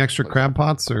 do you have any extra crab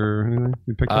pots or anything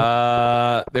you picked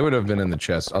up? They would have been in the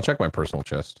chest. I'll check my personal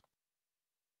chest.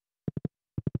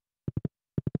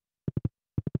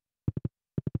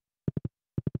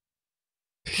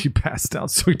 He passed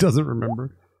out, so he doesn't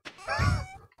remember.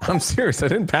 I'm serious. I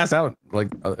didn't pass out like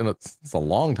it's a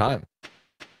long time.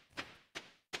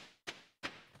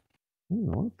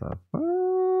 What the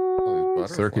fuck?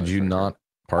 Sir, could you not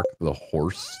park the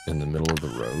horse in the middle of the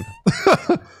road?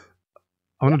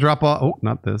 I'm gonna drop off. Oh,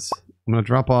 not this. I'm gonna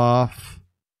drop off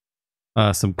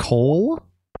some coal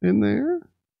in there,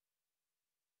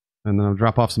 and then I'll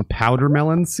drop off some powder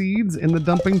melon seeds in the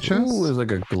dumping chest. Ooh, there's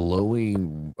like a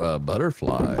glowy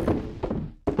butterfly.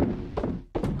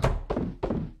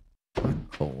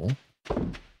 Coal.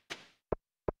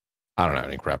 I don't have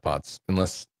any crab pots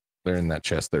unless they're in that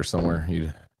chest there somewhere.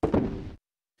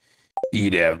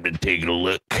 You'd have to take a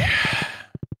look.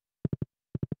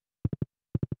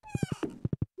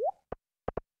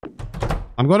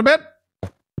 I'm going to bed.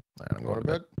 I'm going to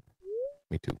bed.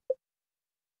 Me too.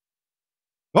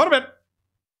 Go to bed.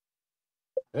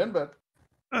 In bed.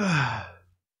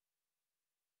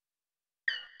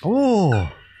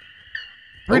 Oh.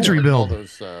 Bridge rebuild. All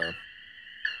those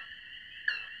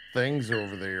things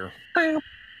over there.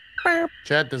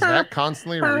 Chad, does that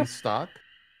constantly restock?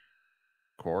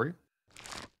 Corey?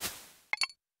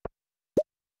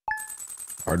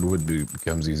 Hardwood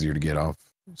becomes easier to get off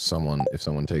someone if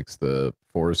someone takes the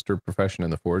forester profession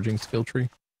and the foraging skill tree.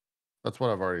 That's what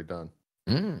I've already done.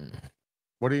 Mm.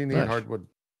 What do you need Nice. hardwood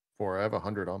for? I have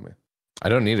 100 on me. I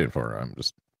don't need it for. I'm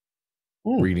just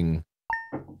Ooh. reading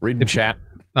chat.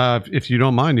 If you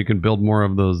don't mind, you can build more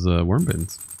of those worm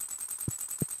bins.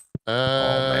 Oh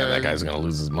man, that guy's gonna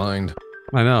lose his mind.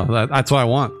 I know. That's what I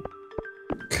want.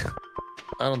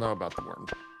 I don't know about the worm.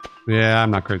 Yeah,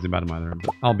 I'm not crazy about them either,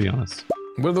 but I'll be honest.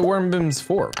 What are the worm bins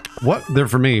for? What they're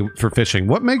for me for fishing.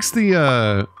 What makes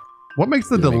the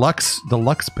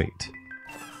deluxe bait?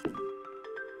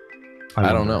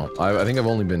 I don't know. I think I've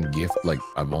only been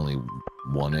I've only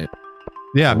won it.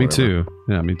 Yeah, or me whatever. too.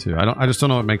 Yeah, me too. I just don't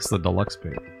know what makes the deluxe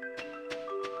bait.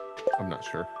 I'm not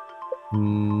sure.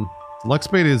 Deluxe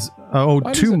bait is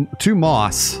two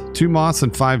moss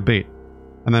and 5 bait.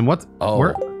 And then what? Oh.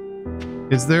 Where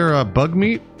is there a bug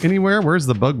meat anywhere? Where's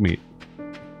the bug meat?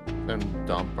 And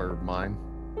dump or mine.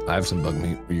 I have some bug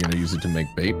meat. Are you gonna use it to make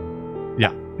bait?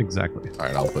 Yeah, exactly. All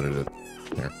right, I'll put it in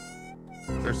here.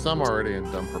 There's some already in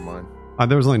dump or mine.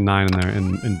 There was only 9 in there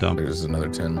in dump. There's another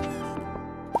 10.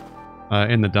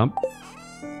 In the dump.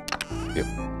 Yep.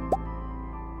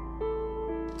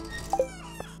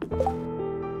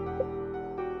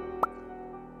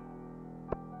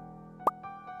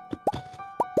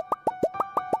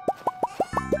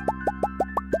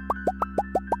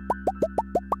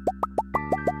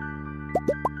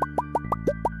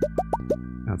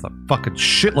 That's a fucking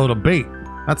shitload of bait.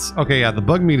 That's okay. Yeah, the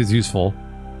bug meat is useful.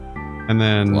 And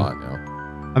then, A lot now.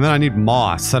 and then I need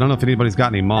moss. I don't know if anybody's got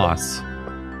any moss.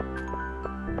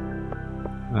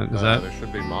 Is that? There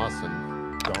should be moss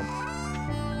and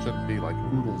dump. Should be like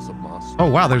oodles of moss. Oh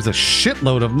wow, there's a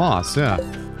shitload of moss. Yeah.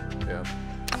 Yeah.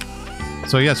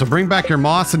 So yeah, so bring back your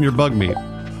moss and your bug meat,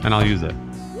 and I'll use it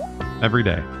every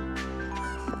day.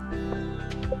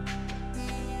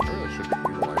 I really should be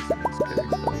utilizing these caves.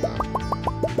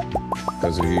 But,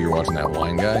 Those of you who are watching that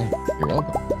wine guy, you're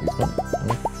welcome. He's fun.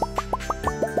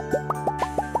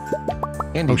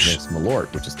 And he makes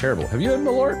Malort, which is terrible. Have you had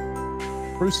Malort,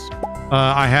 Bruce?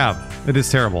 I have. It is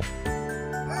terrible.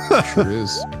 Sure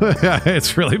is. Yeah,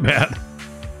 it's really bad.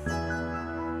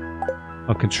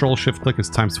 Oh, Control Shift click is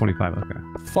times 25. Okay.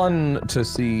 Fun to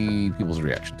see people's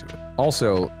reaction to it.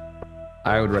 Also,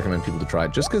 I would recommend people to try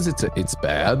it just because it's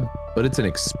bad, but it's an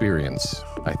experience.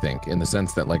 I think in the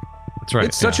sense that that's right.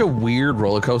 It's such a weird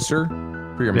roller coaster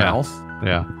for your mouth.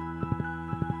 Yeah.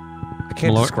 I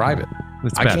can't describe it.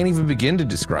 It's I bad. can't even begin to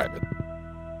describe it.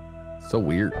 So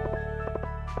weird.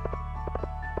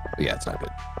 But yeah, it's not good.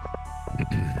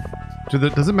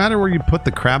 Does it matter where you put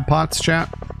the crab pots, chat?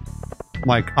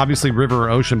 Like, obviously river or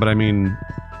ocean, but I mean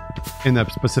in the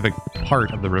specific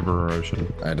part of the river or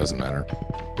ocean. It doesn't matter.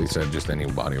 They said just any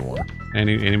body of water.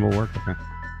 Any will work? Okay.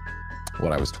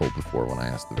 What I was told before when I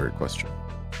asked the very question.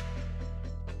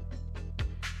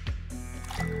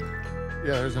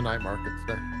 Yeah, there's a night market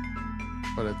today,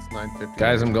 but it's 9:50.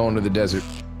 Guys, I'm going to the desert.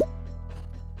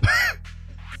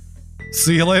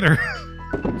 See you later.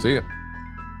 See ya.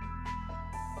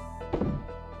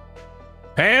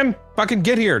 Pam, fucking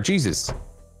get here, Jesus.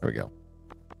 There we go.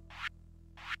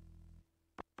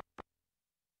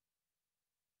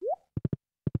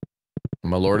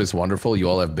 My lord is wonderful. You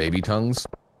all have baby tongues?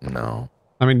 No.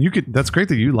 I mean, you could. That's great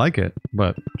that you like it,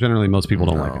 but generally most people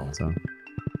don't like No. it. So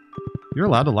you're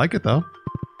allowed to like it, though.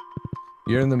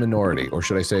 You're in the minority, or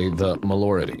should I say the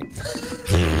malority.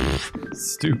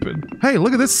 Stupid. Hey,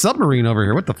 look at this submarine over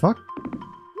here. What the fuck?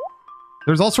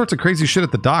 There's all sorts of crazy shit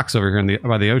at the docks over here in the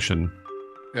by the ocean.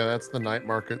 Yeah, that's the night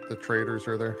market. The traders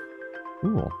are there.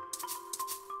 Cool.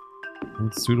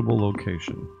 Unsuitable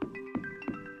location.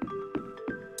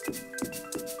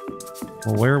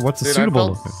 Well, where? What's a Dude, suitable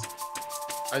location?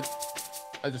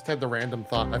 I just had the random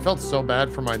thought. I felt so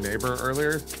bad for my neighbor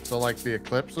earlier. So like the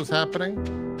eclipse was happening,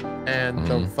 and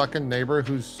the fucking neighbor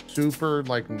who's super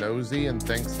like nosy and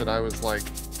thinks that I was like,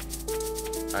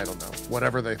 I don't know,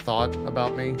 whatever they thought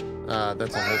about me.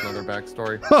 That's a whole nother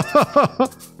backstory.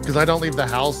 Because I don't leave the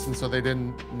house, and so they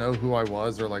didn't know who I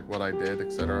was or like what I did,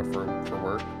 etc. for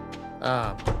work.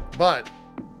 But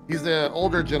he's an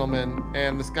older gentleman,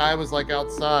 and this guy was like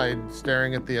outside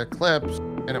staring at the eclipse,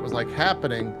 and it was like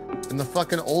happening, and the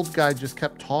fucking old guy just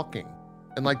kept talking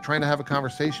and like trying to have a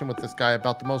conversation with this guy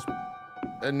about the most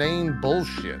inane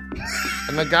bullshit.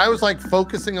 And the guy was like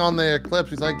focusing on the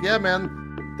eclipse. He's like, yeah,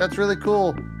 man, that's really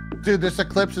cool. Dude, this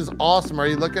eclipse is awesome. Are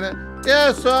you looking at it?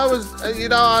 Yeah, so I was, you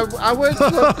know, I went to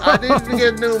look, I needed to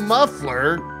get a new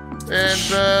muffler,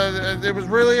 and it was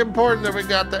really important that we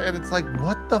got that. And it's like,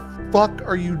 what the fuck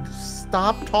are you?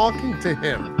 Stop talking to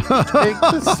him. Take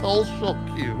the social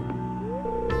cue.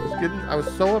 I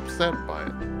was so upset by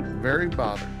it. Very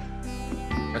bothered.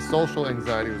 My social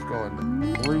anxiety was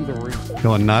going through the roof.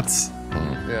 Going nuts.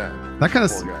 Yeah. That kind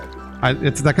Poor of. guy.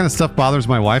 It's that kind of stuff bothers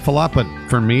my wife a lot, but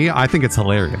for me, I think it's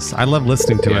hilarious. I love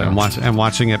listening to it and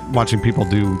watching people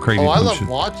do crazy. Oh, I love bullshit.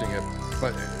 watching it,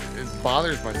 but it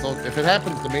bothers my soul. If it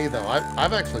happens to me, though,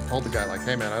 I've actually told the guy, like,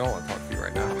 hey, man, I don't want to talk to you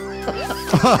right now.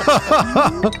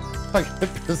 Like,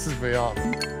 it pisses me off.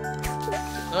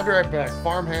 I'll be right back.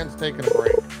 Farmhand's taking a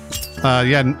break.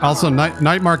 Yeah, and also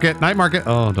night market.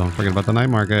 Oh, don't forget about the night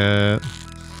market.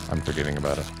 I'm forgetting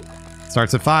about it.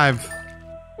 Starts at 5.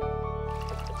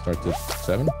 Starts at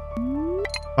 7?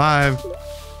 5.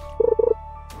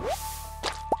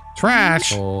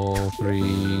 Trash. 4,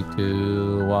 3,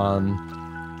 2, 1.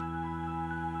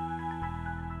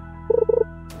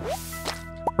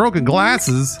 Broken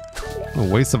glasses. A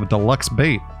waste of a deluxe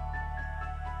bait.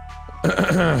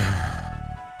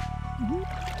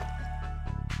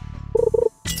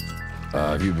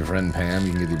 If you befriend Pam,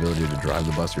 you can get the ability to drive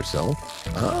the bus yourself.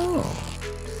 Oh.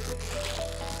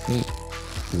 Neat.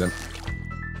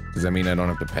 Does that mean I don't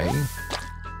have to pay?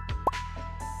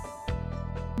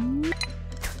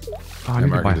 Oh, My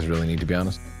market is really neat, to be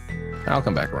honest. I'll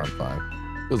come back around 5.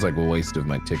 Feels like a waste of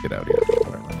my ticket out here.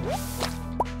 Whatever.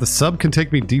 The sub can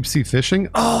take me deep sea fishing.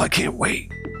 Oh, I can't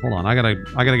wait. Hold on, I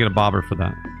gotta get a bobber for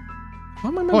that. How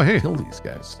am I meant hey. to kill these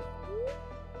guys?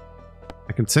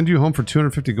 I can send you home for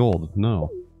 250 gold.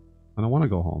 No, I don't want to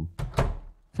go home.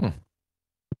 You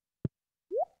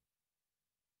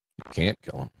can't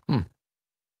kill them.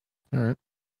 All right.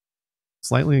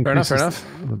 Slightly increases Fair enough.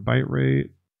 the bite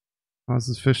rate.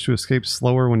 Causes fish to escape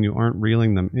slower when you aren't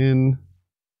reeling them in.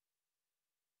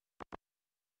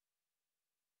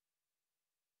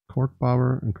 Cork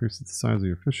bobber increases the size of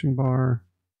your fishing bar.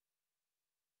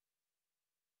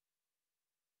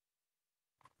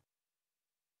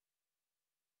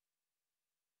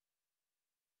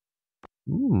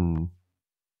 Hmm.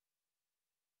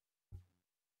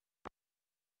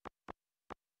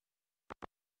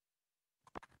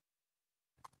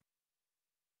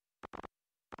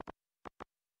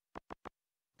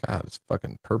 God, this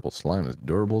fucking purple slime is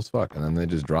durable as fuck, and then they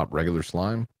just drop regular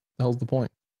slime. The hell's the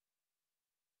point?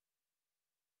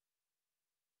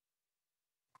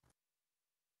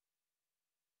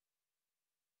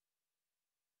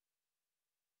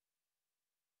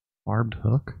 Barbed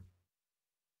hook.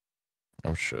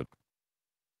 Oh shit.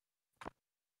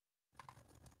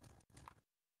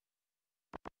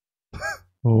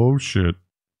 Oh shit.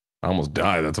 I almost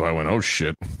died. That's why I went, oh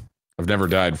shit. I've never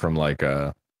died from like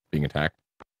being attacked.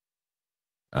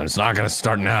 And it's not gonna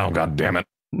start now, god damn it.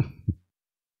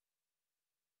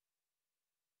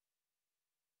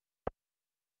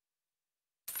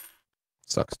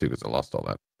 Sucks too, because I lost all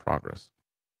that progress.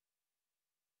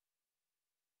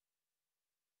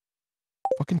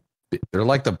 They're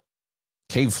like the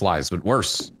cave flies, but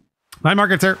worse. Night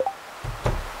market's here. Come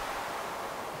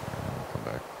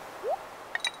back.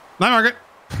 Night market.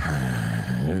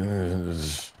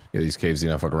 Yeah, these caves, you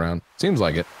know, fuck around. Seems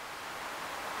like it.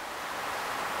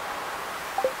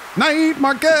 Night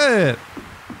market.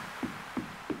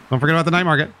 Don't forget about the night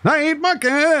market. Night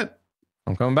market.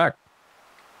 I'm coming back.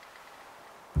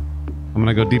 I'm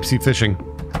gonna go deep sea fishing.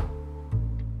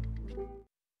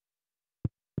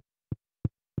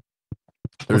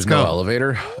 There's Let's no go.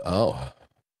 elevator. Oh,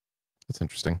 that's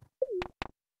interesting.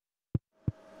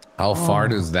 How far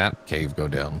does that cave go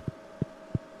down?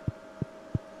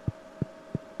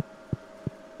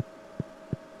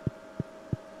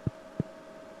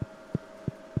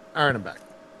 All right, I'm back.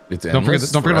 It's Don't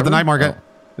forget about the night market.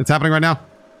 It's happening right now.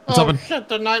 It's Oh open. shit,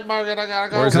 the night market, I gotta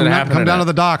go. Where's Come, it down, happening come down to at?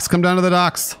 the docks. Come down to the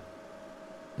docks.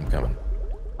 I'm coming.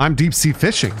 I'm deep sea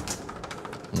fishing.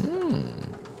 Wait,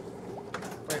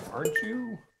 aren't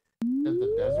you in the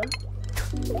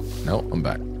desert? No, I'm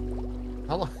back.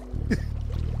 How long?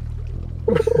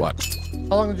 What?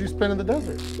 How long did you spend in the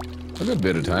desert? A good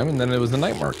bit of time, and then it was the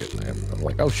night market. And I'm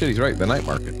like, oh shit, he's right, the night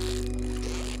market.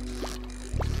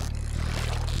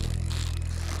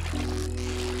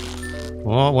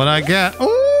 Well, what'd I get?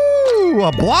 Ooh,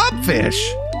 a blobfish.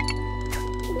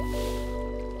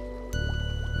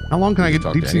 How long can I get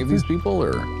Talk deep to sea any of these fish? people,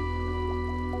 or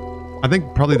I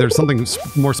think probably there's something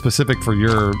more specific for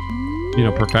your,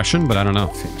 profession, but I don't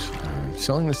know.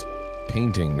 selling this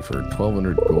painting for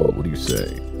 1,200 gold? What do you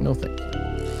say? No, thank you.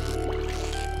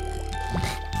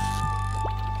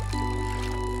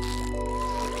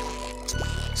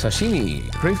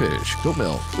 Sashimi, crayfish, goat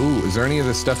milk. Ooh, is there any of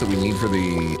the stuff that we need for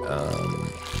the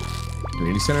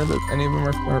community center that any of them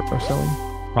are selling?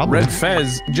 Probably. Red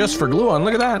fez, just for glue on.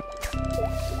 Look at that.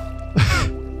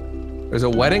 There's a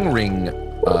wedding ring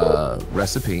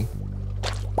recipe.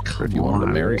 For if you wanted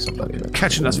to marry somebody.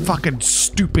 Catching this fucking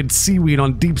stupid seaweed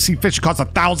on deep sea fish costs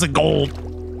 1,000 gold.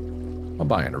 I'll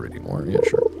buy an iridium ore. Yeah,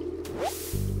 sure.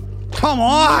 Come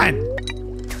on!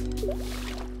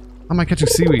 How am I catching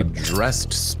seaweed?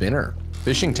 Dressed spinner,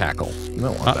 fishing tackle. You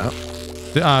don't want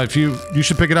that, If you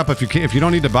should pick it up if you can. If you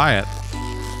don't need to buy it.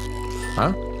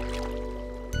 huh?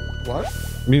 What?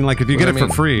 I mean, like if you What get do it you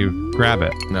for free, grab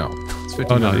it. No. It's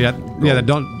Oh no, 1,500 yeah.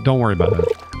 gold. Don't worry about it.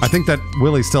 I think that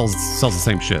Willie still sells the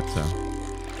same shit. So.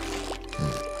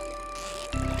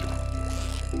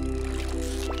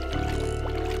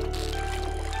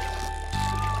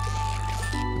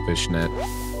 Fishnet,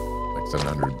 like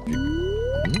 700.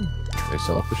 They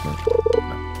sell a fishnet.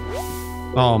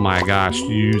 No. Oh my gosh,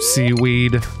 you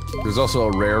seaweed. There's also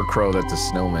a rare crow that's a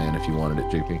snowman if you wanted it,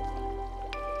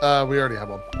 JP. We already have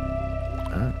one.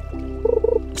 Alright.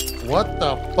 What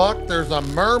the fuck? There's a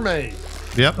mermaid.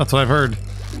 Yep, that's what I've heard.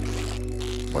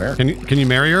 Where? Can you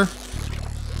marry her?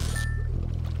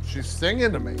 She's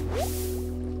singing to me.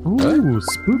 Ooh,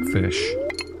 spookfish.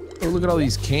 Oh, look at all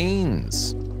these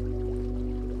canes.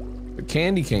 The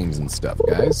candy canes and stuff,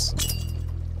 guys.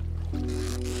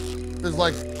 There's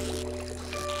like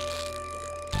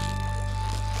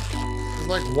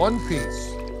one piece.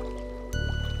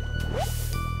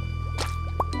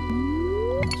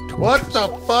 What the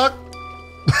fuck?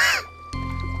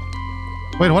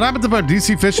 Wait, what happens about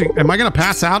DC fishing? Am I gonna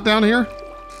pass out down here?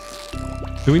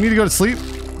 Do we need to go to sleep?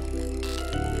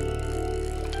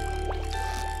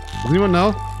 Does anyone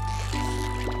know?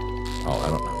 Oh, I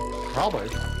don't know. Probably.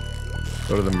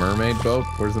 Go to the mermaid boat.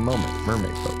 Where's the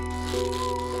mermaid boat?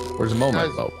 Where's the mermaid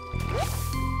Guys. boat?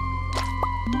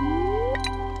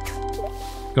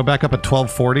 Go back up at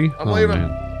 1240. I'm leaving.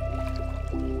 Man.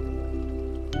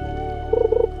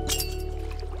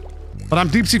 But I'm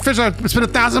deep sea fishing. I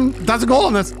spent 1,000 gold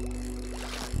on this.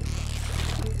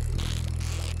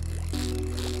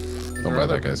 Don't buy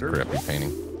that guy's crappy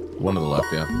painting. One to the left,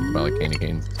 yeah. You can buy like candy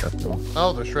canes and stuff.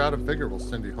 Oh, the shrouded figure will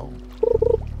send you home.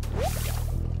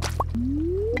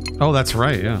 Oh, that's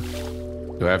right. Yeah.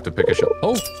 Do I have to pick a shot?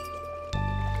 Oh,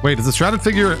 Wait, is the shrouded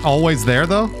figure always there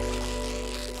though?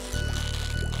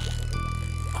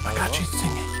 oh my God, she's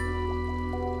singing.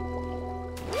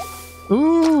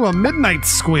 Ooh, a midnight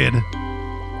squid.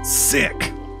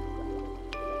 Sick.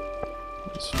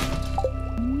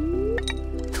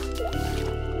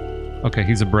 Okay,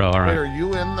 he's a bro. All Wait, right. are you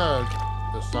in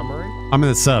the summary? I'm in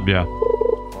the sub. Yeah.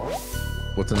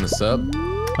 What's in the sub?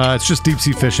 It's just deep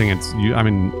sea fishing.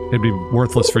 It'd be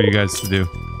worthless for you guys to do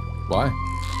Why?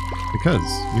 because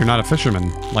you're not a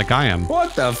fisherman like I am.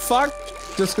 What the fuck?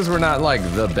 Just because we're not like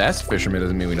the best fishermen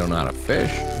doesn't mean we don't know how to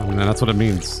fish. I mean, that's what it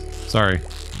means. Sorry.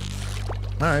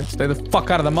 All right, stay the fuck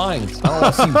out of the mines. I don't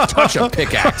want to see you touch a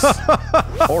pickaxe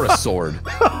or a sword.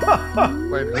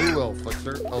 Wait, who will,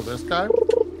 Flixer? Oh, this guy?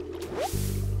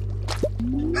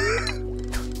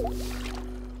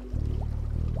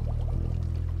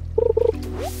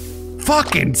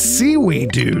 Fucking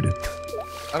seaweed, dude.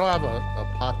 I don't have a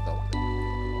pot, though.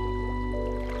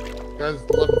 Guys,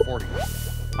 1140.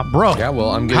 Bro. Yeah,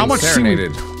 well, I'm getting how much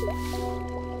serenaded.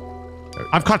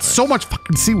 I've caught so much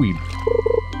fucking seaweed.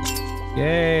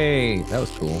 Yay, that was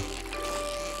cool.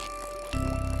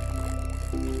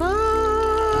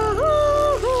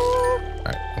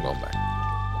 Alright, I'm going back.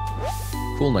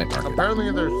 Cool night market.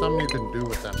 Apparently there's something you can do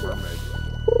with that mermaid.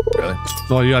 Really?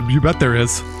 Oh, yeah, you bet there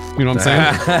is. You know what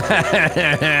I'm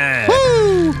saying?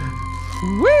 Woo!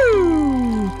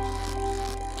 Woo!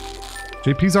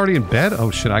 JP's already in bed?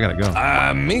 Oh shit, I gotta go.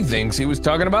 Methinks he was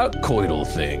talking about coital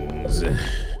things.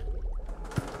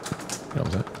 What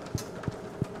was that?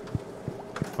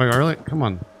 Wait, really? Come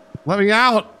on. Let me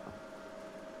out!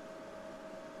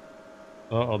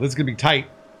 Uh-oh, this is gonna be tight.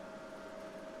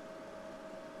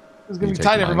 This is gonna be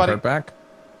tight, everybody. Back?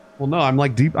 Well, no, I'm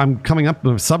like deep. I'm coming up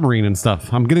the submarine and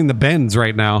stuff. I'm getting the bends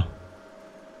right now.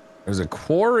 There's a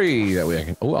quarry that way I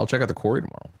can. Oh, I'll check out the quarry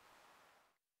tomorrow.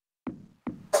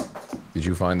 Did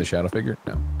you find the shadow figure?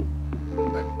 No.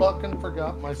 I fucking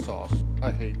forgot my sauce. I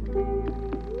hate the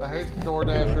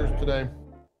DoorDashers today.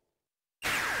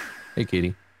 Hey,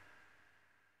 Katie.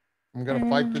 I'm gonna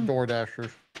fight the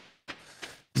DoorDashers.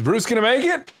 Is Bruce gonna make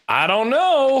it? I don't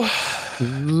know.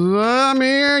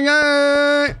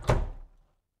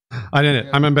 I did it.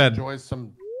 I'm in bed. Enjoy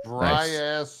some dry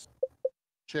ass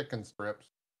chicken strips.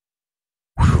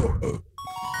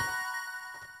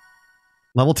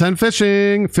 Level 10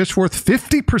 fishing. Fish worth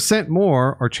 50%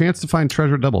 more or chance to find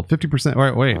treasure doubled. 50%. All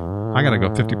right, wait. I gotta go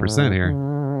 50% here.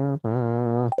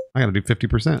 I gotta do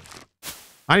 50%.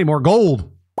 I need more gold.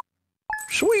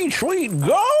 Sweet, sweet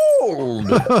gold.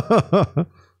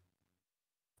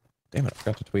 Damn it, I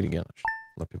forgot to tweet again. I should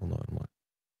let people know I'm like.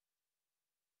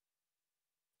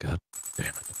 God damn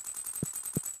it.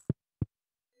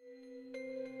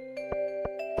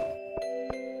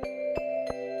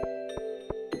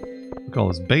 Look at all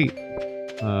this bait.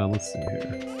 Let's see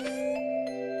here.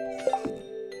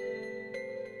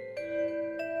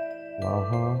 La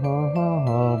ha ha ha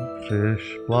ha fish.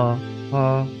 La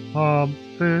ha ha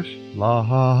fish. La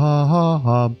ha ha ha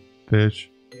ha fish.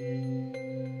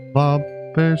 Blob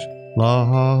fish. La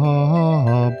ha ha ha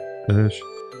ha fish.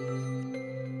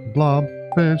 Blob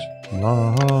fish.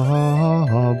 La ha ha ha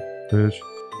ha fish.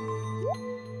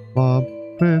 Blob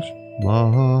fish.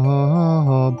 La ha ha ha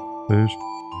ha fish.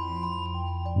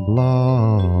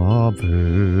 Blobfish.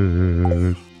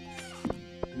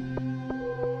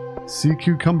 Sea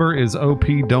cucumber is OP,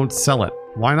 don't sell it.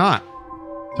 Why not?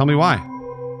 Tell me why.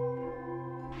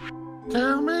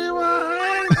 Tell me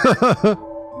why.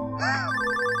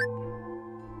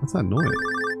 What's that noise?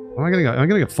 Am I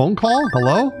getting a phone call?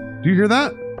 Hello? Do you hear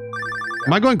that?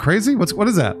 Am I going crazy? What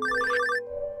is that?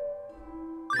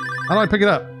 How do I pick it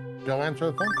up? Go answer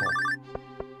the phone call.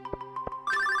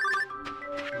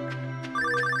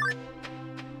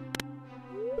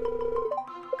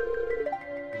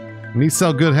 Me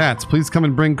sell good hats. Please come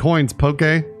and bring coins,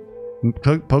 Pokey.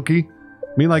 Pokey?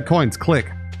 Me like coins. Click.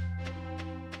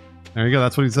 There you go.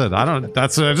 That's what he said. I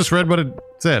just read what it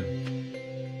said.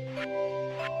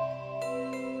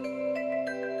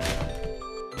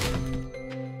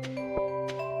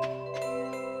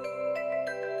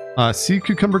 Sea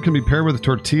cucumber can be paired with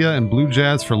tortilla and blue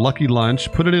jazz for lucky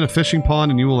lunch. Put it in a fishing pond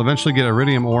and you will eventually get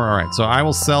iridium ore. All right, so I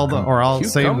will sell the, or I'll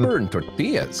save the... Cucumber and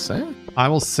tortillas, eh? I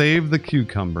will save the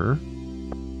cucumber.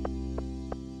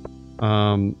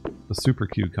 The super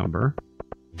cucumber.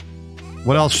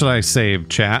 What else should I save,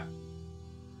 chat?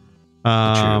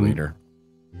 Cheerleader.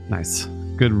 Nice.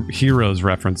 Good Heroes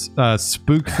reference.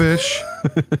 Spookfish.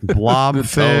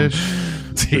 Blobfish.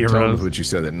 Heroes. What you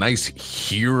said. A nice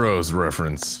Heroes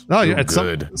reference. Oh, yeah. It's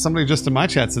good. Somebody just in my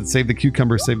chat said, save the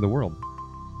cucumber, save the world.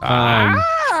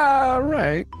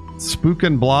 Right. Spook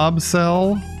and blob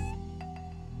sell.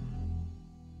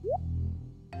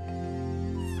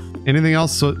 Anything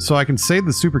else? So I can save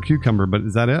the super cucumber, but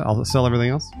is that it? I'll sell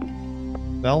everything else?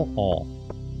 Sell all.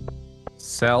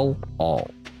 Sell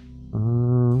all.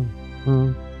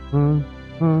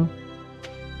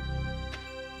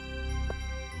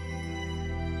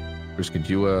 Bruce, could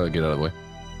you get out of the way?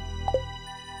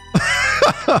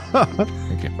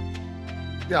 Thank you.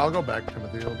 Yeah, I'll go back,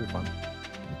 Timothy. It'll be fun.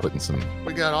 Putting some.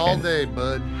 We got all day,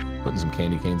 bud. Putting some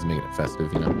candy canes, making it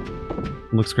festive, you know.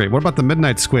 Looks great. What about the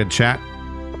midnight squid, chat?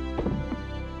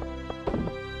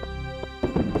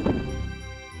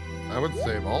 I would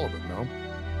save all of it, no?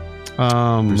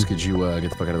 Bruce, could you get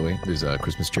the fuck out of the way? There's a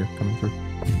Christmas cheer coming through.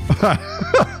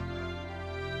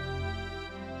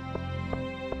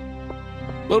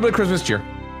 little bit of Christmas cheer.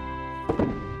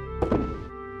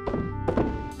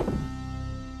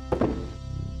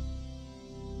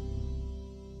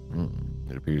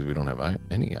 It appears we don't have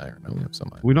any iron. No, we have some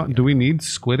iron. We don't. Do we need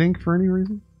squid ink for any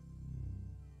reason?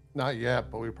 Not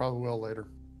yet, but we probably will later.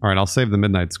 All right, I'll save the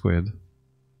midnight squid,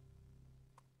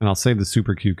 and I'll save the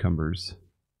super cucumbers.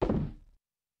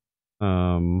 So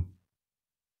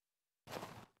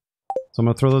I'm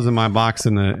gonna throw those in my box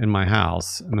in my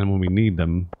house, and then when we need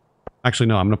them, actually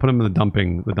no, I'm gonna put them in the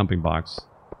dumping box.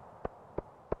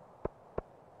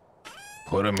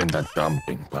 Put them in the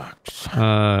dumping box.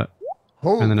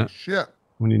 Holy and then shit!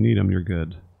 When you need them, you're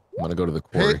good. I'm gonna go to the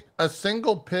quarry. A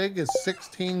single pig is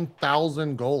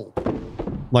 16,000 gold.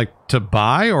 Like to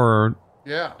buy or?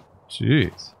 Yeah.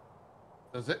 Jeez.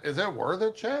 Is it worth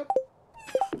it, Chad?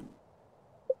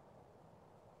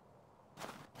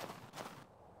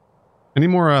 Any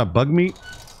more bug meat,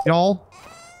 y'all?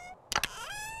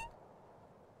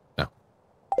 No.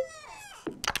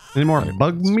 Any more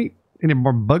bug meat? Any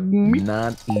more bug meat?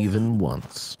 Not even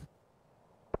once.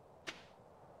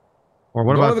 Or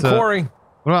what Go about to the quarry?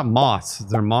 What about moss? Is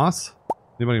there moss?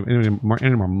 Any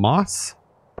more moss?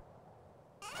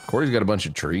 Quarry's got a bunch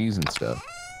of trees and stuff.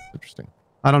 Interesting.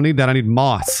 I don't need that. I need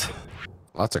moss.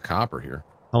 Lots of copper here.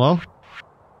 Hello?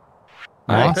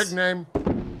 Moss? Pig name.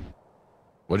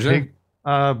 What'd you say?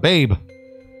 Babe.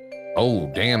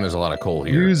 Oh, damn, there's a lot of coal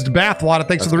here. Used bath water.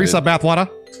 Thanks for the resub, bath water.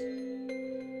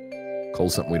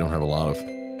 Coal's something we don't have a lot of. All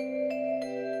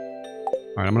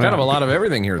right, I'm gonna Kind of a lot of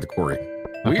everything here at the quarry.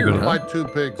 Weird, huh? Buy 2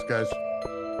 pigs, guys.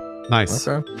 Nice.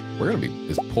 Okay. We're gonna be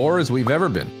as poor as we've ever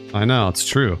been. I know, it's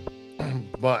true.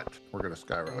 But we're gonna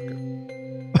skyrocket.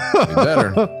 We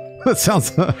better. That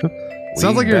sounds like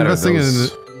you're investing in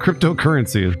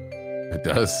cryptocurrency. It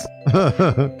does.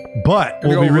 But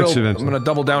we'll be rich eventually. I'm gonna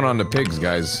double down on the pigs,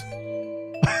 guys.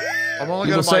 I'm only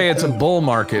People gonna say buy it's a 2. bull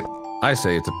market. I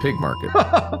say it's a pig market.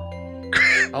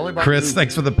 I only buy Chris, 2.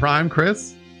 thanks for the prime,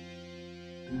 Chris.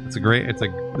 This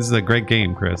is a great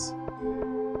game, Chris.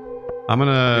 I'm We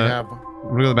gonna have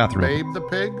go to the bathroom. Babe the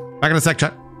pig, Back in a sec,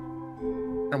 chat.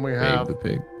 and we Babe have the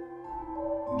pig.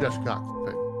 Jess Cox the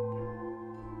pig.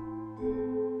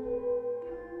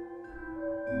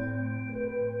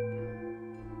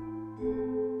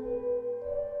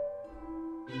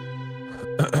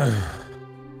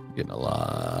 Getting a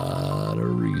lot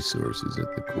of resources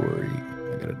at the quarry.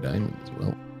 I got a diamond as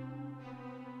well.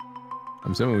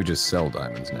 I'm assuming we just sell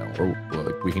diamonds now, or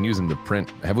like, we can use them to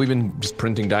print. Have we been just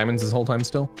printing diamonds this whole time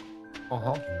still?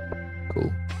 Uh-huh.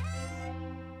 Cool.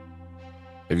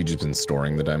 Have you just been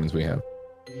storing the diamonds we have?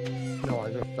 No,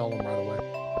 I just sell them right away.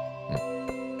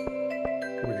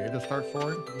 Do we need to start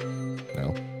storing?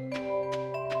 No.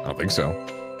 I don't think so.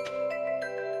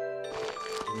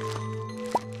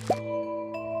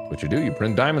 What you do, you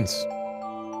print diamonds.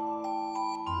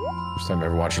 First time I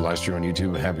ever watched a live stream on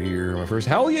YouTube, happy year, my first.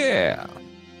 Hell yeah!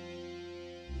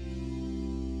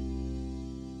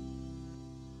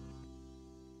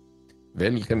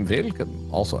 Welcome,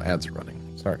 welcome. Also, ads are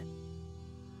running. Sorry.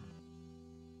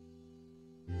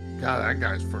 God, that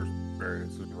guy's first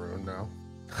experience is ruined now.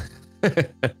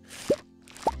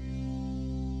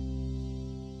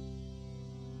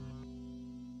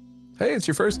 Hey, it's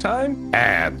your first time?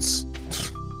 Ads.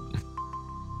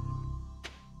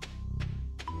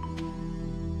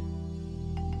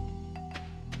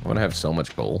 I want to have so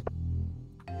much coal.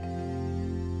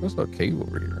 There's no cave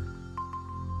over here.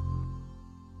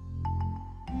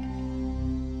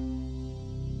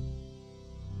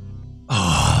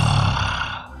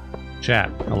 Chat,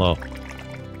 hello.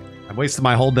 I've wasted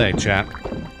my whole day, chat.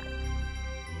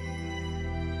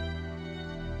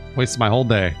 Wasted my whole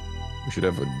day. We should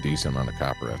have a decent amount of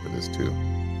copper after this, too.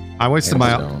 I wasted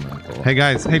my... Stone, Hey,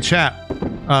 guys. Hey, chat.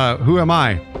 Who am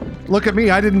I? Look at me.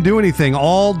 I didn't do anything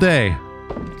all day.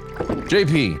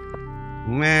 JP.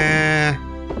 Nah.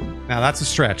 Now, that's a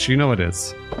stretch. You know it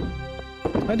is.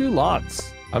 I do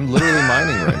lots. I'm literally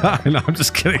mining right now. I know. I'm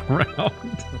just kidding around.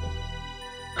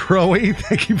 Crowy,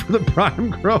 thank you for the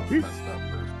prime, Crowy. Messed up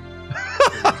first.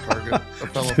 Target a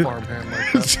fellow farmhand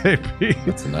like that. JP.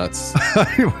 That's nuts. I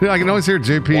can always hear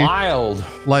JP Wild.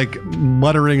 like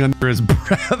muttering under his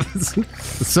breath.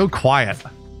 It's so quiet.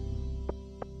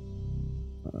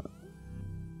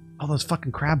 Oh, those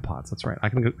fucking crab pots. That's right. I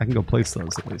can go place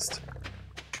those at least.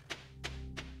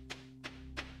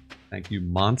 Thank you,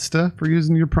 Monsta, for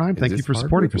using your prime. Thank you for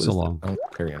supporting for so long. I don't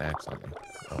carry an axe on me.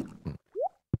 Oh.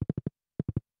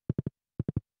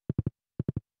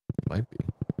 Might be.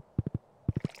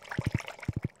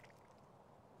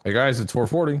 Hey guys, it's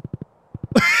 4:40.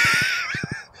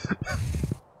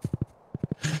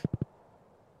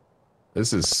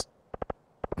 This is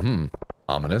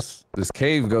Ominous. This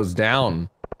cave goes down,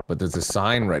 but there's a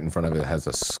sign right in front of it that has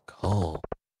a skull.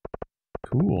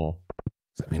 Cool.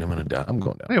 Does that mean I'm gonna die? I'm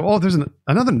going down. Hey, oh, there's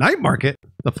another night market.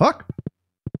 The fuck?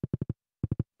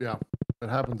 Yeah, it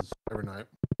happens every night.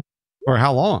 Or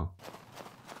how long?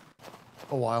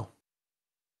 A while.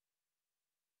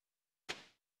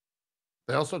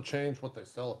 They also change what they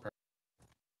sell. Apparently.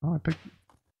 Oh, I picked.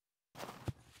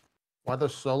 Why the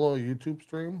solo YouTube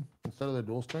stream instead of the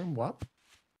dual stream? What?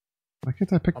 Why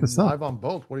can't I pick I'm this up? live on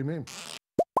both. What do you mean?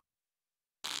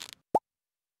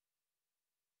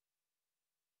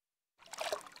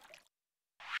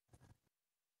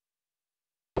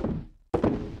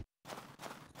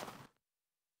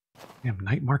 Damn,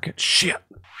 night market. Shit.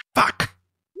 Fuck.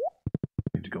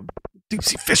 Need to go deep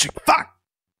sea fishing. Fuck.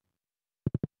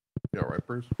 You all right,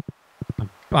 Bruce?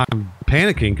 I'm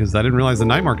panicking because I didn't realize the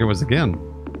night market was again.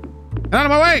 Get out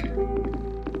of my way!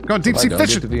 Going deep sea If I don't get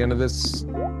fishing. to the end of this,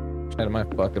 am I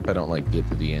fucked if I don't like get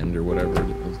to the end or whatever it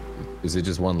is? Is it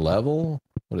just one level?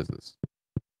 What is this?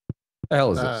 The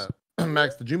hell is this?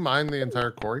 Max, did you mine the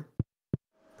entire quarry?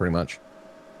 Pretty much.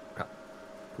 Okay.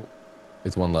 Cool.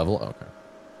 It's one level? Okay.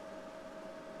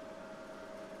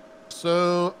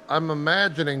 So I'm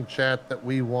imagining, chat, that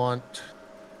we want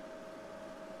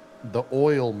the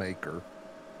oil maker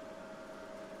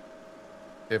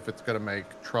if it's going to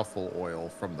make truffle oil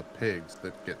from the pigs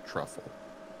that get truffle.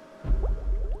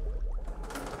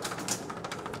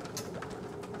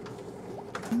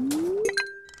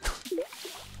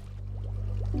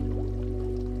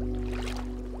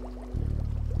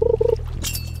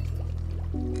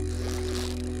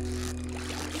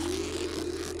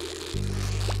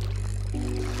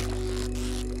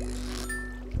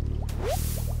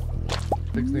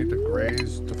 Pigs need to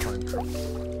graze to find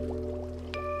truffle.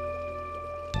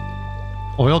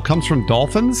 Oil comes from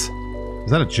dolphins?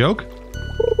 Is that a joke?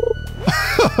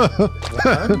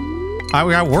 I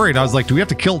got worried. I was like, do we have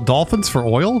to kill dolphins for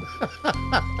oil?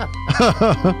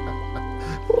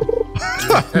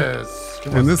 Yes.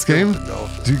 In this game?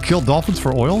 Do you kill dolphins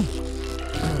for oil?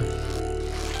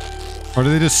 Or do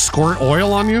they just squirt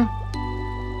oil on you?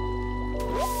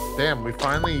 Damn, we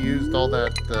finally used all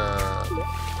that,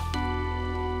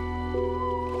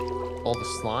 all the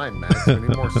slime, Max. We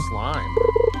need more slime.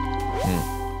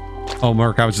 Oh,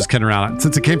 Mark, I was just kidding around.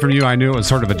 Since it came from you, I knew it was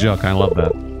sort of a joke. I love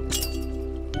that.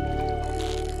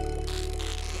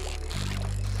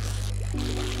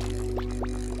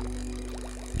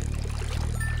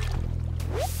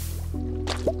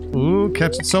 Ooh,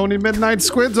 catching so many midnight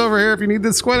squids over here if you need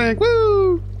this squid egg.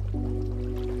 Woo!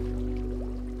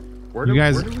 Where You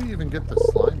guys- where do we even get the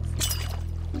slime from?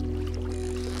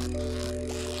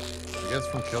 I guess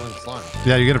from killing slime.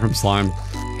 Yeah, you get it from slime.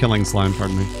 Killing slime,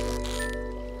 pardon me.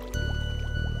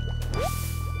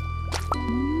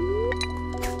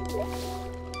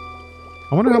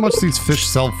 I wonder how much these fish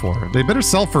sell for. They better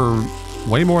sell for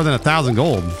way more than 1,000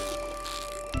 gold. I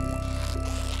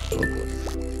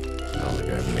don't think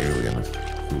I have nearly enough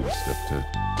food stuff to...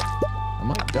 I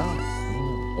might die.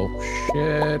 Oh,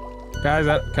 shit. Guys,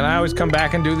 can I always come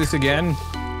back and do this again?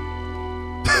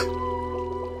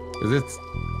 Is it...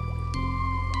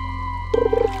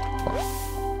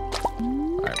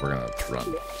 Alright, we're gonna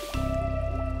run.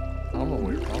 I don't know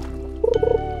what you're talking about.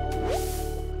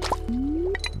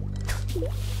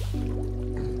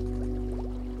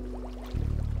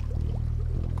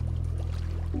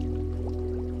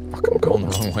 Fuck, I'm going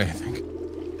the wrong way, I think.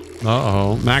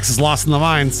 Uh-oh. Max is lost in the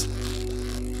mines.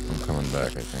 I'm coming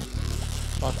back, I think.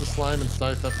 Lots of slime and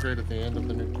scythe upgrade at the end of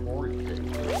the new quarry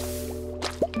cave.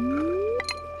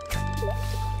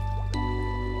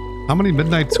 How many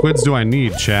midnight squids do I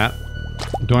need, chat?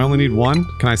 Do I only need one?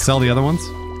 Can I sell the other ones?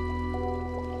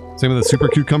 Same with the super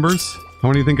cucumbers? How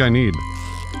many do you think I need?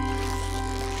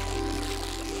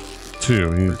 2.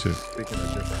 You need 2. Speaking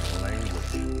a different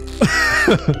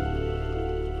language.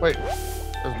 Wait,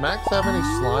 does Max have any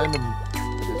slime in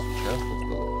his chest?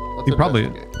 Let's He probably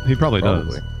Probably.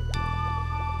 does.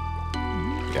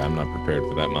 Yeah, I'm not prepared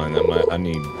for that mine. I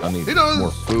need He does.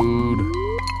 more food.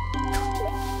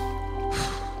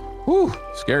 Whew,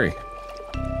 scary.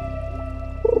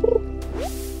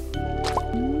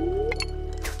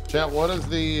 Chat, what does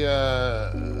the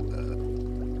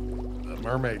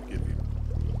mermaid give you?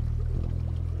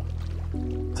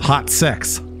 Hot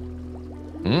sex.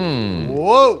 Mmm.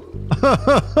 Whoa!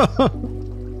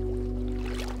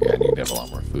 Yeah, I need to have a lot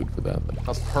more food for that.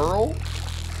 A pearl?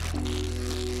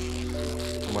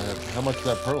 How much does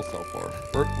that pearl sell for?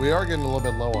 We are getting a little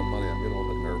bit low on money. I'm getting a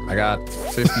little bit nervous. I got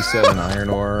 57 iron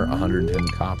ore, 110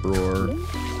 copper ore,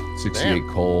 68 Damn.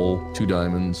 coal, 2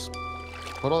 diamonds,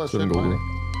 Put all that shit 7 in gold. mining.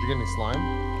 Did you get any slime?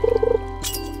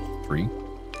 3.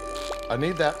 I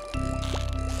need that.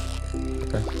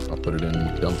 Okay, I'll put it in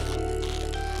dump.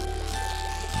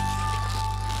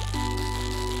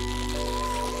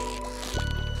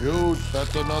 Dude,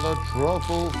 that's another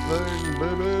truffle thing,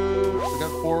 baby. We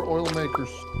got 4 oil makers.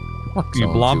 Fuck you,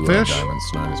 blobfish.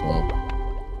 Diamonds tonight as well.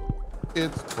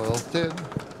 It's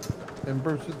 12:10. And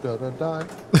versus da-da-die.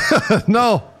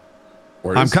 No.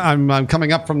 Where I'm is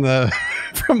coming up from the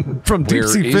from deep Where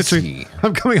sea is fishing. he?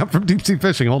 I'm coming up from deep sea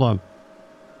fishing. Hold on.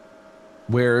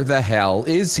 Where the hell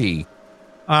is he?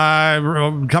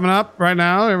 I'm coming up right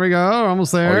now. Here we go. We're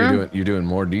almost there. Oh, you're doing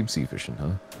more deep sea fishing,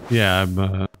 huh? Yeah.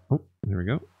 Oh, there we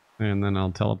go. And then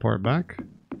I'll teleport back.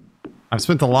 I've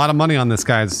spent a lot of money on this,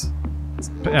 guys.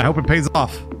 I hope it pays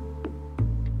off.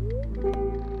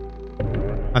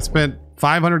 I spent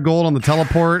 500 gold on the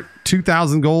teleport,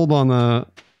 2,000 gold on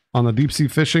the deep sea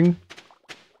fishing.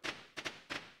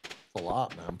 It's a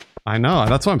lot, man. I know.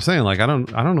 That's what I'm saying. Like, I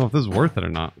don't know if this is worth it or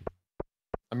not.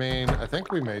 I mean, I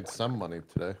think we made some money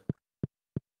today.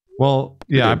 Well,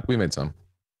 yeah. We made some.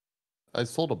 I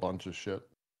sold a bunch of shit.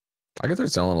 I guess they're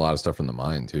selling a lot of stuff from the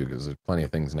mine too, because there's plenty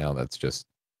of things now that's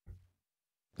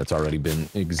already been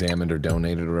examined or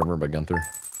donated or whatever by Gunther.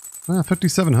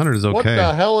 5,700 is okay. What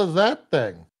the hell is that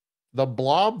thing? The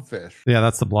blobfish. Yeah,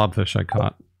 that's the blobfish I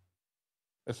caught.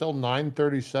 I sell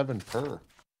 937 per.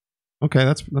 Okay,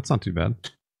 that's not too bad.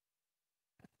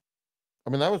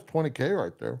 I mean, that was 20K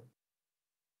right there.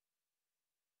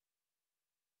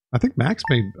 I think Max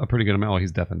made a pretty good amount. Well,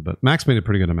 he's deafened, but Max made a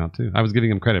pretty good amount too. I was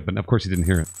giving him credit, but of course he didn't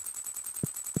hear it.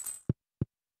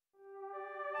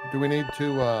 Do we need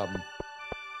to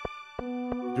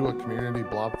do a community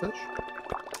blobfish?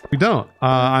 We don't.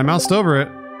 I moused over it,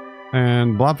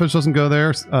 and blobfish doesn't go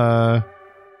there.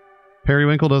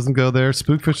 Periwinkle doesn't go there.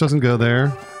 Spookfish doesn't go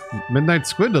there. Midnight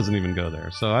squid doesn't even go there.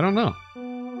 So I don't know.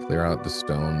 Clear out the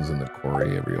stones in the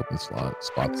quarry. Every open spot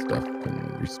stuff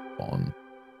can respawn.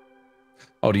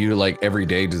 Oh, do you like every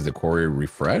day? Does the quarry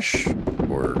refresh,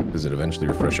 or does it eventually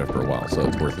refresh after a while? So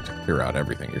it's worth it to clear out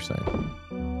everything. You're saying?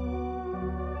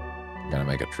 Gotta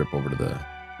make a trip over to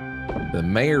the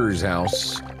mayor's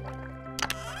house.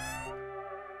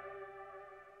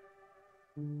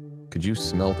 Could you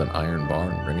smelt an iron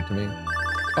bar and bring it to me?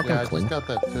 Yeah, I just got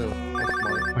that too.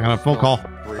 I got a phone call.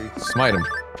 Smite him.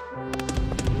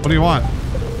 What do you want?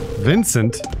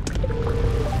 Vincent?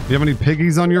 Do you have any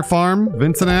piggies on your farm?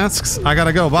 Vincent asks. I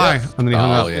gotta go. Bye. Yes. And then he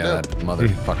hung up. Oh yeah, that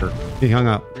motherfucker. He hung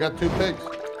up. We got 2 pigs.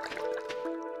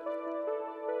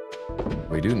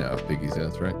 We do know piggies.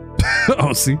 That's right.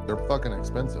 Oh, see? They're fucking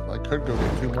expensive. I could go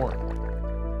get 2 more.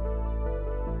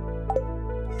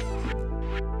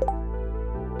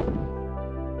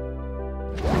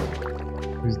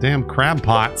 These damn crab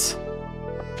pots.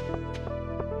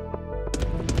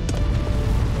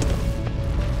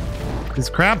 These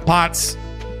crab pots.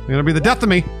 They're gonna be the death of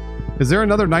me. Is there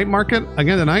another night market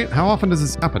again tonight? How often does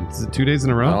this happen? Is it 2 days in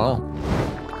a row? Oh.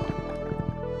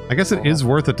 I guess it is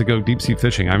worth it to go deep sea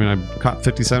fishing. I mean, I caught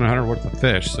 5,700 worth of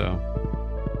fish, so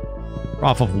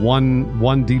off of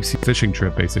one deep sea fishing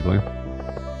trip, basically.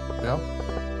 Yeah.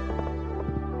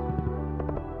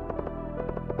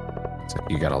 It's like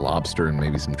you got a lobster and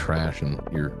maybe some trash, and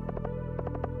you're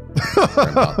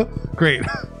great.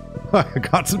 I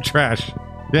got some trash.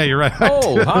 Yeah, you're right.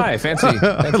 Oh, hi, fancy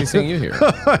seeing you here.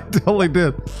 I totally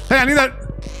did. Hey, I need that.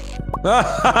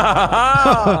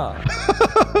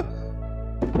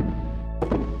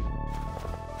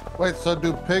 Wait, so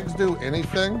do pigs do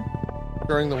anything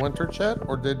during the winter, chat?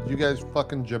 Or did you guys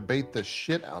fucking debate the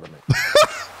shit out of me?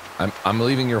 I'm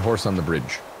leaving your horse on the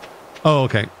bridge. Oh,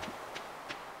 okay.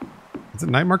 Is it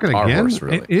night market Our again? horse,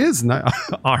 really. It is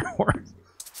our horse.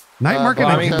 Night market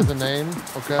Bob again. has a name.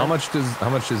 Okay. How much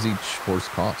does each horse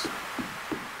cost?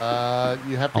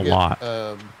 You have to A get lot.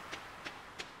 a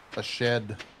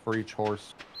shed for each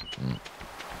horse,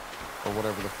 or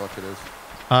whatever the fuck it is.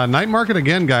 Night market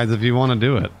again, guys, if you want to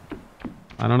do it.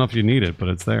 I don't know if you need it, but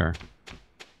it's there.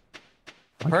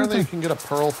 Apparently, you can get a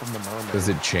pearl from the mermaid. Does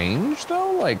it change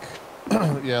though? Like,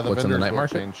 yeah, the what's in the vendors night will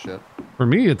market? change shit. For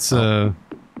me, it's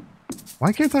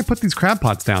why can't I put these crab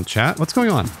pots down, chat? What's going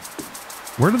on?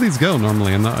 Where do these go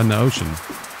normally in the ocean?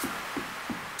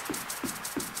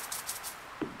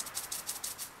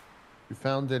 You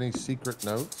found any secret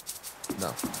notes?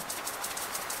 No.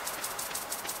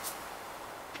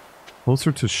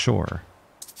 Closer to shore.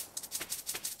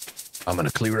 I'm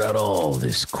gonna clear out all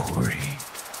this quarry.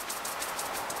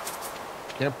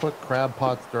 Can't put crab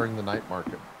pots during the night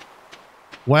market.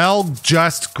 Well,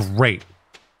 just great.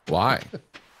 Why?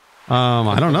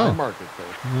 I don't know. Night market,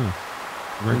 though. Yeah.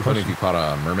 Very funny if you caught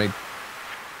a mermaid.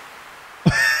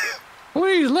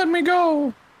 Please let me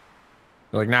go.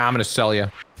 They're like, nah, I'm gonna sell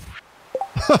you.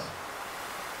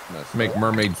 Make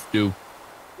mermaid stew.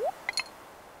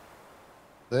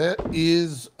 That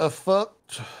is a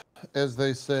fucked, as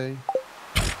they say.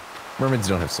 Mermaids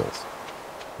don't have souls.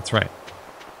 That's right.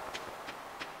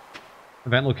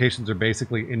 Event locations are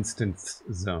basically instance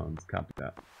zones. Copy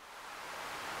that.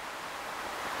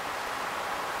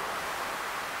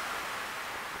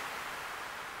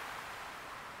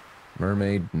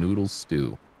 Mermaid noodle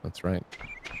stew. That's right.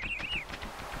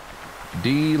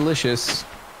 Delicious.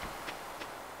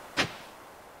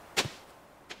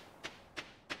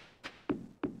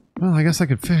 Well, I guess I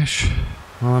could fish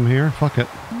while I'm here. Fuck it.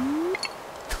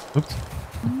 Oops.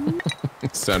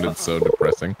 It sounded so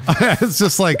depressing. It's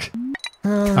just like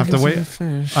I have to wait.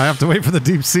 I have to wait for the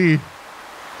deep sea.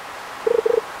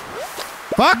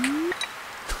 Fuck!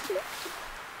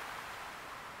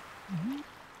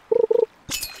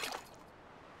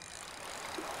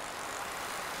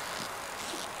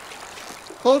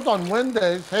 Closed on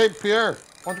Wednesdays. Hey, Pierre,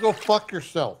 why don't you go fuck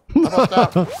yourself? How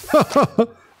about that?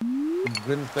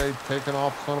 Wednesday taking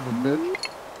off, son of a bitch.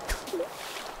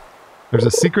 There's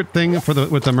a secret thing for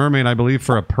with the mermaid, I believe,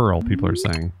 for a pearl. People are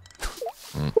saying.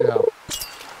 Yeah,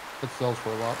 it sells for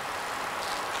a lot.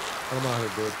 I don't know how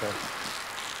to do it though.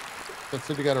 That's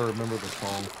it. You got to remember the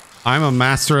song. I'm a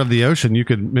master of the ocean. You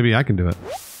could maybe I can do it.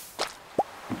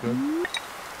 You could.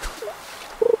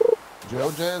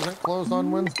 Joja isn't closed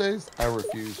on Wednesdays. I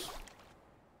refuse.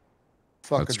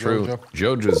 Fuck That's a true. Joja.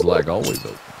 Joja's like always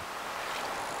open.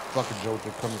 Fucking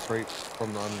Joja comes straight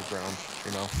from the underground.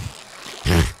 You know.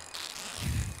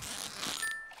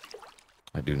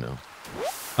 I do know.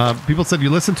 People said you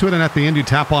listen to it and at the end you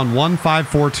tap on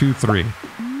 15423.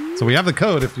 So we have the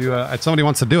code if somebody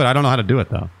wants to do it. I don't know how to do it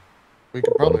though. We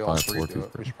could probably all three do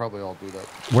it. We should probably all do that.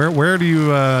 Where do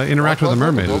you interact with the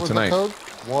mermaid? What was tonight. the code?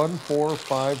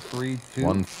 14532.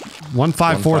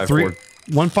 1543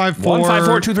 154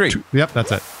 15423. Yep,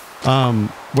 that's it.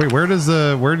 Wait, where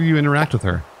do you interact with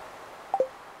her?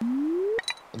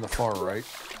 In the far right.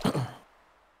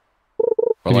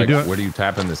 Or like, do it? where do you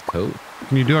tap in this code?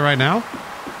 Can you do it right now?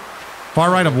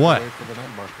 Far right of what? Away from the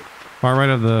night market. Far right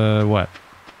of the what?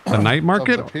 The night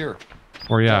market? Up here.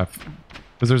 Or yeah,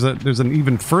 because there's an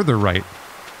even further right.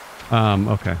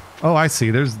 Okay. Oh, I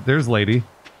see. There's lady.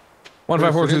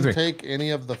 15423. Didn't take any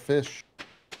of the fish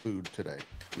food today.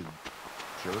 You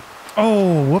jerk.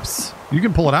 Oh, whoops. You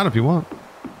can pull it out if you want.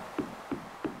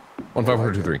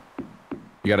 15423.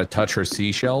 You gotta touch her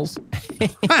seashells.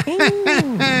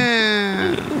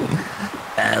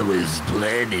 I was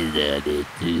planning on it,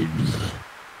 dude.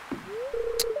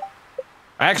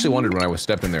 I actually wondered when I was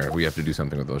stepping there if we have to do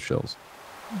something with those shells.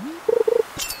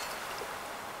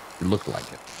 It looked like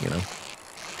it, you know?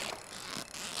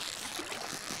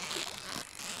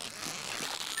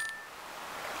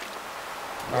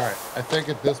 Alright, I think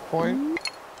at this point,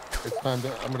 it's time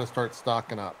to, I'm going to start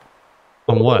stocking up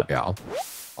On what? Yeah.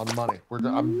 on money.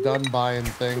 I'm done buying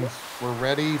things. We're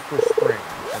ready for spring,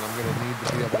 and I'm going to need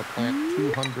to be able to plant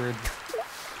 200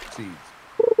 seeds.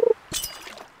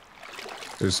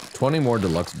 There's 20 more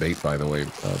deluxe bait, by the way,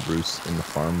 Bruce, in the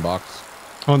farm box.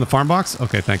 Oh, in the farm box?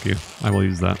 Okay, thank you. I will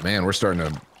use that. Man, it's starting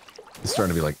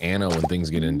to be like Anno when things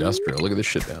get industrial. Look at this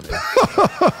shit down there.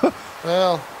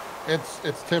 Well,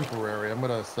 it's temporary. I'm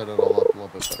going to set it all up a little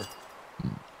bit better.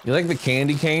 You like the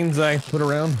candy canes I put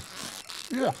around?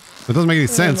 Yeah. It doesn't make any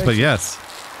sense, but yes.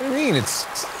 What do you mean? It's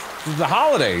the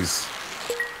holidays.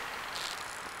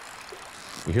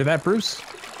 You hear that, Bruce?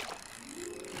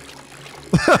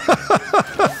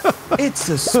 It's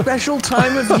a special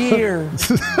time of year.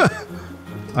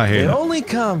 I hate It it. only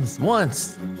comes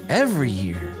once every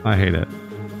year. I hate it.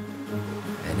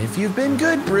 And if you've been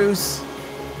good, Bruce,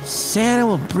 Santa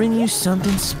will bring you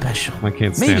something special. I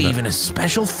can't stand Maybe it. even a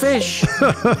special fish.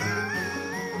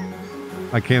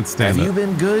 I can't stand Have it. you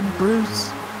been good, Bruce?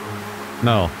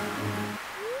 No.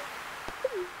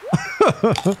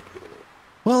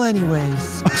 Well,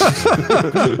 anyways.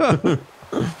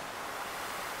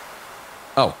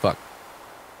 Oh, fuck.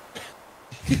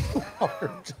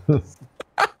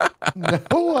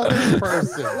 No other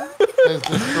person has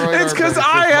destroyed It's our because base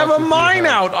I as have much a as you mine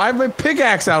have. out. I have my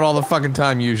pickaxe out all the fucking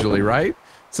time usually, right?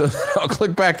 So I'll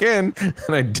click back in and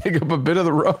I dig up a bit of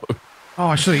the road. Oh,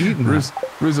 I should have eaten this.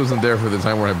 Bruce wasn't there for the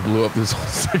time where I blew up this whole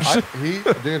section.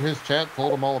 Dude, his chat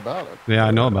told him all about it. Yeah,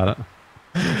 I know about it.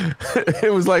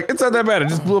 It was like, it's not that bad. I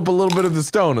just blew up a little bit of the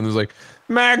stone. And it was like,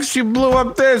 Max, you blew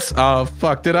up this. Oh,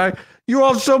 fuck, did I? You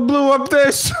also blew up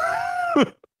this.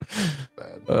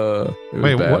 It was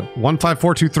Wait, bad. what?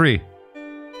 15423.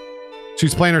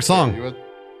 She's playing her song. You Did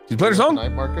you play her song?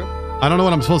 Night market? I don't know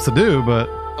what I'm supposed to do, but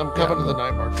I'm coming to the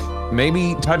night market.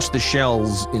 Maybe touch the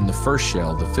shells in the first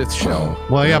shell, the 5th shell.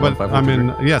 Well, yeah, but 1, 5, 4, I 3,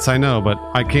 mean, yes, I know, but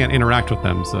I can't interact with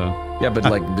them, so. Yeah, but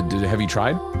like, have you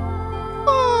tried?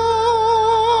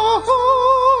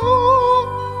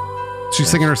 She's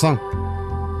singing her song.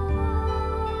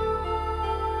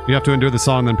 You have to endure the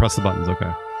song, then press the buttons.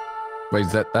 Okay. Wait,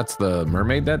 that's the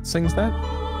mermaid that sings that?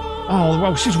 Oh,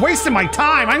 well, she's wasting my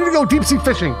time. I need to go deep sea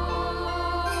fishing.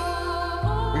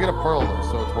 We get a pearl though,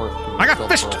 so it's worth. I got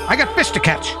fish. I got fish to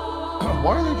catch.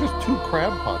 Why are there just 2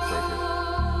 crab pots right here?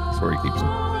 That's where he keeps them.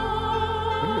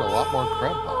 We need a lot more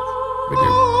crab pots. We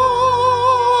do.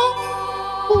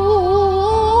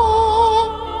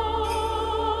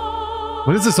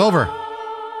 When is this over?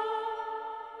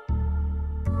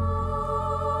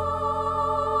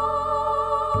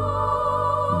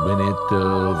 When it's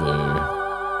over.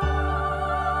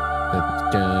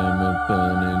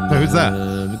 Hey, who's that?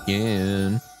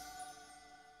 Again.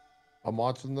 I'm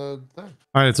watching the thing.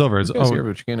 All right, it's over. It's Yes, over. here,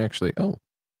 but you can't actually. Oh,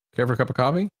 care for a cup of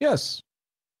coffee? Yes.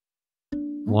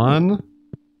 1, 5.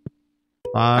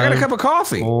 I got a cup of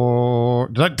coffee. 4.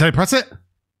 Did I press it?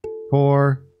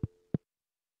 4,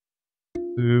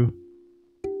 2.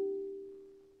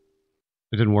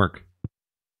 It didn't work.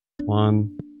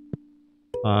 1,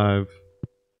 5,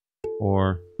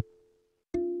 4.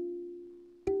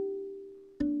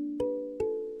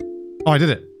 Oh, I did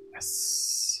it.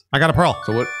 Yes. I got a pearl.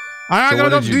 So what? I So gotta what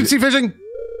go did you deep sea fishing.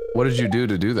 What did you do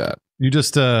to do that? You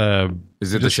just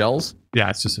Is it the shells? yeah,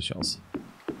 it's just the shells.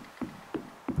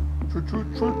 True. Hey,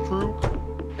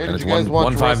 And did it's you guys one-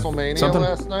 watch 1-5 WrestleMania something?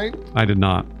 last night? I did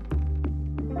not.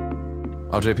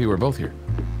 Oh, JP, we're both here.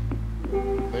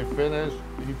 They finished.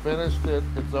 He finished it.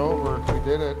 It's over. We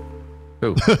did it.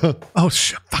 Who? Oh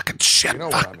shit! Fucking shit! You know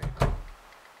fuck. what I mean.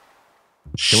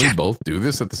 Can we both do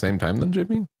this at the same time then,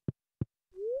 JP?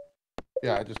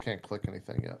 Yeah, I just can't click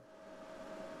anything yet.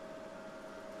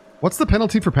 What's the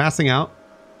penalty for passing out?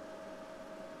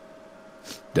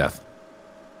 Death.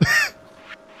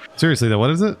 Seriously though, what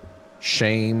is it?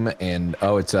 Shame and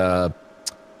it's well,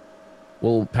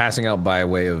 passing out by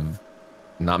way of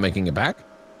not making it back.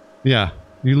 Yeah,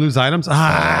 you lose items. There's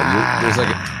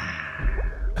like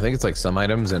I think it's like some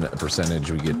items and a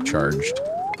percentage we get charged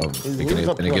of, You and lose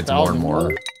up it to gets more and 1,000 more.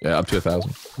 more? Yeah, up to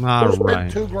 1,000. All Who spent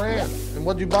right. $2,000? And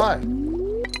what'd you buy?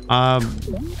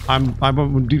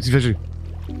 I'm deep sea fishing.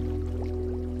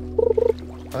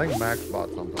 I think Max bought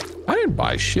something. I didn't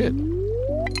buy shit.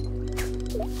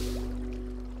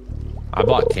 I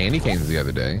bought candy canes the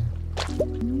other day.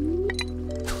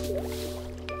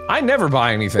 I never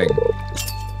buy anything.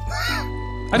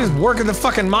 I just work in the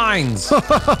fucking mines.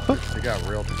 It got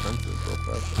real defensive real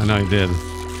fast. I know you did.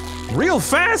 Real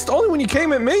fast? Only when you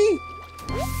came at me?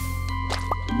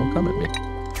 Don't come at me.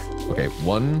 Okay,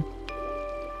 1.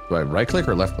 Do I right click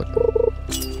or left click?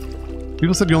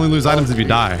 People said you only lose items if you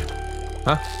die.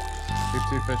 Huh? Deep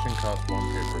sea fishing costs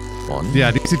 1 paper. 1?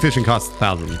 Yeah, deep sea fishing costs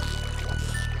 1,000.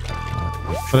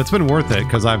 But it's been worth it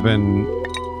because I've been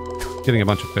getting a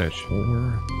bunch of fish. 4.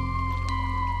 2.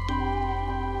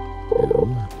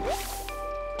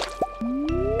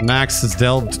 Max has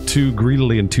delved too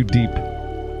greedily and too deep.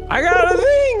 I got a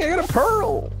thing! I got a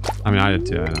pearl! I mean, I did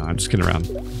too. I know. I'm just kidding around.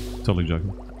 Totally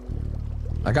joking.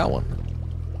 I got one.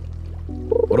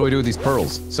 What do we do with these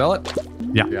pearls? Sell it?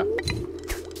 Yeah. Yeah.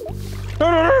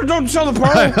 No, don't sell the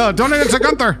pearl! Donate it to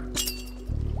Gunther.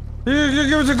 You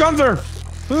give it to Gunther!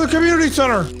 To the community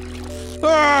center!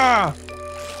 Ah!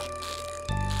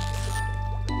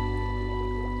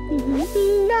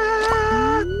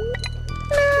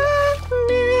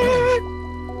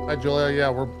 Hi, Julia. Yeah,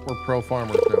 we're pro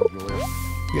farmers now, Julia.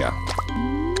 Yeah.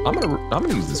 I'm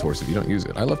gonna use this horse if you don't use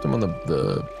it. I left him on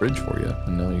the bridge for you,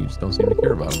 and now you just don't seem to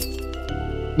care about him.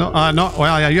 No, no.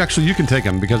 Well, yeah. You can take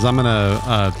him because I'm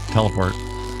gonna teleport.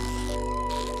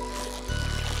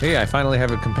 Hey, I finally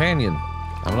have a companion.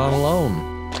 I'm not alone.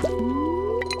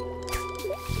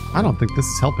 I don't think this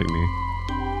is helping me.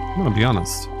 I'm gonna be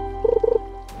honest. I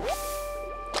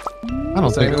don't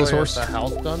What's the name think of this Julia, horse? is the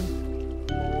house done?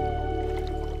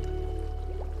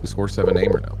 Does horse have a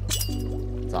name or no?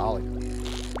 It's Ollie.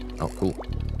 Oh, cool.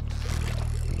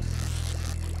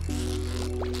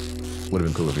 Would have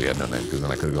been cool if he had no name, because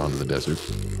then I could have gone to the desert.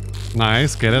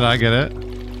 Nice. Get it. I get it.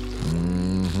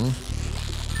 Mm-hmm.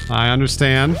 I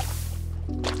understand.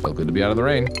 Felt good to be out of the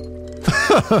rain.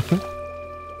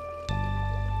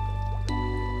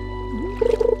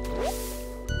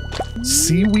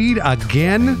 Seaweed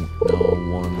again? No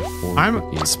one for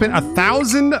I'm spent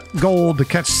 1,000 gold to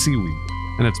catch seaweed,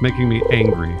 and it's making me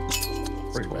angry.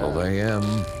 Pretty 12 bad. a.m.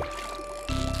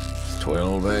 It's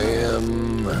 12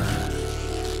 a.m.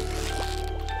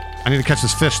 I need to catch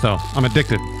this fish, though. I'm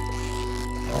addicted.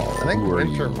 Oh, I think who are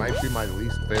winter you? might be my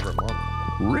least favorite month.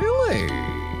 Really?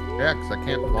 Yeah, because I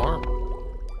can't farm.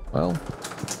 Well,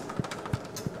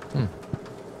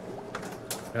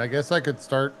 And I guess I could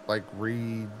start like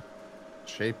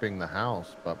reshaping the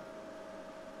house, but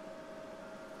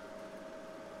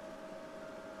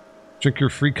Drink your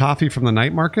free coffee from the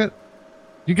night market?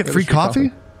 You get Yeah, free there's free coffee?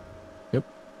 coffee. Yep.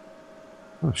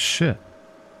 Oh, shit.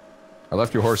 I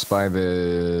left your horse by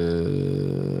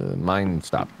the mine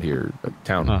stop here, the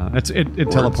town.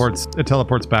 It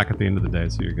teleports back at the end of the day,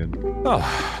 so you're good.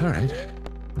 Oh, all right.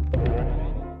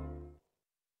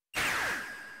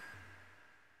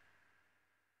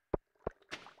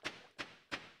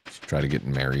 Should try to get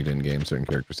married in game. Certain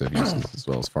characters have uses as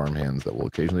well as farm hands that will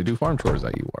occasionally do farm chores,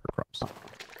 i.e. water crops.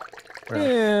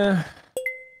 Yeah.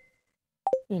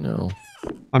 You know,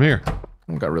 I'm here. I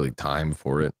haven't got really time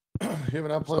for it. you have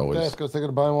an upload always- desk. I was thinking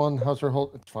of buying one. How's your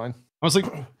whole? It's fine. I was like,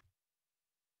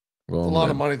 Well, It's a lot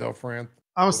of money though, Fran.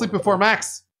 I was asleep before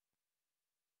Max.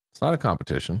 It's not a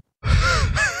competition.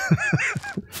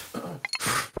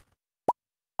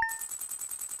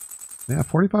 Yeah,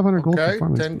 4,500 gold Okay, for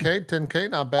farming. 10K, 10K,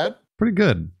 not bad. Pretty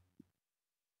good.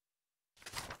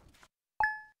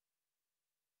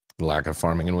 Lack of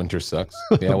farming in winter sucks.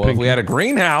 Yeah, well, if we had a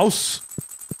greenhouse,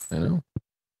 you know,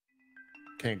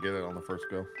 Can't get it on the first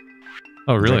go.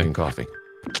 Oh, really? drinking coffee.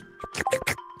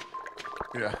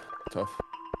 Yeah, tough.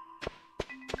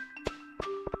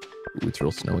 Ooh, it's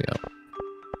real snowy out.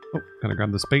 Oh, gotta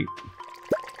grab this bait.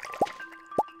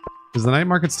 Is the night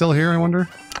market still here, I wonder?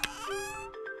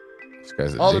 This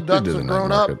guy's All the addicted ducks to the have night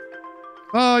grown up. market.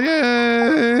 Oh,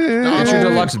 yay! Get your Donald.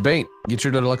 deluxe bait. Get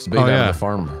your deluxe bait Oh, out yeah. of the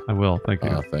farm I will, thank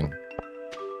you. thing.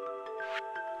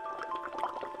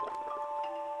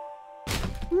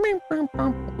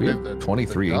 We have The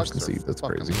 23 ducks apes are conceived. That's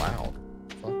fucking crazy. Loud.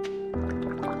 Fuck.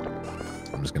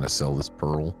 I'm just gonna sell this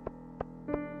pearl.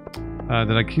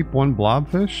 Did I keep one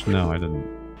blobfish? No, I didn't.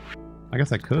 I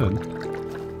guess I could.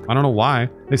 I don't know why.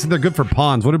 They said they're good for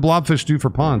ponds. What do blobfish do for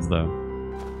ponds, though?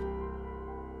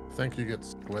 I think you get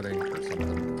squid ink or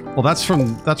something. Well, that's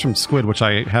from squid, which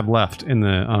I have left in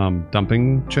the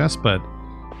dumping chest, but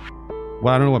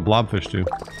well, I don't know what blobfish do.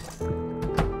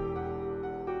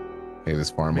 Hey,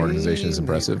 this farm Me organization is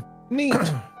impressive. Neat.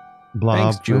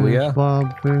 Blobfish, Julia.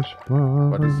 Blobfish,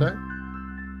 blobfish. What did you say?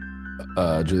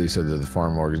 Julie said that the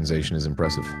farm organization is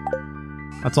impressive.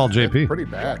 That's all It's JP. pretty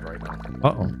bad right now,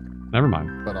 Uh-oh. Never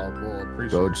mind. but we'll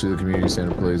appreciate Go it. to the community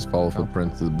center, please. Follow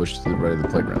footprints to the bush to the right of the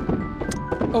playground.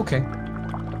 Okay,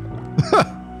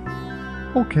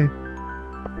 Okay.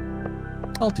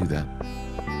 I'll do that.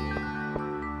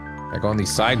 I go on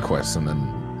these side quests, and then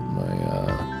my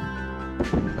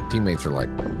teammates are like,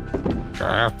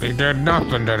 "He did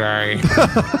nothing today."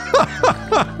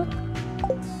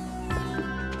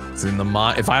 It's in the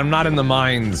mine. If I'm not in the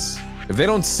mines, if they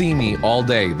don't see me all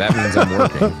day, that means I'm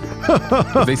working.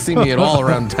 If they see me at all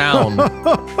around town,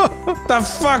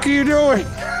 the fuck are you doing?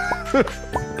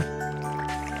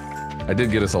 I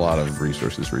did get us a lot of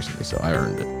resources recently, so I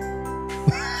earned it.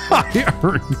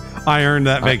 I earned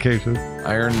that vacation.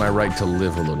 I earned my right to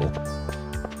live a little.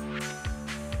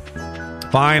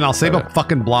 Fine, I'll save a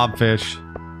fucking blobfish.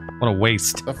 What a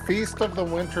waste. The Feast of the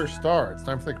Winter Star. It's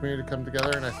time for the community to come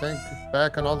together and I think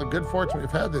back on all the good fortune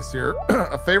we've had this year.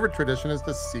 A favorite tradition is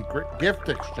the secret gift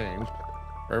exchange,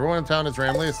 where everyone in town is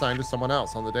randomly assigned to someone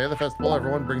else. On the day of the festival,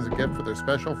 everyone brings a gift for their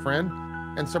special friend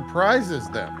and surprises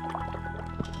them.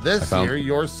 This year,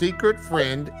 your secret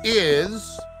friend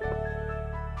is...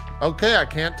 Okay, I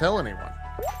can't tell anyone.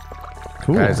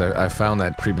 Cool. Guys, I found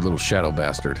that creepy little shadow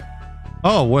bastard.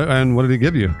 Oh, and what did he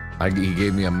give you? He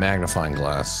gave me a magnifying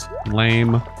glass.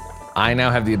 Lame. I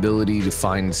now have the ability to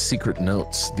find secret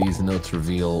notes. These notes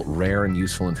reveal rare and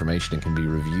useful information and can be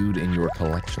reviewed in your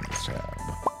collections tab.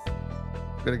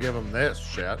 Gonna give him this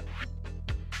shit.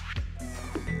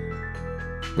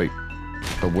 Wait,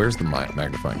 but where's the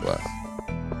magnifying glass?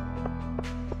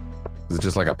 Is it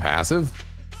just like a passive?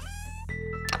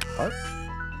 What?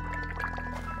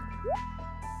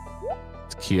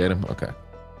 It's a key item? Okay.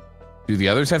 Do the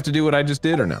others have to do what I just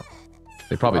did or no?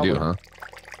 They probably do, huh?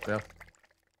 Yeah.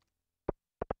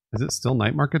 Is it still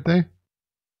night market day?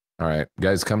 All right,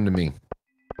 guys, come to me.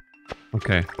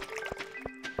 Okay.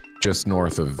 Just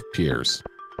north of Pierre's.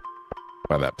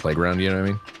 By that playground, you know what I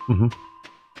mean? Mm-hmm.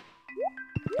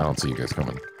 I don't see you guys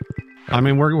coming. I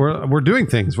mean, we're doing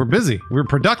things. We're busy. We're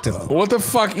productive. What the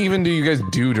fuck even do you guys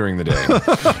do during the day?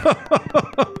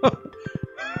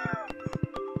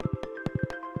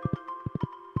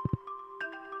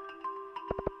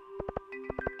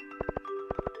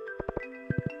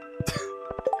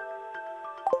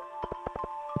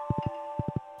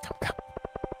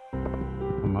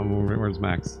 Where's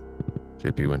Max?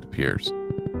 JP went to Pierre's.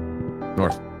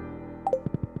 North.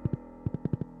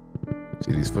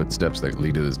 See these footsteps that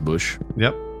lead to this bush?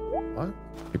 Yep. What?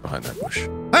 Get behind that bush.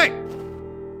 Hey!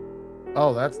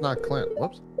 Oh, that's not Clint.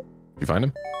 Whoops. You find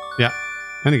him? Yeah.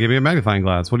 And he gave me a magnifying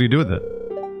glass. What do you do with it?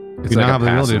 It's You now like a have the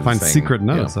ability to passive find thing. secret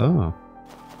notes. Yeah. Oh.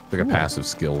 It's like a passive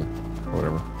skill or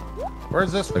whatever.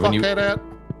 Where's this Like when you- fuckhead at?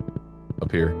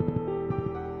 Up here.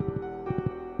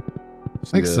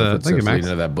 See Thanks, the thank you, footsteps Max. leading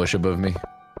to that bush above me?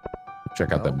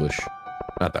 Check out No. that bush.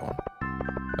 Not that one.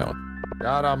 That one.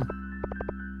 Got him.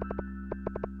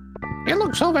 It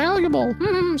looks so valuable.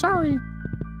 Sorry.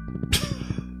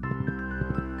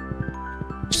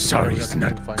 Sorry's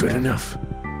not good enough.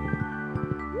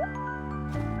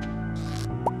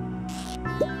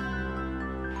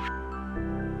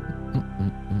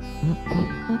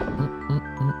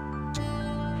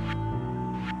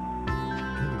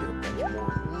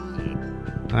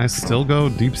 Can I still go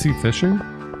deep sea fishing?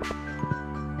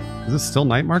 Is this still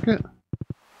night market?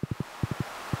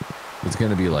 It's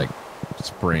gonna be like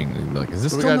spring. Like, is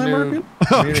this So we still got night new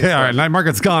market? Okay, all right. Night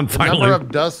market's gone The number finally.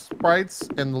 of dust sprites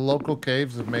in the local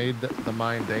caves have made the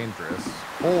mine dangerous.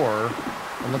 Or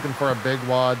I'm looking for a big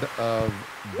wad of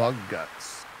bug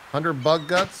guts. 100 bug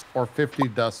guts or 50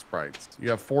 dust sprites. You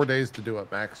have 4 days to do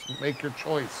it, Max. Make your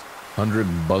choice. 100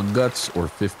 bug guts or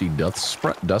 50 dust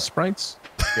sprites?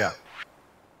 Yeah.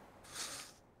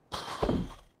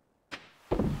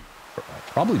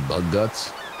 Probably bug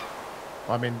guts.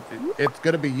 I mean, it's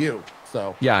going to be you.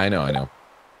 So, Yeah, I know.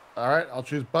 all right, I'll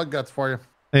choose bug guts for you.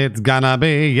 It's gonna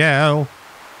be you.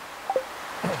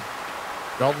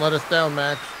 Don't let us down,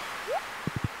 Max.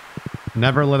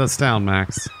 Never let us down,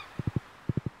 Max.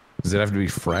 Does it have to be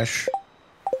fresh?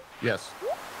 Yes.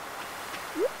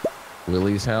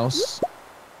 Lily's house?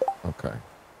 Okay.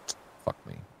 Fuck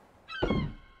me.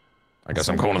 I guess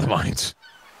I'm going to the mines.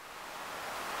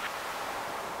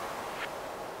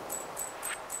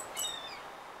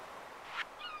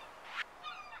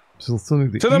 Still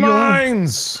need the To the eel.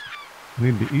 mines! I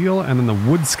need the eel and then the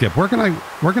wood skip. Where can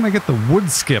I get the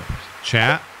wood skip,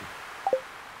 chat?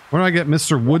 Where do I get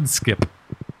Mr. Wood Skip?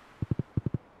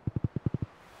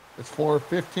 It's for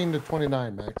 15 to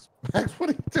 29, Max. Max, what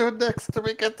are you doing next till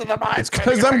we get to the mines? It's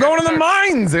because I'm going to the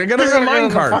mines! I gotta go to the mine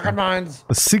Fucking cart. mines.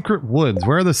 The secret woods.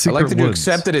 Where are the I secret like that you woods?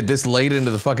 accepted it this late into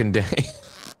the fucking day.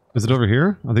 Is it over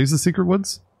here? Are these the secret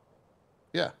woods?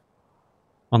 Yeah.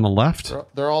 On the left?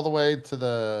 They're all the way to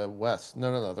the west.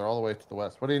 No. They're all the way to the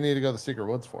west. What do you need to go to the secret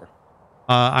woods for?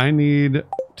 I need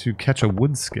to catch a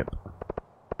wood skip.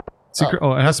 Secret.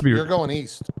 Oh, it has to be. You're going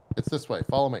east. It's this way.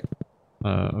 Follow me.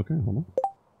 Okay, hold on.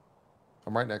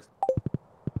 I'm right next.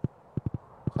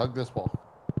 Hug this wall.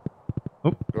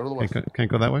 Oh, Go to the west. can't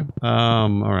go that way. All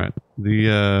right.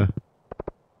 The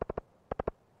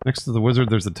next to the wizard,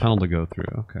 there's a tunnel to go through.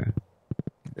 Okay.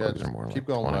 Yeah, Bugs just are more keep like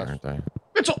going 20, west. aren't they?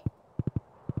 Mitchell.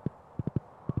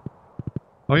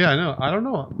 Oh yeah, I know. I don't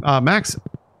know. Max,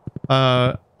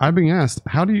 I've been asked,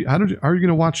 are you going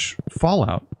to watch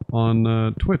Fallout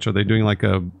on Twitch? Are they doing like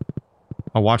a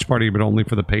watch party, but only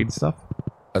for the paid stuff?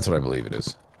 That's what I believe it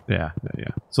is. Yeah.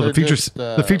 So They're the feature, just,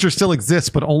 the feature still exists,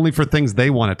 but only for things they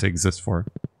want it to exist for.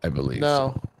 I believe.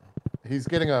 No. He's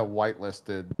getting a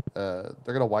whitelisted. They're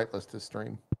going to whitelist his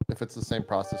stream if it's the same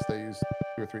process they used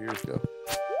 2 or 3 years ago.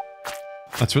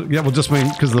 That's yeah. Well, just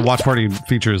because the watch party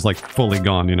feature is like fully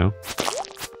gone, you know.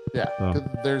 Yeah. Oh. 'Cause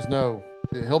there's no.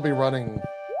 He'll be running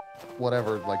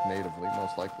whatever like natively,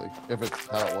 most likely, if it's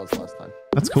how it was last time.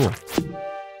 That's cool.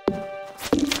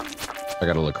 I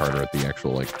gotta look harder at the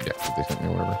actual like deck that they sent me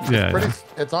or whatever. Yeah.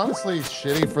 It's honestly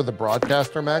shitty for the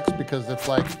broadcaster, Max, because it's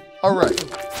like, all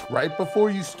right before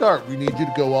you start, we need you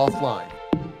to go offline.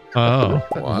 Oh.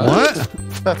 What?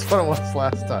 That's what it was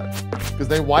last time, because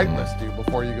they whitelist you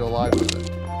before you go live with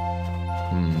it.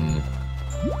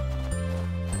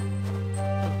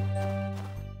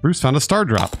 Bruce found a star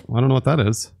drop. I don't know what that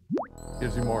is.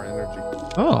 Gives you more energy.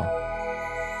 Oh.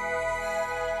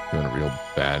 Doing a real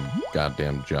bad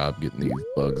goddamn job getting these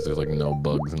bugs. There's like no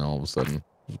bugs, and all of a sudden,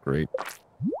 it's great.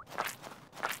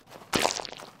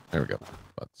 There we go.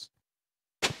 Butts.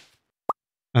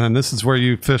 And then this is where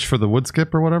you fish for the wood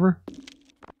skip or whatever?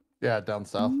 Yeah, down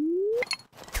south.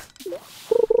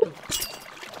 I'll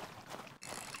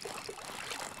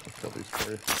kill these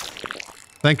for you.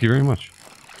 Thank you very much.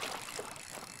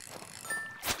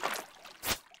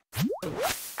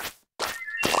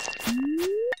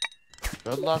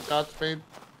 Good luck, Godspeed.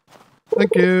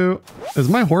 Thank you. Is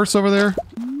my horse over there?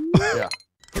 Yeah.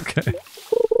 Okay.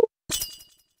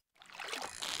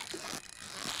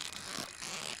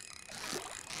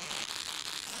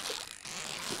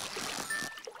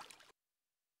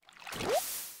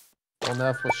 Lil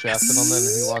Neff was shafted on that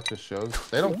and he watches shows.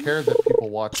 They don't care that people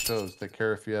watch shows. They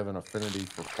care if you have an affinity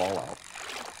for Fallout.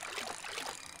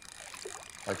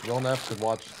 Like, Lil Neff could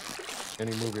watch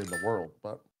any movie in the world,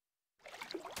 but...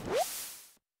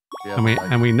 Yeah,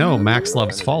 And we know Max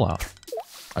loves Fallout.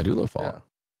 I do love Fallout.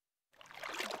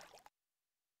 Yeah.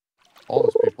 All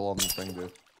those people on the thing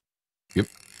do. Yep.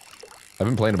 I've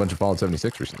been playing a bunch of Fallout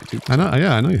 76 recently, too. I know,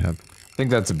 yeah, I know you have. I think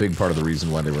that's a big part of the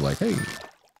reason why they were like, hey.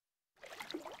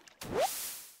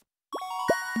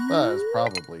 It's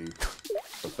probably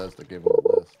Bethesda gave them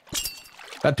a list.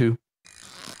 That too.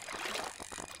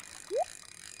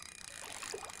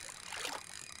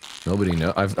 Nobody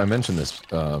know. I mentioned this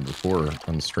before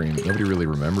on the stream. Nobody really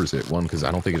remembers it. One, because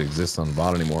I don't think it exists on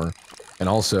VOD anymore. And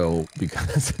also,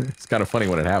 because it's kind of funny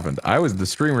when it happened. I was the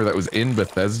streamer that was in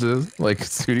Bethesda, like,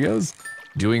 studios,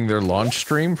 doing their launch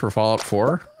stream for Fallout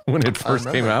 4 when it first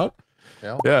came out.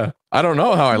 Yeah. I don't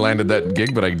know how I landed that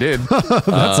gig, but I did.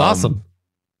 That's awesome.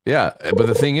 Yeah, but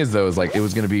the thing is, though, is like, it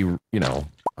was going to be, you know,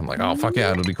 I'm like, oh, fuck yeah,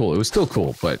 it'll be cool. It was still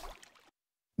cool, but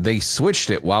they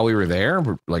switched it while we were there,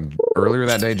 like, earlier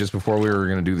that day, just before we were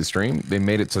going to do the stream. They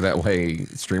made it so that way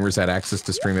streamers had access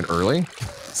to stream it early.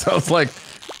 So it's like,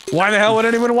 why the hell would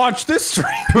anyone watch this stream?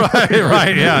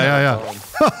 right, yeah.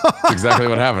 That's exactly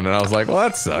what happened, and I was like, well,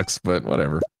 that sucks, but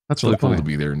whatever. That's really cool funny to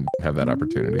be there and have that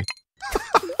opportunity.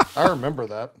 I remember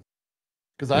that.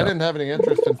 Because I didn't have any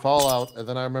interest in Fallout, and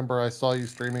then I remember I saw you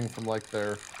streaming from, like,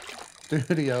 their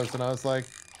studios, and I was like,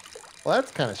 well, that's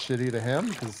kind of shitty to him,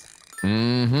 because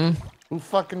who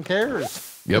fucking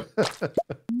cares? Yep.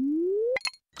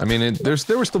 I mean, there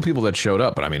were still people that showed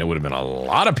up, but I mean, it would have been a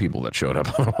lot of people that showed up.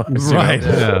 Right,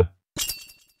 yeah.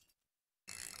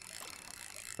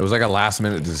 It was like a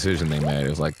last-minute decision they made. It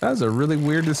was like, that's a really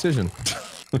weird decision.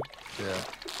 Yeah.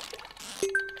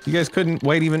 You guys couldn't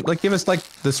wait even, like, give us, like,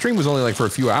 the stream was only, like, for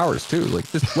a few hours, too.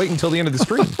 Like, just wait until the end of the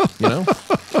stream, you know?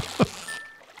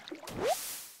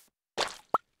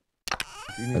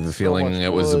 I have a feeling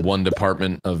it was one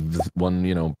department of one,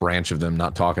 you know, branch of them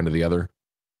not talking to the other.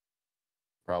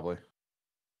 Probably.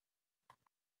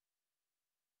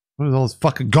 What is all this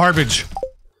fucking garbage?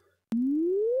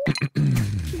 It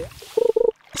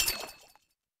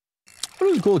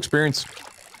was a cool experience.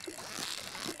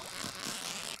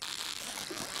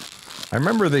 I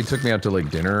remember they took me out to like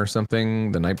dinner or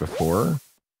something the night before,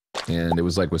 and it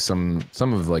was like with some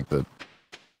of like the,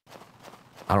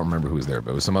 I don't remember who was there,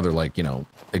 but it was some other like, you know,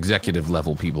 executive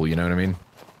level people, you know what I mean?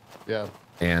 Yeah.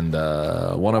 And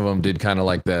one of them did kind of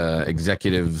like the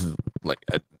executive like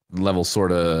level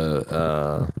sort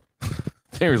of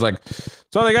he was like,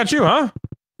 so they got you, huh?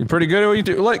 You pretty good at what you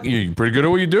do? Like, you pretty good at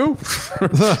what you do?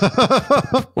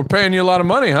 We're paying you a lot of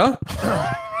money, huh?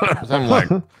 I'm like,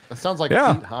 that sounds like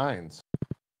Pete Hines.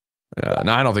 Yeah,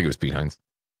 no, I don't think it was Pete Hines.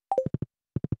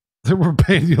 We're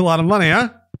paying you a lot of money, huh?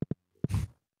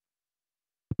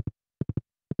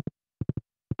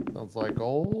 Sounds like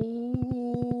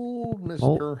old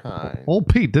Mr. Hines. Old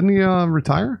Pete, didn't he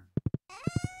retire?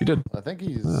 He did. I think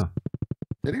he's...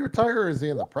 Did he retire or is he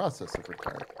in the process of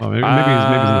retiring? Oh, maybe he's in the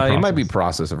process. He might be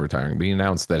process of retiring, but he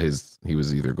announced that he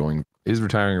was either is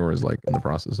retiring or is like in the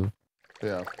process of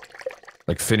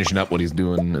like finishing up what he's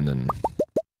doing, and then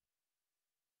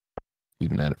he's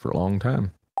been at it for a long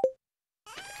time.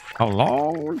 A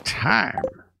long time.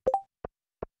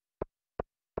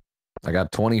 I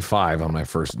got 25 on my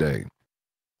first day.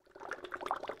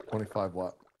 25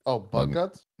 what? Oh, bug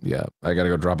guts? Yeah, I gotta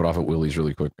go drop it off at Willie's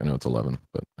really quick. I know it's 11,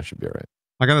 but I should be all right.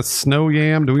 I got a snow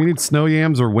yam. Do we need snow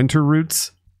yams or winter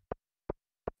roots?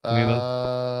 Any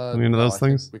of those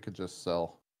things? We could just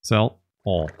sell. Sell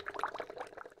all.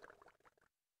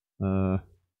 Damn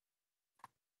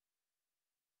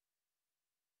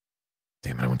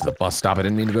it, I went to the bus stop. I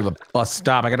didn't mean to go to the bus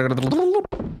stop. I gotta go to the...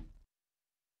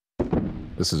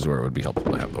 This is where it would be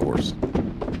helpful to have the horse.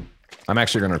 I'm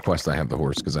actually gonna request I have the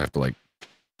horse because I have to like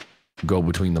go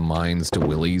between the mines to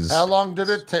Willie's. How long did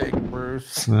it take,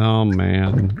 Bruce? Oh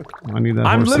man, I need that.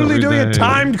 I'm horse literally every doing day. a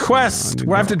timed quest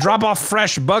where I have to drop off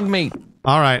fresh bug meat.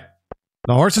 All right,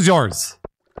 the horse is yours.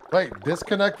 Wait,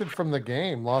 disconnected from the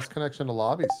game. Lost connection to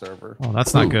lobby server. Oh,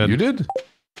 that's not good. You did?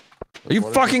 Are you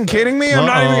fucking kidding me? I'm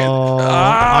not even.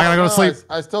 I gotta go to sleep.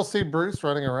 I still see Bruce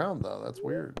running around though. That's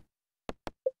weird.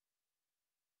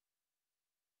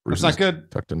 Bruce That's not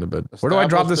good. Tucked into bed. Where do I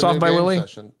drop this off by Willie?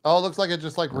 Session. Oh, it looks like it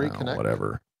just like reconnected.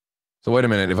 Whatever. So wait a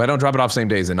minute. If I don't drop it off same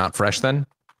day, is it not fresh then?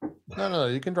 No,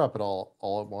 you can drop it all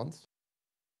at once.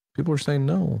 People were saying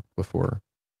no before.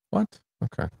 What?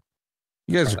 Okay.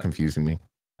 You guys are confusing me.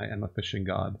 I am a fishing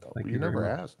god. Thank you. You never very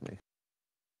much. asked me.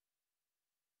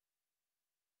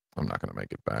 I'm not gonna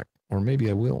make it back, or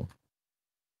maybe I will.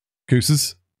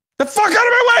 Gooses. The fuck out of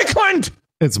my way, Clint!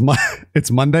 It's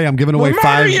Monday. I'm giving away We'll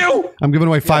five. murder you! I'm giving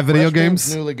away 5 video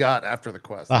games. Newly got after the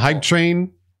quest. The hype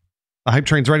train. The hype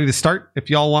train's ready to start.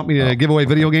 If y'all want me to give away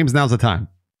video games, now's the time.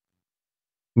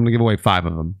 I'm gonna give away 5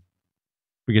 of them.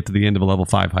 We get to the end of a level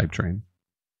 5 hype train.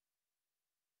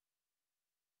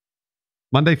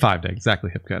 Monday 5 day, exactly,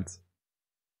 Hipcats.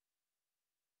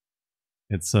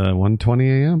 It's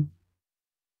 1:20 a.m.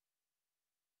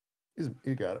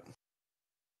 You got it.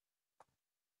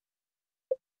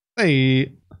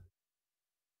 Hey.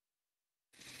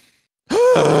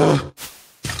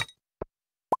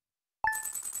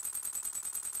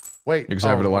 Wait, You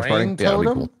excited for the watch party? rain Yeah, it'll be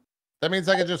totem? cool. That means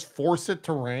I can just force it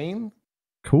to rain?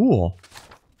 Cool.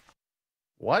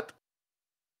 What?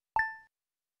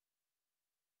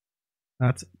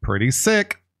 That's pretty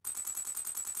sick.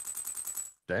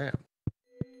 Damn.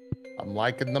 I'm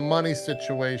liking the money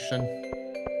situation.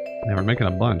 Yeah, we're making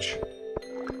a bunch.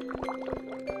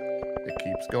 It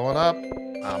keeps going up.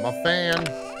 I'm a fan.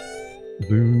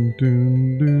 Doom,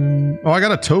 doom, doom. Oh, I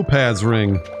got a topaz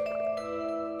ring.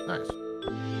 Nice.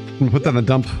 I'm gonna put that in the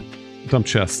dump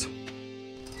chest.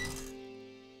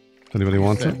 If anybody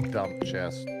wants it. Dump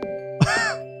chest. Why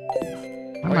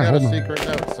I am I got a holding? secret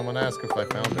note. Someone asked if I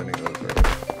found any of those already.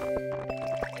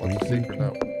 What's the secret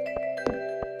note?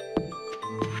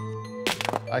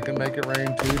 I can make it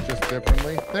rain too, just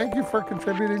differently. Thank you for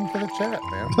contributing to the chat,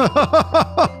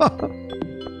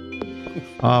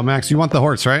 man. Max, you want the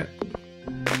horse, right?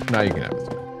 Now you can have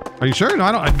it. Are you sure? No,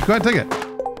 I don't. Go ahead, take it.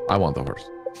 I want the horse.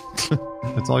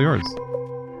 It's all yours.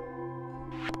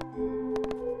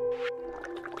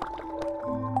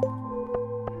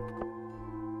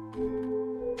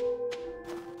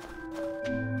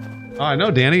 Oh, I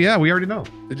know, Danny. Yeah, we already know.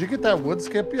 Did you get that wood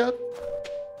skip yet?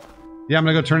 Yeah, I'm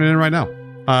gonna go turn it in right now.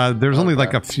 There's only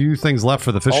like a few things left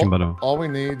for the fishing, but all we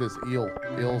need is eel.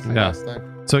 Eel's the last thing.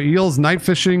 So eels, night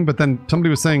fishing, but then somebody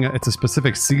was saying it's a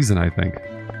specific season, I think.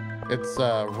 It's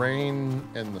rain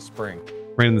in the spring.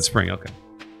 Rain in the spring, okay.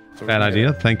 So Bad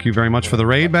idea. Thank you very much for the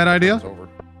raid, bad idea.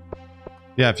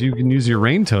 Yeah, if you can use your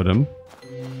rain totem,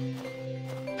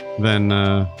 then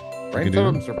rain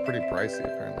totems are pretty pricey,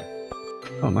 apparently.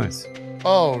 Oh, nice.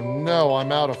 Oh no,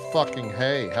 I'm out of fucking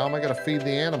hay. How am I gonna feed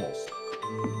the animals?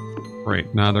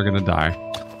 Great, now they're gonna die.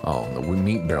 Oh, the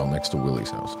meat barrel next to Willie's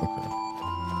house. Okay.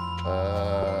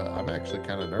 I'm actually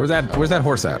kind of nervous. Where's that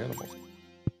horse at?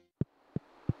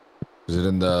 Is it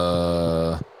in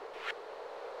the...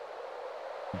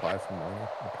 Buy from money?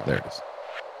 Okay. There it is.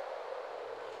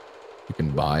 You can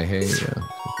buy hay, yeah.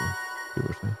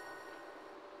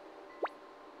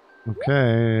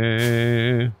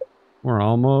 Okay. We're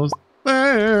almost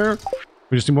there.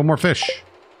 We just need one more fish,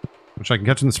 which I can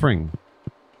catch in the spring.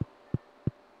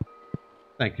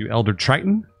 Thank you, Elder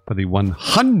Triton, for the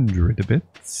 100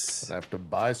 bits. I have to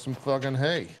buy some fucking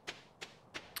hay.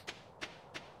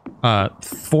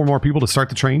 4 more people to start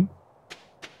the train.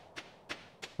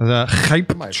 The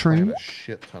hype train. A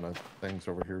shit ton of things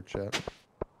over here, chat.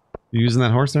 You using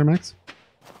that horse there, Max?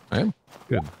 I am.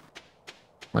 Good.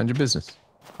 Mind your business.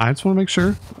 I just want to make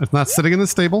sure it's not sitting in the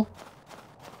stable.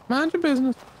 Mind your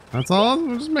business. That's all.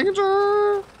 I'm just making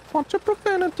sure. Watch your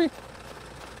profanity.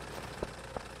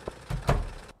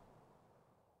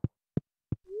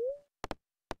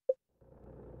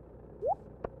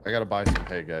 I gotta buy some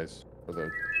hay, guys, for the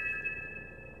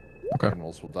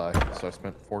animals will die. So I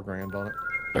spent $4 grand on it.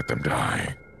 Let them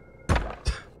die. I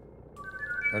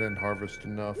didn't harvest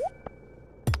enough.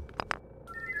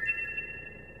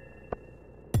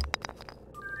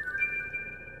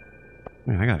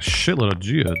 Man, I got a shitload of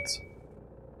geodes.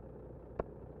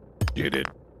 Get it.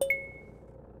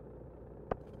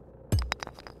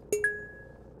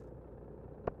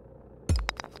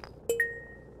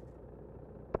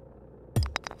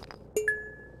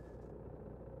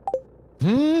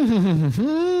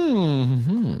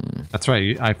 That's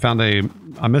right. I found a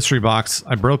mystery box.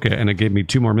 I broke it, and it gave me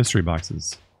 2 more mystery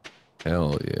boxes.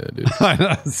 Hell yeah, dude.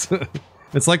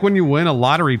 It's like when you win a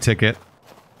lottery ticket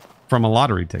from a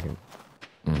lottery ticket.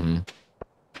 Mm-hmm.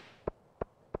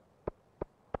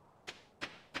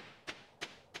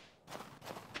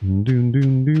 Doom,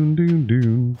 doom, doom, doom,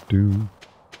 doom, doom.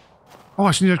 Oh,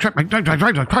 I should need a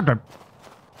crab.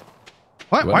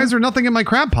 What? Why is there nothing in my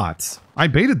crab pots? I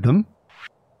baited them.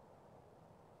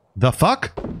 The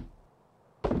fuck?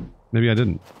 Maybe I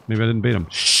didn't. Maybe I didn't bait them.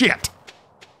 Shit!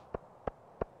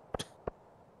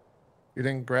 You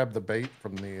didn't grab the bait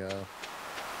from the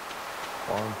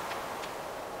farm.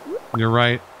 You're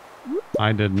right.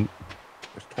 I didn't.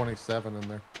 There's 27 in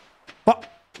there. Fuck!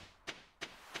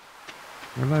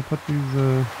 Where did I put these,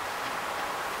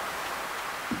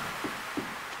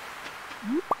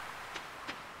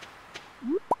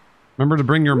 Remember to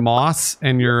bring your moss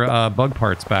and your bug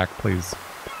parts back, please.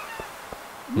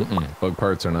 Bug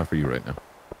parts are not for you right now.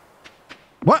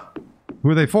 What?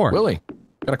 Who are they for? Willie,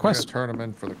 got a I'm quest. gonna turn them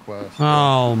in for the quest.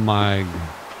 Oh my.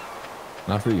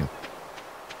 Not for you.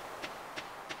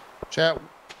 Chat,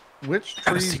 which Got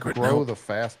a trees secret grow note. the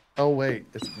fast? Oh wait,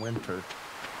 it's winter.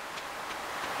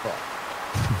 Fuck.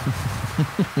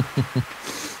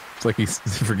 It's like he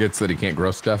forgets that he can't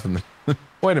grow stuff and then,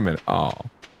 wait a minute. Oh.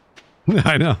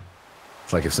 I know.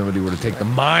 It's like if somebody were to take the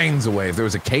mines away, if there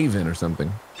was a cave in or something.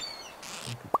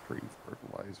 Tree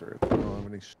fertilizer. I don't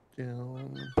have any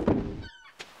stone.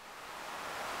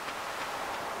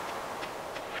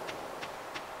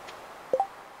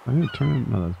 I didn't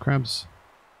turn no, the crabs.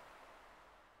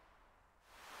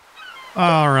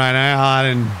 All right, I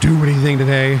didn't do anything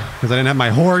today because I didn't have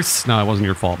my horse. No, it wasn't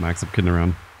your fault, Max. I'm kidding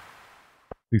around.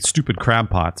 These stupid crab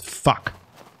pots. Fuck.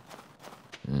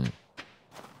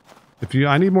 If you,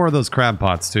 I need more of those crab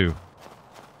pots too.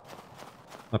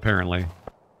 Apparently.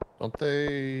 Don't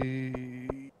they?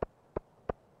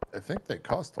 I think they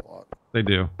cost a lot. They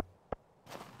do.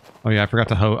 Oh yeah, I forgot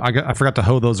to hoe. I forgot to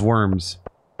hoe those worms.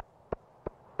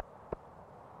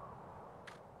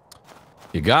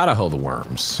 You gotta hoe the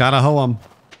worms. Gotta hoe them.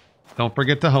 Don't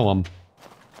forget to hoe them.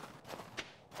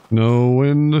 Know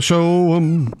when to show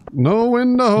them. Know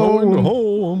when to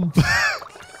hoe 'em.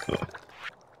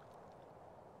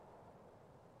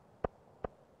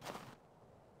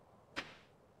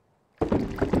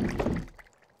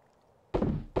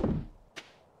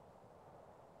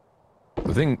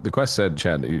 The quest said,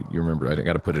 Chad, you remember, I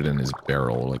got to put it in his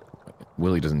barrel. Like,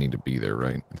 Willie doesn't need to be there,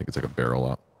 right? I think it's like a barrel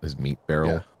up, his meat barrel,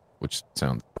 Yeah. which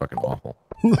sounds fucking awful.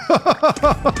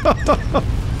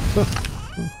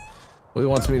 Willie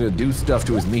wants me to do stuff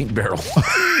to his meat barrel.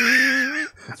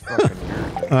 That's fucking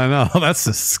weird. I know, that's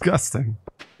disgusting.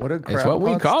 What did It's crab what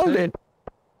we pots called do? it.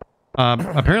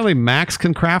 Apparently Max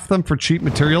can craft them for cheap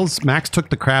materials. Max took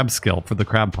the crab skill for the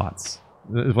crab pots,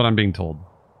 is what I'm being told.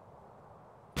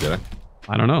 Did I?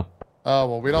 I don't know. Oh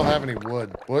well, we don't have any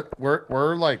wood.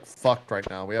 We're like fucked right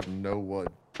now. We have no wood.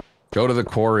 Go to the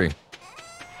quarry.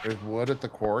 There's wood at the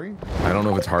quarry. I don't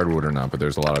know if it's hardwood or not, but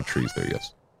there's a lot of trees there,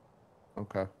 yes.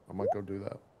 Okay, I might go do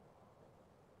that.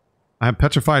 I have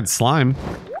petrified slime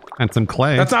and some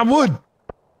clay. That's not wood!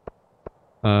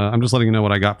 I'm just letting you know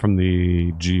what I got from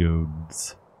the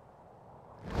geodes.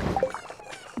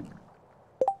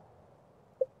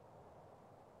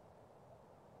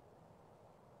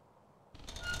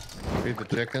 Feed the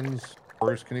chickens.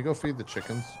 Bruce, can you go feed the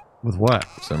chickens? With what?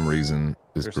 For some reason,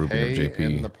 this There's grouping of hay in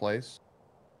JP... the place.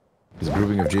 This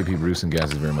grouping of JP, Bruce, and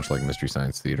Gas is very much like Mystery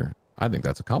Science Theater. I think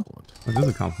that's a compliment. That is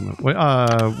a compliment. Wait,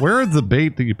 where is the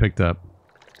bait that you picked up?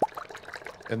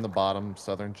 In the bottom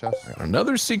southern chest.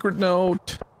 Another secret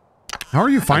note. How are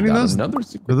you finding I got those? Another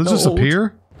secret Do those just note.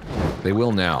 appear? They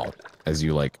will now, as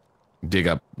you like dig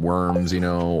up worms, you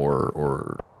know,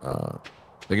 or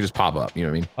they can just pop up. You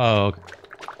know what I mean? Oh, okay.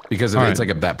 Because All it's right.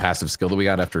 like that passive skill that we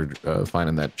got after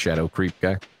finding that shadow creep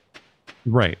guy.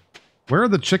 Right. Where are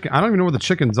the chicken? I don't even know where the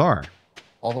chickens are.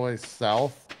 All the way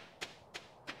south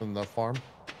from the farm.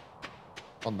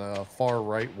 On the far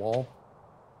right wall.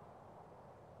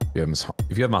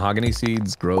 If you have mahogany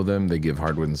seeds, grow them. They give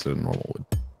hardwood instead of normal wood.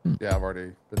 Yeah, I've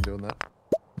already been doing that.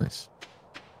 Nice.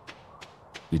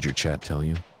 Did your chat tell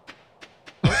you?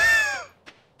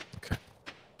 Okay.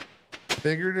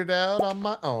 Figured it out on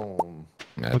my own.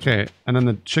 Gotcha. Okay, and then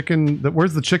the chicken.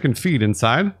 Where's the chicken feed?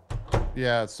 Inside?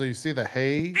 Yeah, so you see the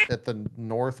hay at the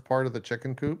north part of the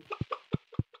chicken coop?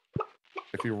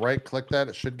 If you right click that,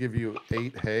 it should give you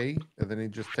 8 hay, and then you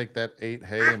just take that 8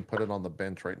 hay and put it on the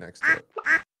bench right next to it.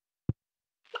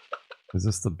 Is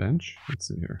this the bench? Let's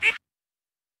see here.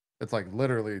 It's like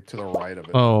literally to the right of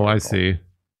it. Oh, I see.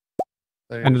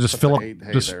 Then And you to just put fill the up, 8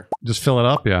 hay just there. fill it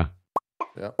up, yeah.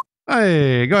 Yep.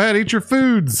 Hey, go ahead, eat your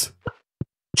foods,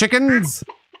 chickens.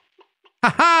 Ha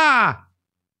ha!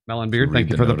 Melonbeard, thank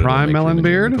you for the prime,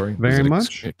 Melonbeard, very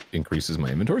much. It increases my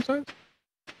inventory size.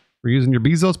 We're using your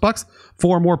Bezos bucks.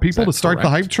 4 more people to that start the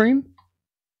correct? hype train.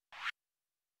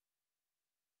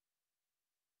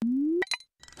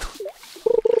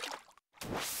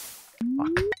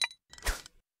 Fuck.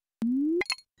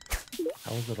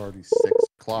 How is it already 6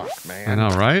 o'clock, man? I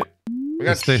know, right? We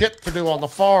got Stay- shit to do on the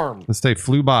farm. This day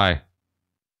flew by.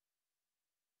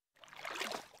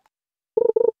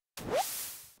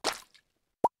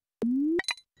 I'm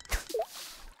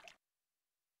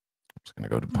just gonna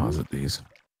go deposit these.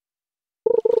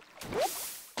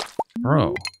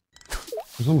 Bro.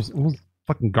 There's almost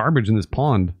fucking garbage in this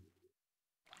pond.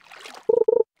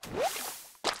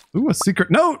 Ooh, a secret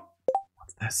note!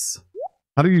 What's this?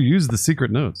 How do you use the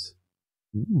secret notes?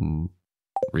 Mm.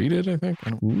 Read it, I think. I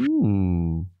don't...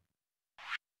 Mm.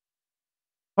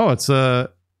 Oh, it's a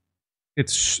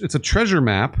treasure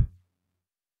map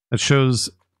that shows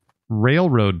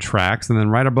railroad tracks, and then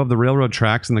right above the railroad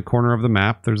tracks in the corner of the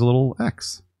map, there's a little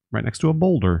X right next to a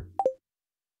boulder.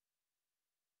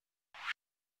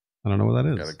 I don't know what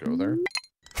that is. Gotta go there.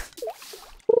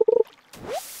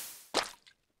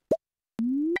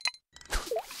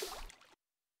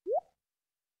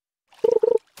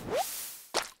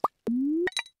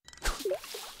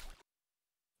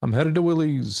 I'm headed to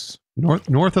Willie's.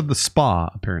 North of the spa,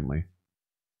 apparently.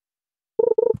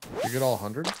 You get all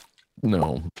 100?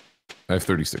 No. I have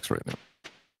 36 right now.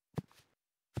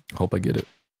 Hope I get it.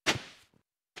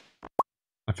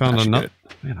 I found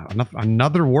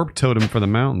another warp totem for the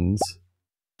mountains.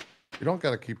 You don't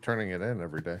gotta keep turning it in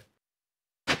every day.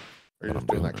 Are you just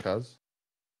doing that cuz?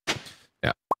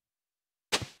 Yeah.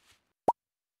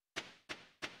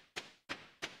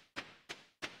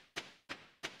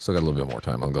 Still got a little bit more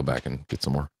time. I'll go back and get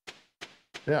some more.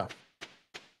 Yeah.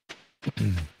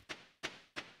 I'm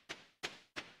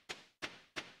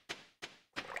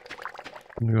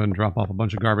gonna go ahead and drop off a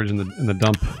bunch of garbage in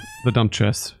the dump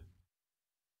chest.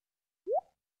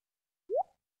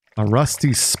 A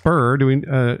rusty spur. Do we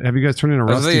have you guys turned in a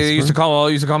rusty spur? They used to call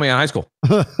me in high school.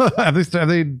 have they? That's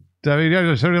what they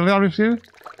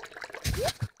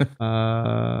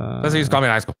used to call me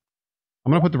in high school.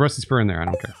 I'm gonna put the rusty spur in there. I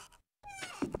don't care.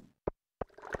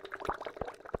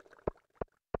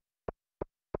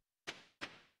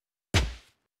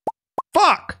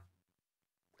 Fuck!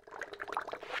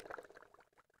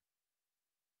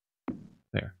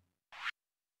 There.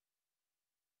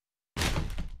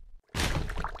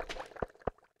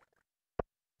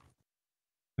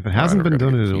 If it hasn't been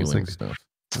done, it'll sink stuff.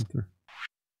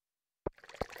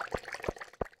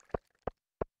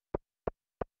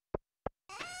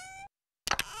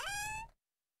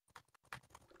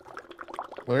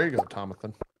 Well, there you go,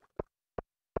 Tomathan.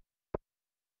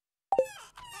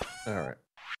 All right.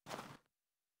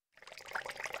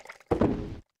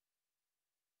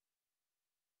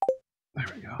 There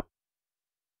we go.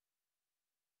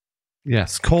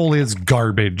 Yes, coal is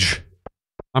garbage.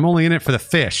 I'm only in it for the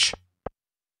fish.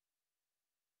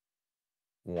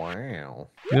 Wow.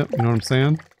 Yep, you know what I'm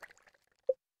saying?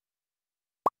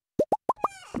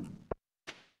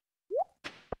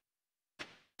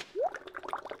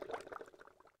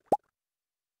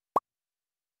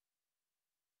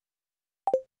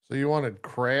 So you wanted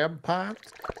crab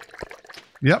pots?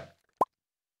 Yep.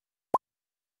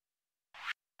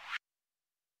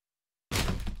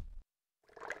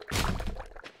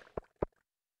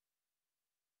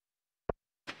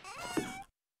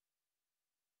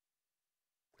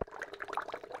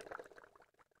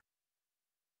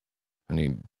 I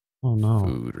need no.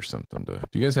 food or something to.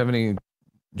 Do you guys have any?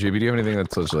 JB, do you have anything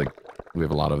that's such like we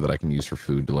have a lot of that I can use for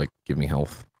food to like give me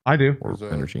health I do. or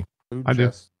There's a energy? Food I do.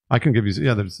 chest. I can give you.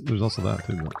 Yeah, there's also that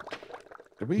too. But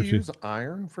Did we If you- use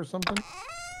iron for something?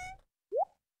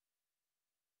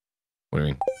 What do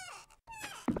you mean?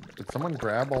 Did someone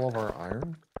grab all of our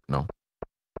iron? No.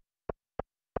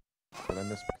 Did I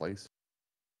misplace?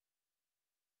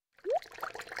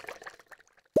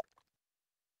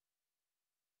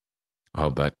 I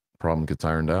hope that problem gets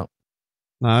ironed out.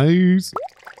 nice.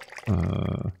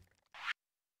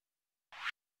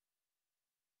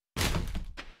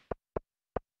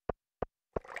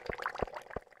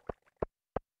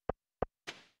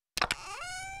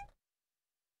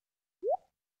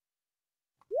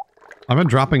 I've been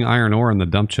dropping iron ore in the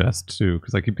dump chest too,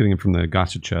 because I keep getting it from the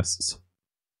gotcha chests.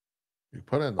 You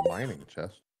put it in the mining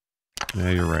chest. Yeah,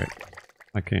 you're right.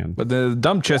 I can. But the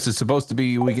dump chest is supposed to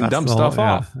be we can That's dump the stuff whole,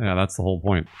 yeah, off. Yeah, that's the whole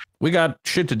point. We got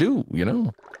shit to do, you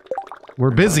know.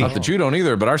 We're busy. Not that you don't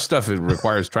either, but our stuff it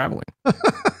requires traveling.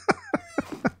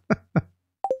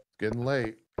 Getting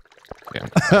late. Yeah.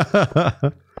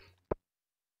 I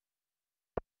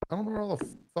don't know where all the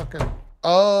fucking.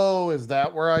 Oh, is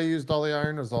that where I used all the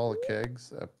iron? Is all the kegs?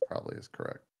 That probably is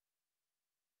correct.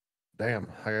 Damn,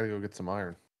 I gotta go get some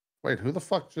iron. Wait, who the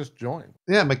fuck just joined?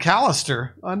 Yeah,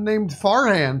 McAllister, unnamed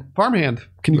farmhand.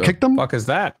 Can you The kick them? fuck is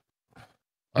that?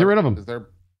 Get rid of them. Is there?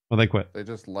 Oh, they quit. They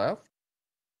just left.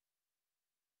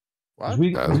 What? Did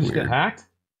we That was just get weird. hacked?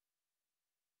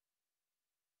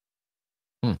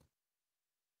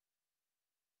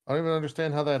 I don't even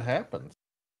understand how that happens.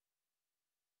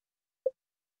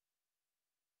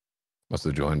 Must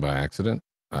have joined by accident.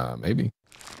 Maybe.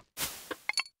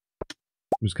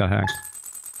 We just got hacked.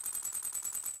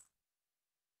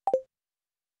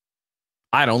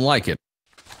 I don't like it.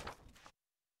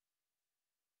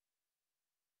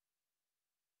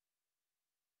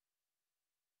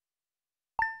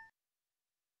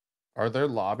 Are there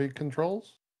lobby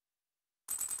controls?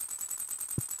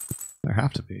 There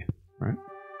have to be, right?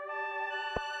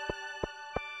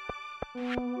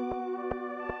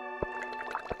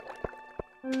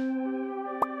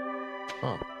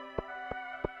 Huh.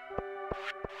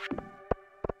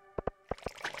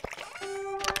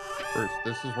 First,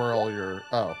 this is where all your...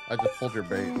 Oh, I just pulled your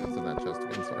bait. It's in that chest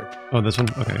again, sorry. Oh, this one?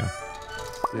 Okay, yeah.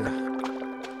 Yeah.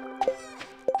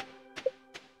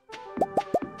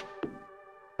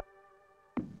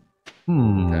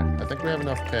 Hmm. Okay, I think we have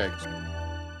enough kegs.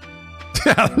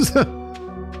 Yeah, that was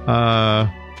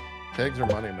Kegs are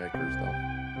money makers, though.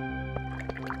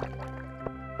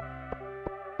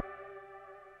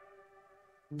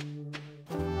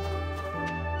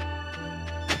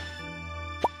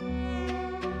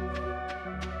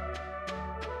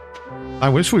 I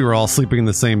wish we were all sleeping in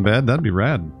the same bed. That'd be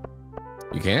rad.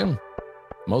 You can.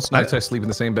 Most nights I sleep in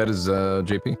the same bed as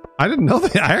JP. I didn't know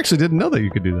that. I actually didn't know that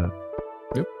you could do that.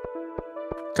 Yep.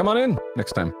 Come on in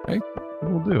next time. Hey.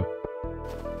 We'll do.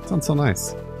 Sounds so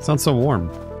nice. Sounds so warm.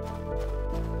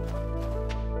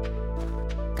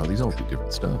 Oh, these all do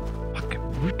different stuff. Fucking,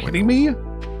 are you kidding me?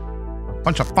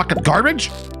 Bunch of fucking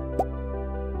garbage?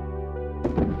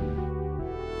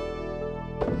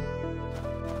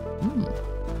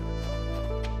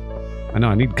 I know,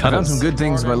 I need I cutters. found some good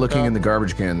things by looking in the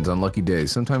garbage cans on lucky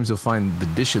days. Sometimes you'll find the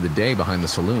dish of the day behind the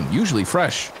saloon, usually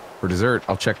fresh. For dessert,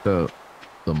 I'll check the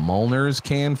Molnar's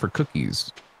can for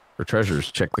cookies. For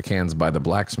treasures, check the cans by the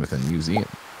blacksmith and museum.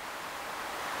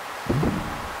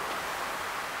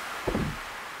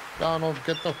 Donald,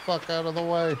 get the fuck out of the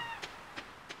way.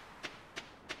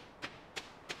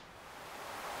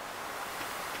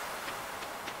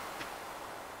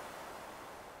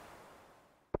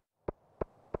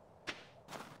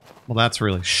 Well, that's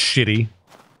really shitty.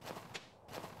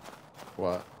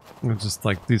 What? It's just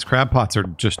like, these crab pots are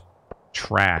just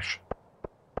trash.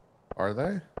 Are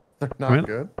they? They're not I mean,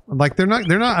 good. Like, they're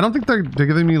not, I don't think they're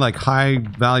giving me like high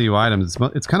value items.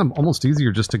 It's kind of almost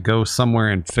easier just to go somewhere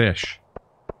and fish.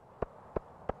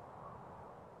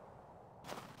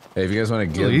 Hey, if you guys want to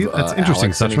give Really? That's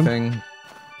interesting, Alex Suchman. anything...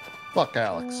 Fuck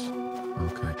Alex.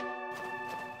 Okay.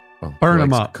 Well, Burn he him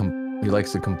likes up. He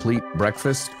likes a complete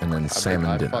breakfast and then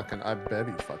salmon dinner. I bet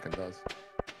he fucking does.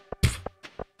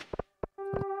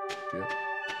 Yeah.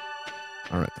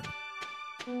 All right then.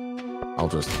 I'll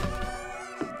just.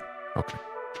 Okay.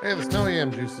 Hey, the snow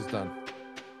yam juice is done.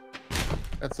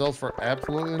 That sells for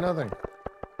absolutely nothing.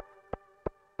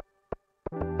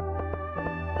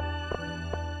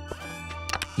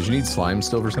 Did you need slime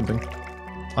still for something? We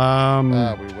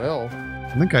will.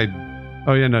 I think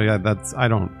oh yeah, no, yeah, that's, I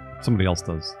don't, somebody else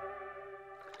does.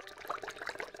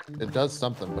 It does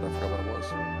something, but I forgot what it was.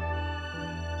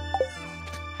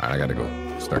 Alright, I gotta go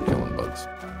start killing bugs.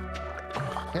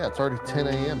 Yeah, it's already 10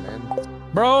 a.m., man.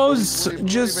 Bros, What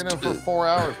just have you been doing for 4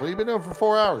 hours? What have you been doing for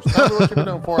 4 hours? Tell me what you've been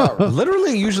doing 4 hours.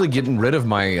 literally usually getting rid of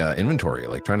my inventory,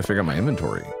 like trying to figure out my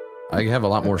inventory. I have a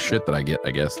lot more shit that I get,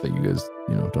 I guess, that you guys,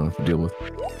 don't have to deal with.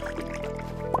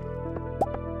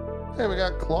 Hey, we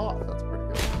got cloth. That's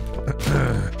pretty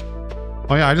good.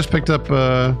 Oh yeah, I just picked up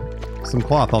some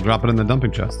cloth. I'll drop it in the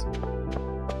dumping chest.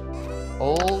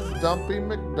 Old Dumpy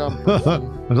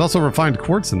McDumpy. There's also refined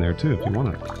quartz in there too, if you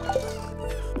want it.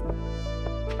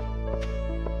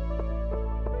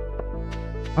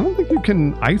 I don't think you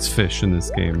can ice fish in this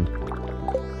game.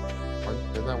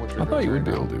 Isn't that what you're I thought you would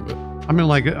be doing able to, but I mean,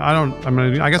 like,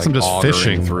 I guess I'm just augering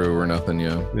fishing. through or nothing,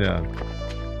 yeah. Yeah.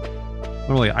 Not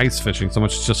really ice fishing so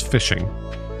much, it's just fishing.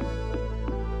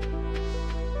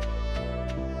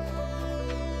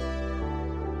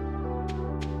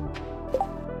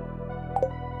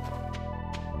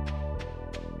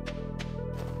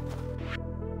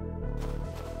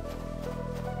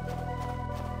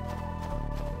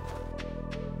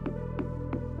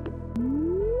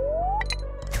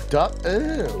 Duck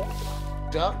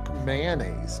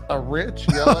mayonnaise. A rich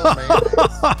yellow mayonnaise.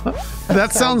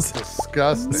 That sounds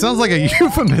disgusting. sounds like a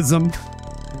euphemism.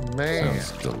 Man,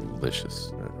 Sounds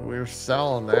delicious. we're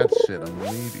selling that shit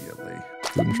immediately. You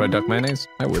wouldn't try duck mayonnaise?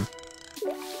 I would.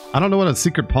 I don't know what a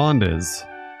secret pond is.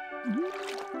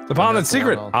 The pond that's that's the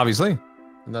secret, one obviously.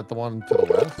 Isn't that the one to the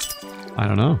west? I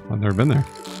don't know. I've never been there.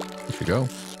 You should go.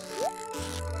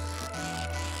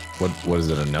 What is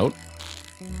it, a note?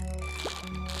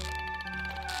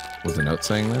 Was the note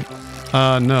saying that?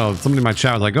 No. Somebody in my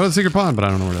chat was like, go to the secret pond, but I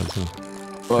don't know where that is.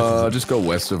 So. Just go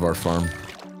west of our farm.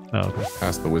 Oh, okay.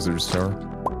 Past the wizard's tower.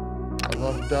 I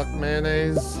love duck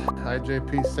mayonnaise.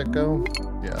 IJP sicko.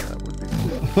 Yeah, that would be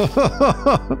cool.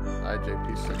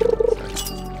 IJP sicko would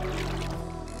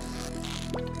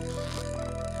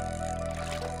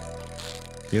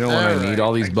say. You know, when I need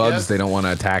all these bugs, guess, they don't want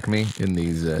to attack me in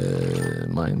these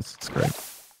mines. It's great.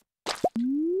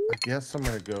 I guess I'm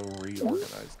gonna go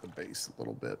reorganize the base a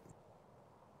little bit.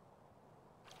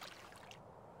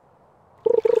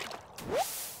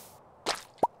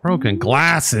 Broken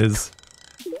glasses.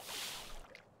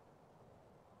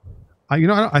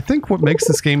 I think what makes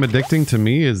this game addicting to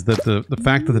me is that the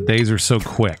fact that the days are so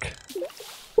quick.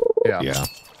 Yeah. Yeah.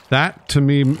 That, to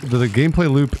me, the gameplay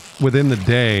loop within the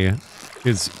day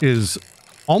is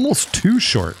almost too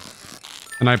short.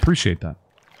 And I appreciate that.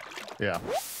 Yeah.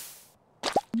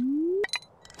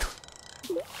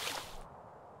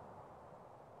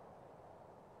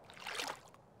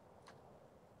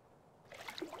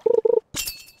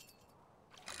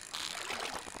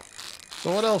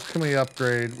 So what else can we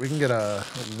upgrade? We can get a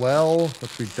well,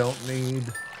 which we don't need.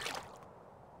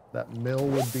 That mill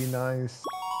would be nice.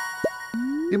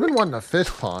 You've been wanting a fish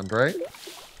pond, right?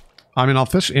 I mean, I'll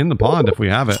fish in the pond if we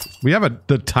have it. We have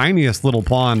the tiniest little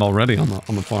pond already on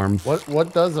the farm.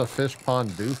 What does a fish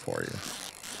pond do for you?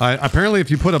 Apparently,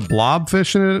 if you put a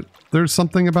blobfish in it, there's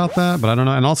something about that, but I don't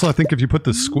know. And also, I think if you put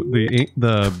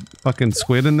the fucking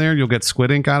squid in there, you'll get squid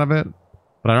ink out of it.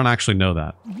 But I don't actually know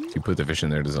that. If you put the fish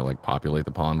in there, does it like populate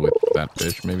the pond with that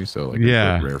fish? Maybe so. Like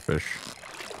yeah, a rare fish.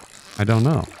 I don't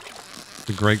know. It's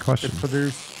a great question. It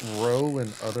produce row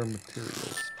and other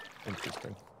materials.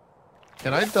 Interesting.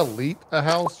 Can I delete a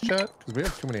house, chat? Because we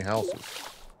have too many houses.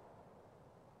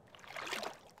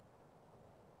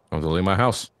 I'll delete my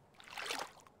house.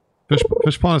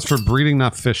 Fish pond is for breeding,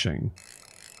 not fishing.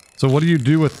 So what do you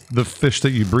do with the fish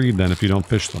that you breed then if you don't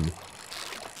fish them?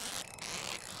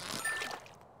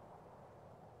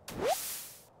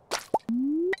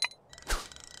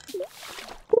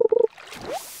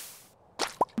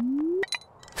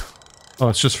 Oh,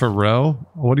 it's just for roe?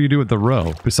 What do you do with the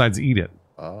roe besides eat it?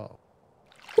 Oh.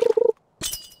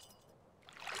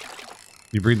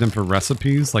 You breed them for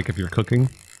recipes, like if you're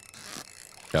cooking?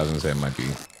 Yeah, I was gonna say it might be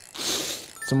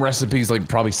some recipes, like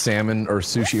probably salmon or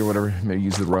sushi or whatever. Maybe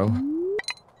use the roe.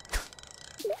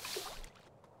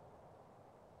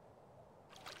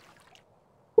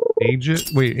 Age it?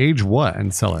 Wait, age what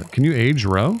and sell it? Can you age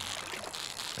roe?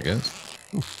 I guess.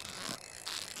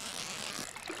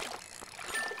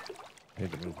 I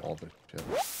need to move all this shit.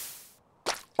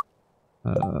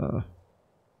 Oh,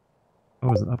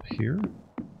 is it up here?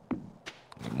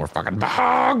 Need more fucking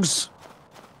bugs.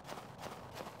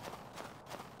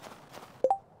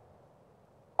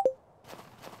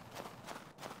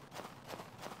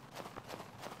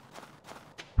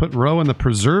 Put roe in the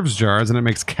preserves jars and it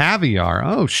makes caviar.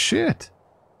 Oh shit!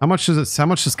 How much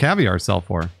does caviar sell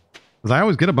for? Because I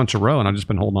always get a bunch of roe and I've just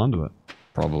been holding on to it.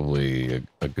 Probably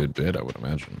a good bit, I would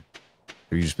imagine.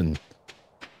 Have you just been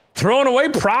throwing away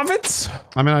profits?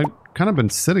 I mean, I kind of been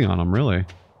sitting on them, really.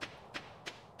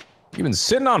 You've been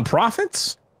sitting on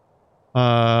profits?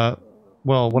 Well,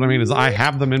 what I mean is I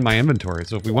have them in my inventory,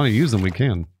 so if we want to use them, we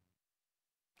can.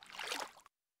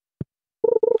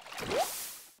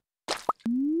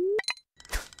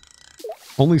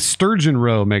 Only sturgeon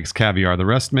roe makes caviar. The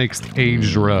rest makes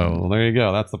aged roe. Well, there you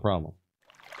go. That's the problem.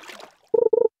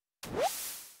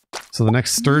 So the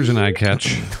next sturgeon I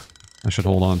catch, I should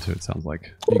hold on to, it sounds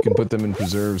like. You can put them in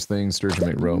preserves things. Sturgeon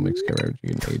make roe, makes caviar.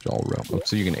 You can age all roe. Oh,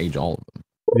 so you can age all of them.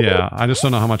 Yeah, I just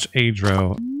don't know how much age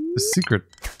roe.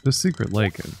 This secret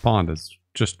lake and pond is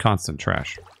just constant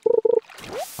trash.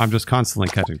 I'm just constantly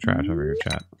catching trash over here,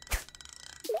 chat.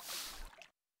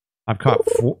 I've caught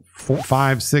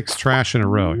 5, 6 trash in a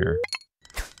row here.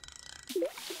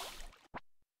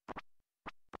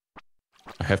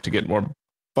 I have to get more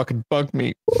fucking bug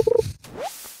meat.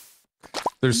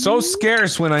 They're so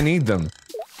scarce when I need them.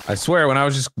 I swear, when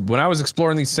I was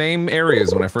exploring these same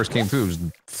areas when I first came through, there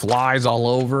was flies all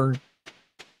over.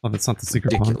 Oh, that's not the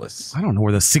secret Ridiculous. pond. I don't know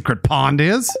where the secret pond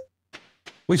is.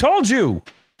 We told you.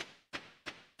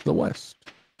 The west.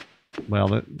 Well,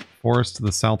 the forest to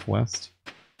the southwest.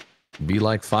 Be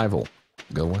like Fievel.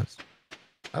 Go west.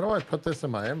 How do I put this in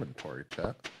my inventory,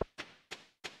 chat?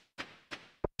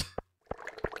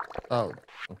 Oh,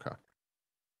 okay.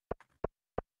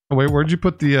 Oh, wait, where'd you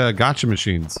put the gotcha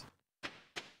machines?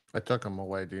 I took them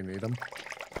away. Do you need them?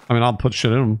 I mean, I'll put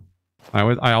shit in them.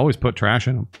 I always put trash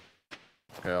in them.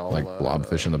 Okay, I'll, Like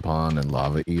blobfish in the pond and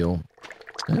lava eel.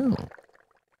 Oh. I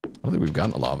don't think we've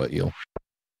gotten a lava eel.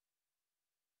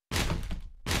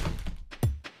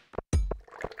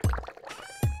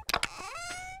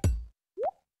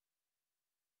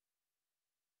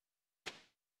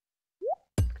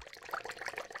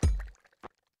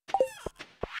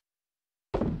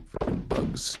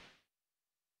 Bugs.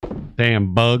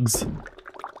 Damn bugs.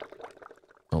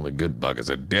 Only good bug is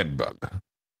a dead bug.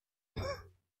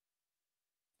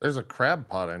 There's a crab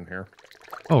pot in here.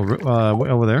 Oh,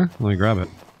 over there? Let me grab it.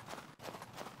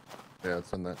 Yeah,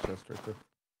 it's in that chest right there.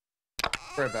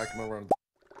 Right back, I'm around.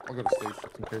 I'll go to stage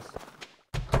just in case.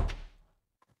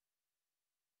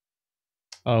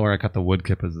 Oh, where I cut the wood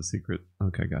kip as a secret.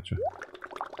 Okay, gotcha.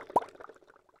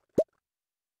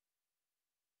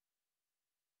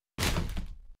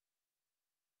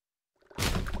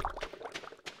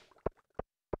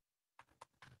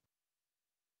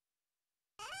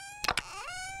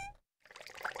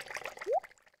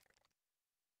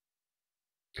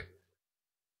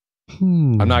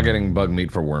 I'm not getting bug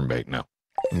meat for worm bait, no.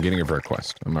 I'm getting it for a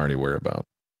quest. I'm already aware about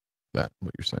that,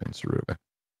 what you're saying, Sarube.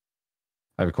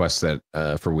 I have a quest that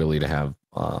for Willie to have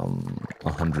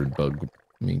 100 bug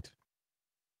meat.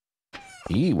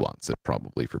 He wants it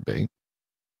probably for bait.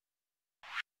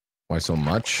 Why so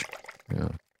much? Yeah.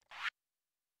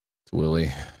 It's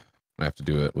Willie. I have to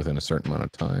do it within a certain amount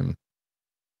of time.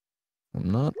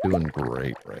 I'm not doing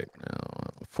great right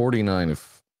now. 49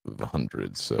 of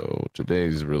 100, so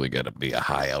today's really got to be a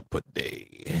high output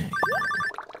day.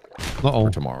 Uh-oh. Or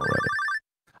tomorrow, rather.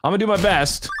 I'm gonna do my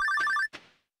best,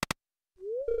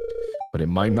 but it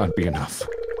might not be enough.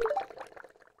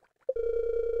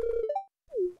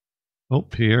 Oh,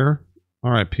 Pierre.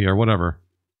 All right, Pierre. Whatever.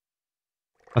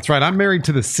 That's right. I'm married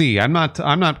to the sea. I'm not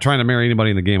trying to marry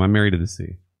anybody in the game. I'm married to the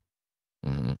sea.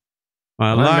 Mm-hmm.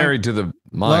 I'm married to the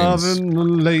mines. Loving the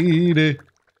lady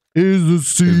is the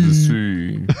sea. Is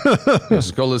the sea.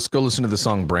 Yes, let's go listen to the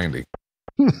song Brandy.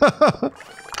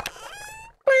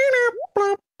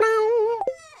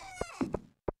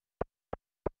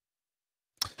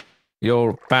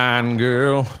 You're a fine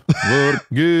girl. What a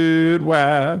good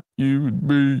wife you would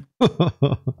be.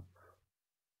 I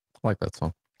like that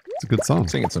song. It's a good song. I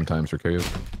sing it sometimes for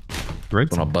karaoke.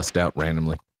 Great When song. I'll bust out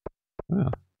randomly. Yeah.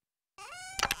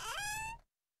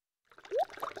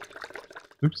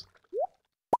 Oops.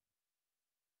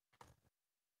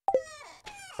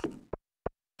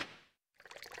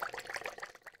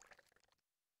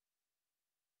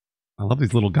 I love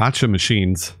these little gotcha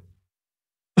machines.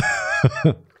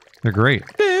 They're great.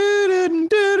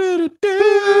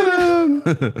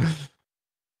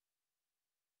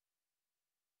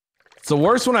 It's the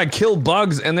worst when I kill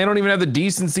bugs and they don't even have the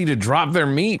decency to drop their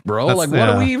meat, bro. That's- Like, what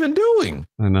are we even doing?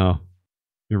 I know.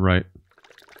 You're right.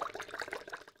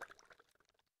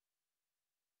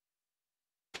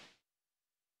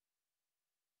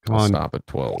 Come I'll on. stop at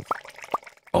 12.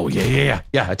 Oh, yeah.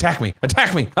 Attack me.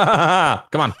 Attack me.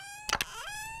 Come on.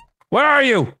 Where are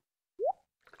you?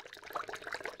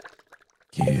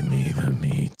 Give me the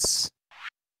meats.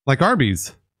 Like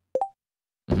Arby's.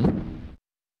 Mm-hmm.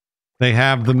 They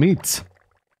have the meats.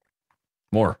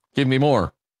 More. Give me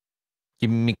more. Give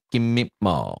me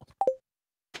more.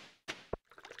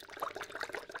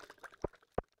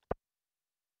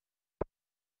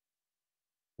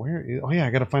 Where is, oh yeah,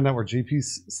 I gotta find out where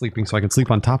JP's sleeping so I can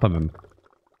sleep on top of him.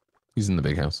 He's in the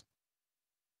big house.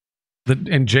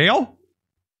 In jail?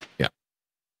 Yeah.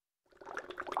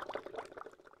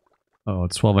 Oh,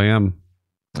 it's 12 a.m.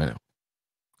 I know.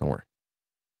 Don't worry.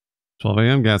 12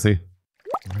 a.m., Gassy.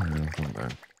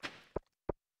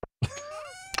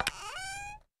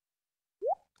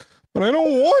 But I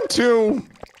don't want to.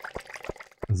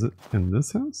 Is it in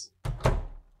this house?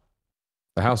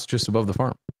 The house just above the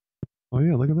farm. Oh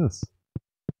yeah, look at this.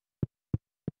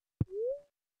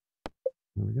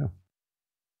 There we go.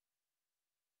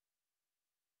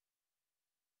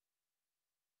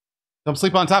 Come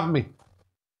sleep on top of me.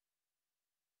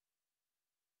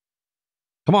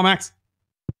 Come on, Max.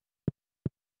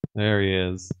 There he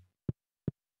is.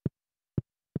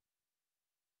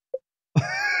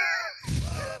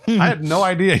 I had no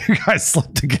idea you guys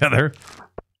slept together.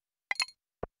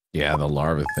 Yeah, the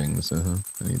larva things. I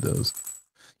need those.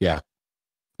 Yeah.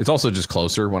 It's also just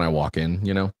closer when I walk in,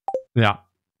 you know? Yeah.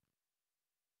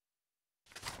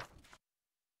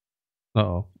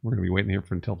 Uh-oh. We're going to be waiting here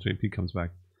for until JP comes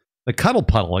back. The cuddle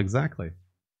puddle, exactly.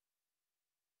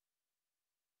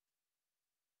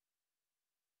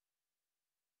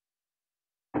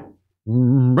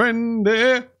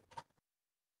 Brandy.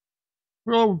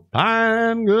 Oh,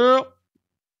 fine girl.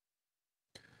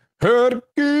 Heard a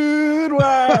good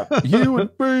wife you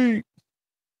would be.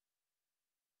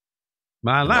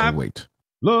 My life, Wait.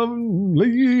 loving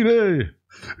lady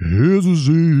is a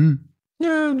sea.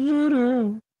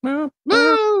 Oh,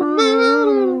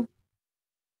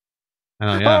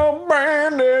 yeah. Oh,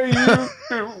 Brandy used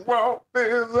to walk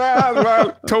his eyes while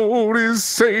he told his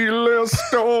sailor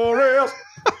stories.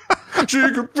 She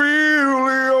could feel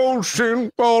the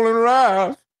ocean falling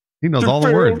rise. He knows She all the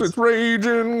felt words. its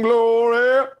raging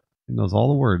glory. He knows all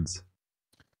the words.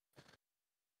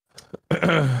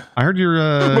 I heard you're.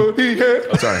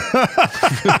 Oh, sorry.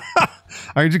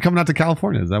 I heard you coming out to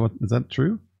California. Is that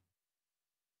true?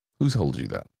 Who's told you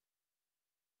that?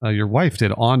 Your wife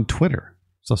did on Twitter.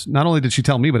 So not only did she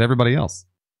tell me, but everybody else.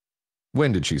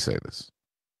 When did she say this?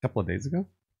 A couple of days ago.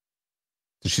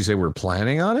 Did she say we're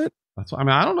planning on it? That's what, I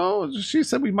mean, I don't know. She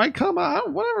said we might come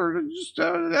out. Whatever. Just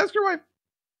ask your wife.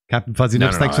 Captain Fuzzy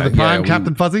Nips, thanks for the prime.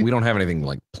 Captain Fuzzy. We don't have anything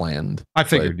like planned. I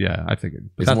figured. Yeah, I figured.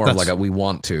 But it's more of like we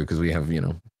want to because we have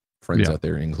friends out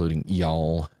there, including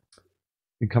y'all.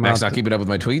 Max not keeping up with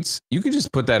my tweets. You could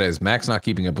just put that as Max not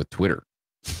keeping up with Twitter.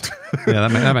 Yeah,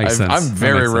 that makes sense. I'm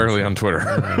very rarely on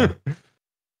Twitter.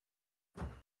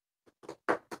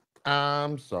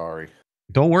 I'm sorry.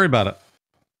 Don't worry about it.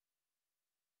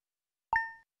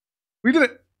 We did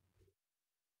it.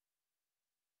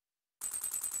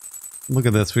 Look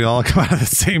at this. We all come out of the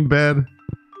same bed.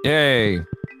 Yay.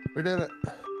 We did it.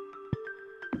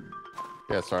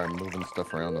 Yeah, sorry. I'm moving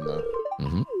stuff around in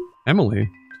the... Emily.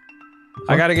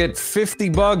 I got to get 50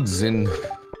 bugs in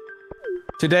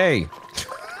today.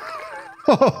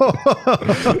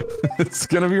 It's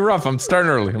going to be rough. I'm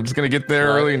starting early. I'm just going to get there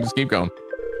early and just keep going.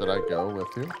 Should I go with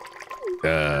you?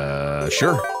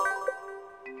 Sure.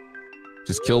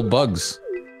 Just kill bugs.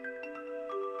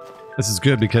 This is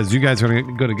good because you guys are going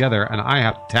to go together and I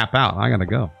have to tap out. I got to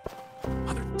go.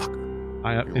 Motherfucker.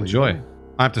 I enjoy.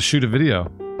 I have to shoot a video.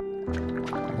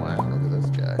 Wow, look at this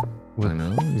guy. I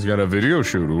know. He's got a video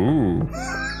shoot. Ooh.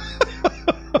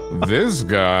 This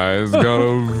guy's got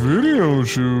a video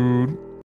shoot.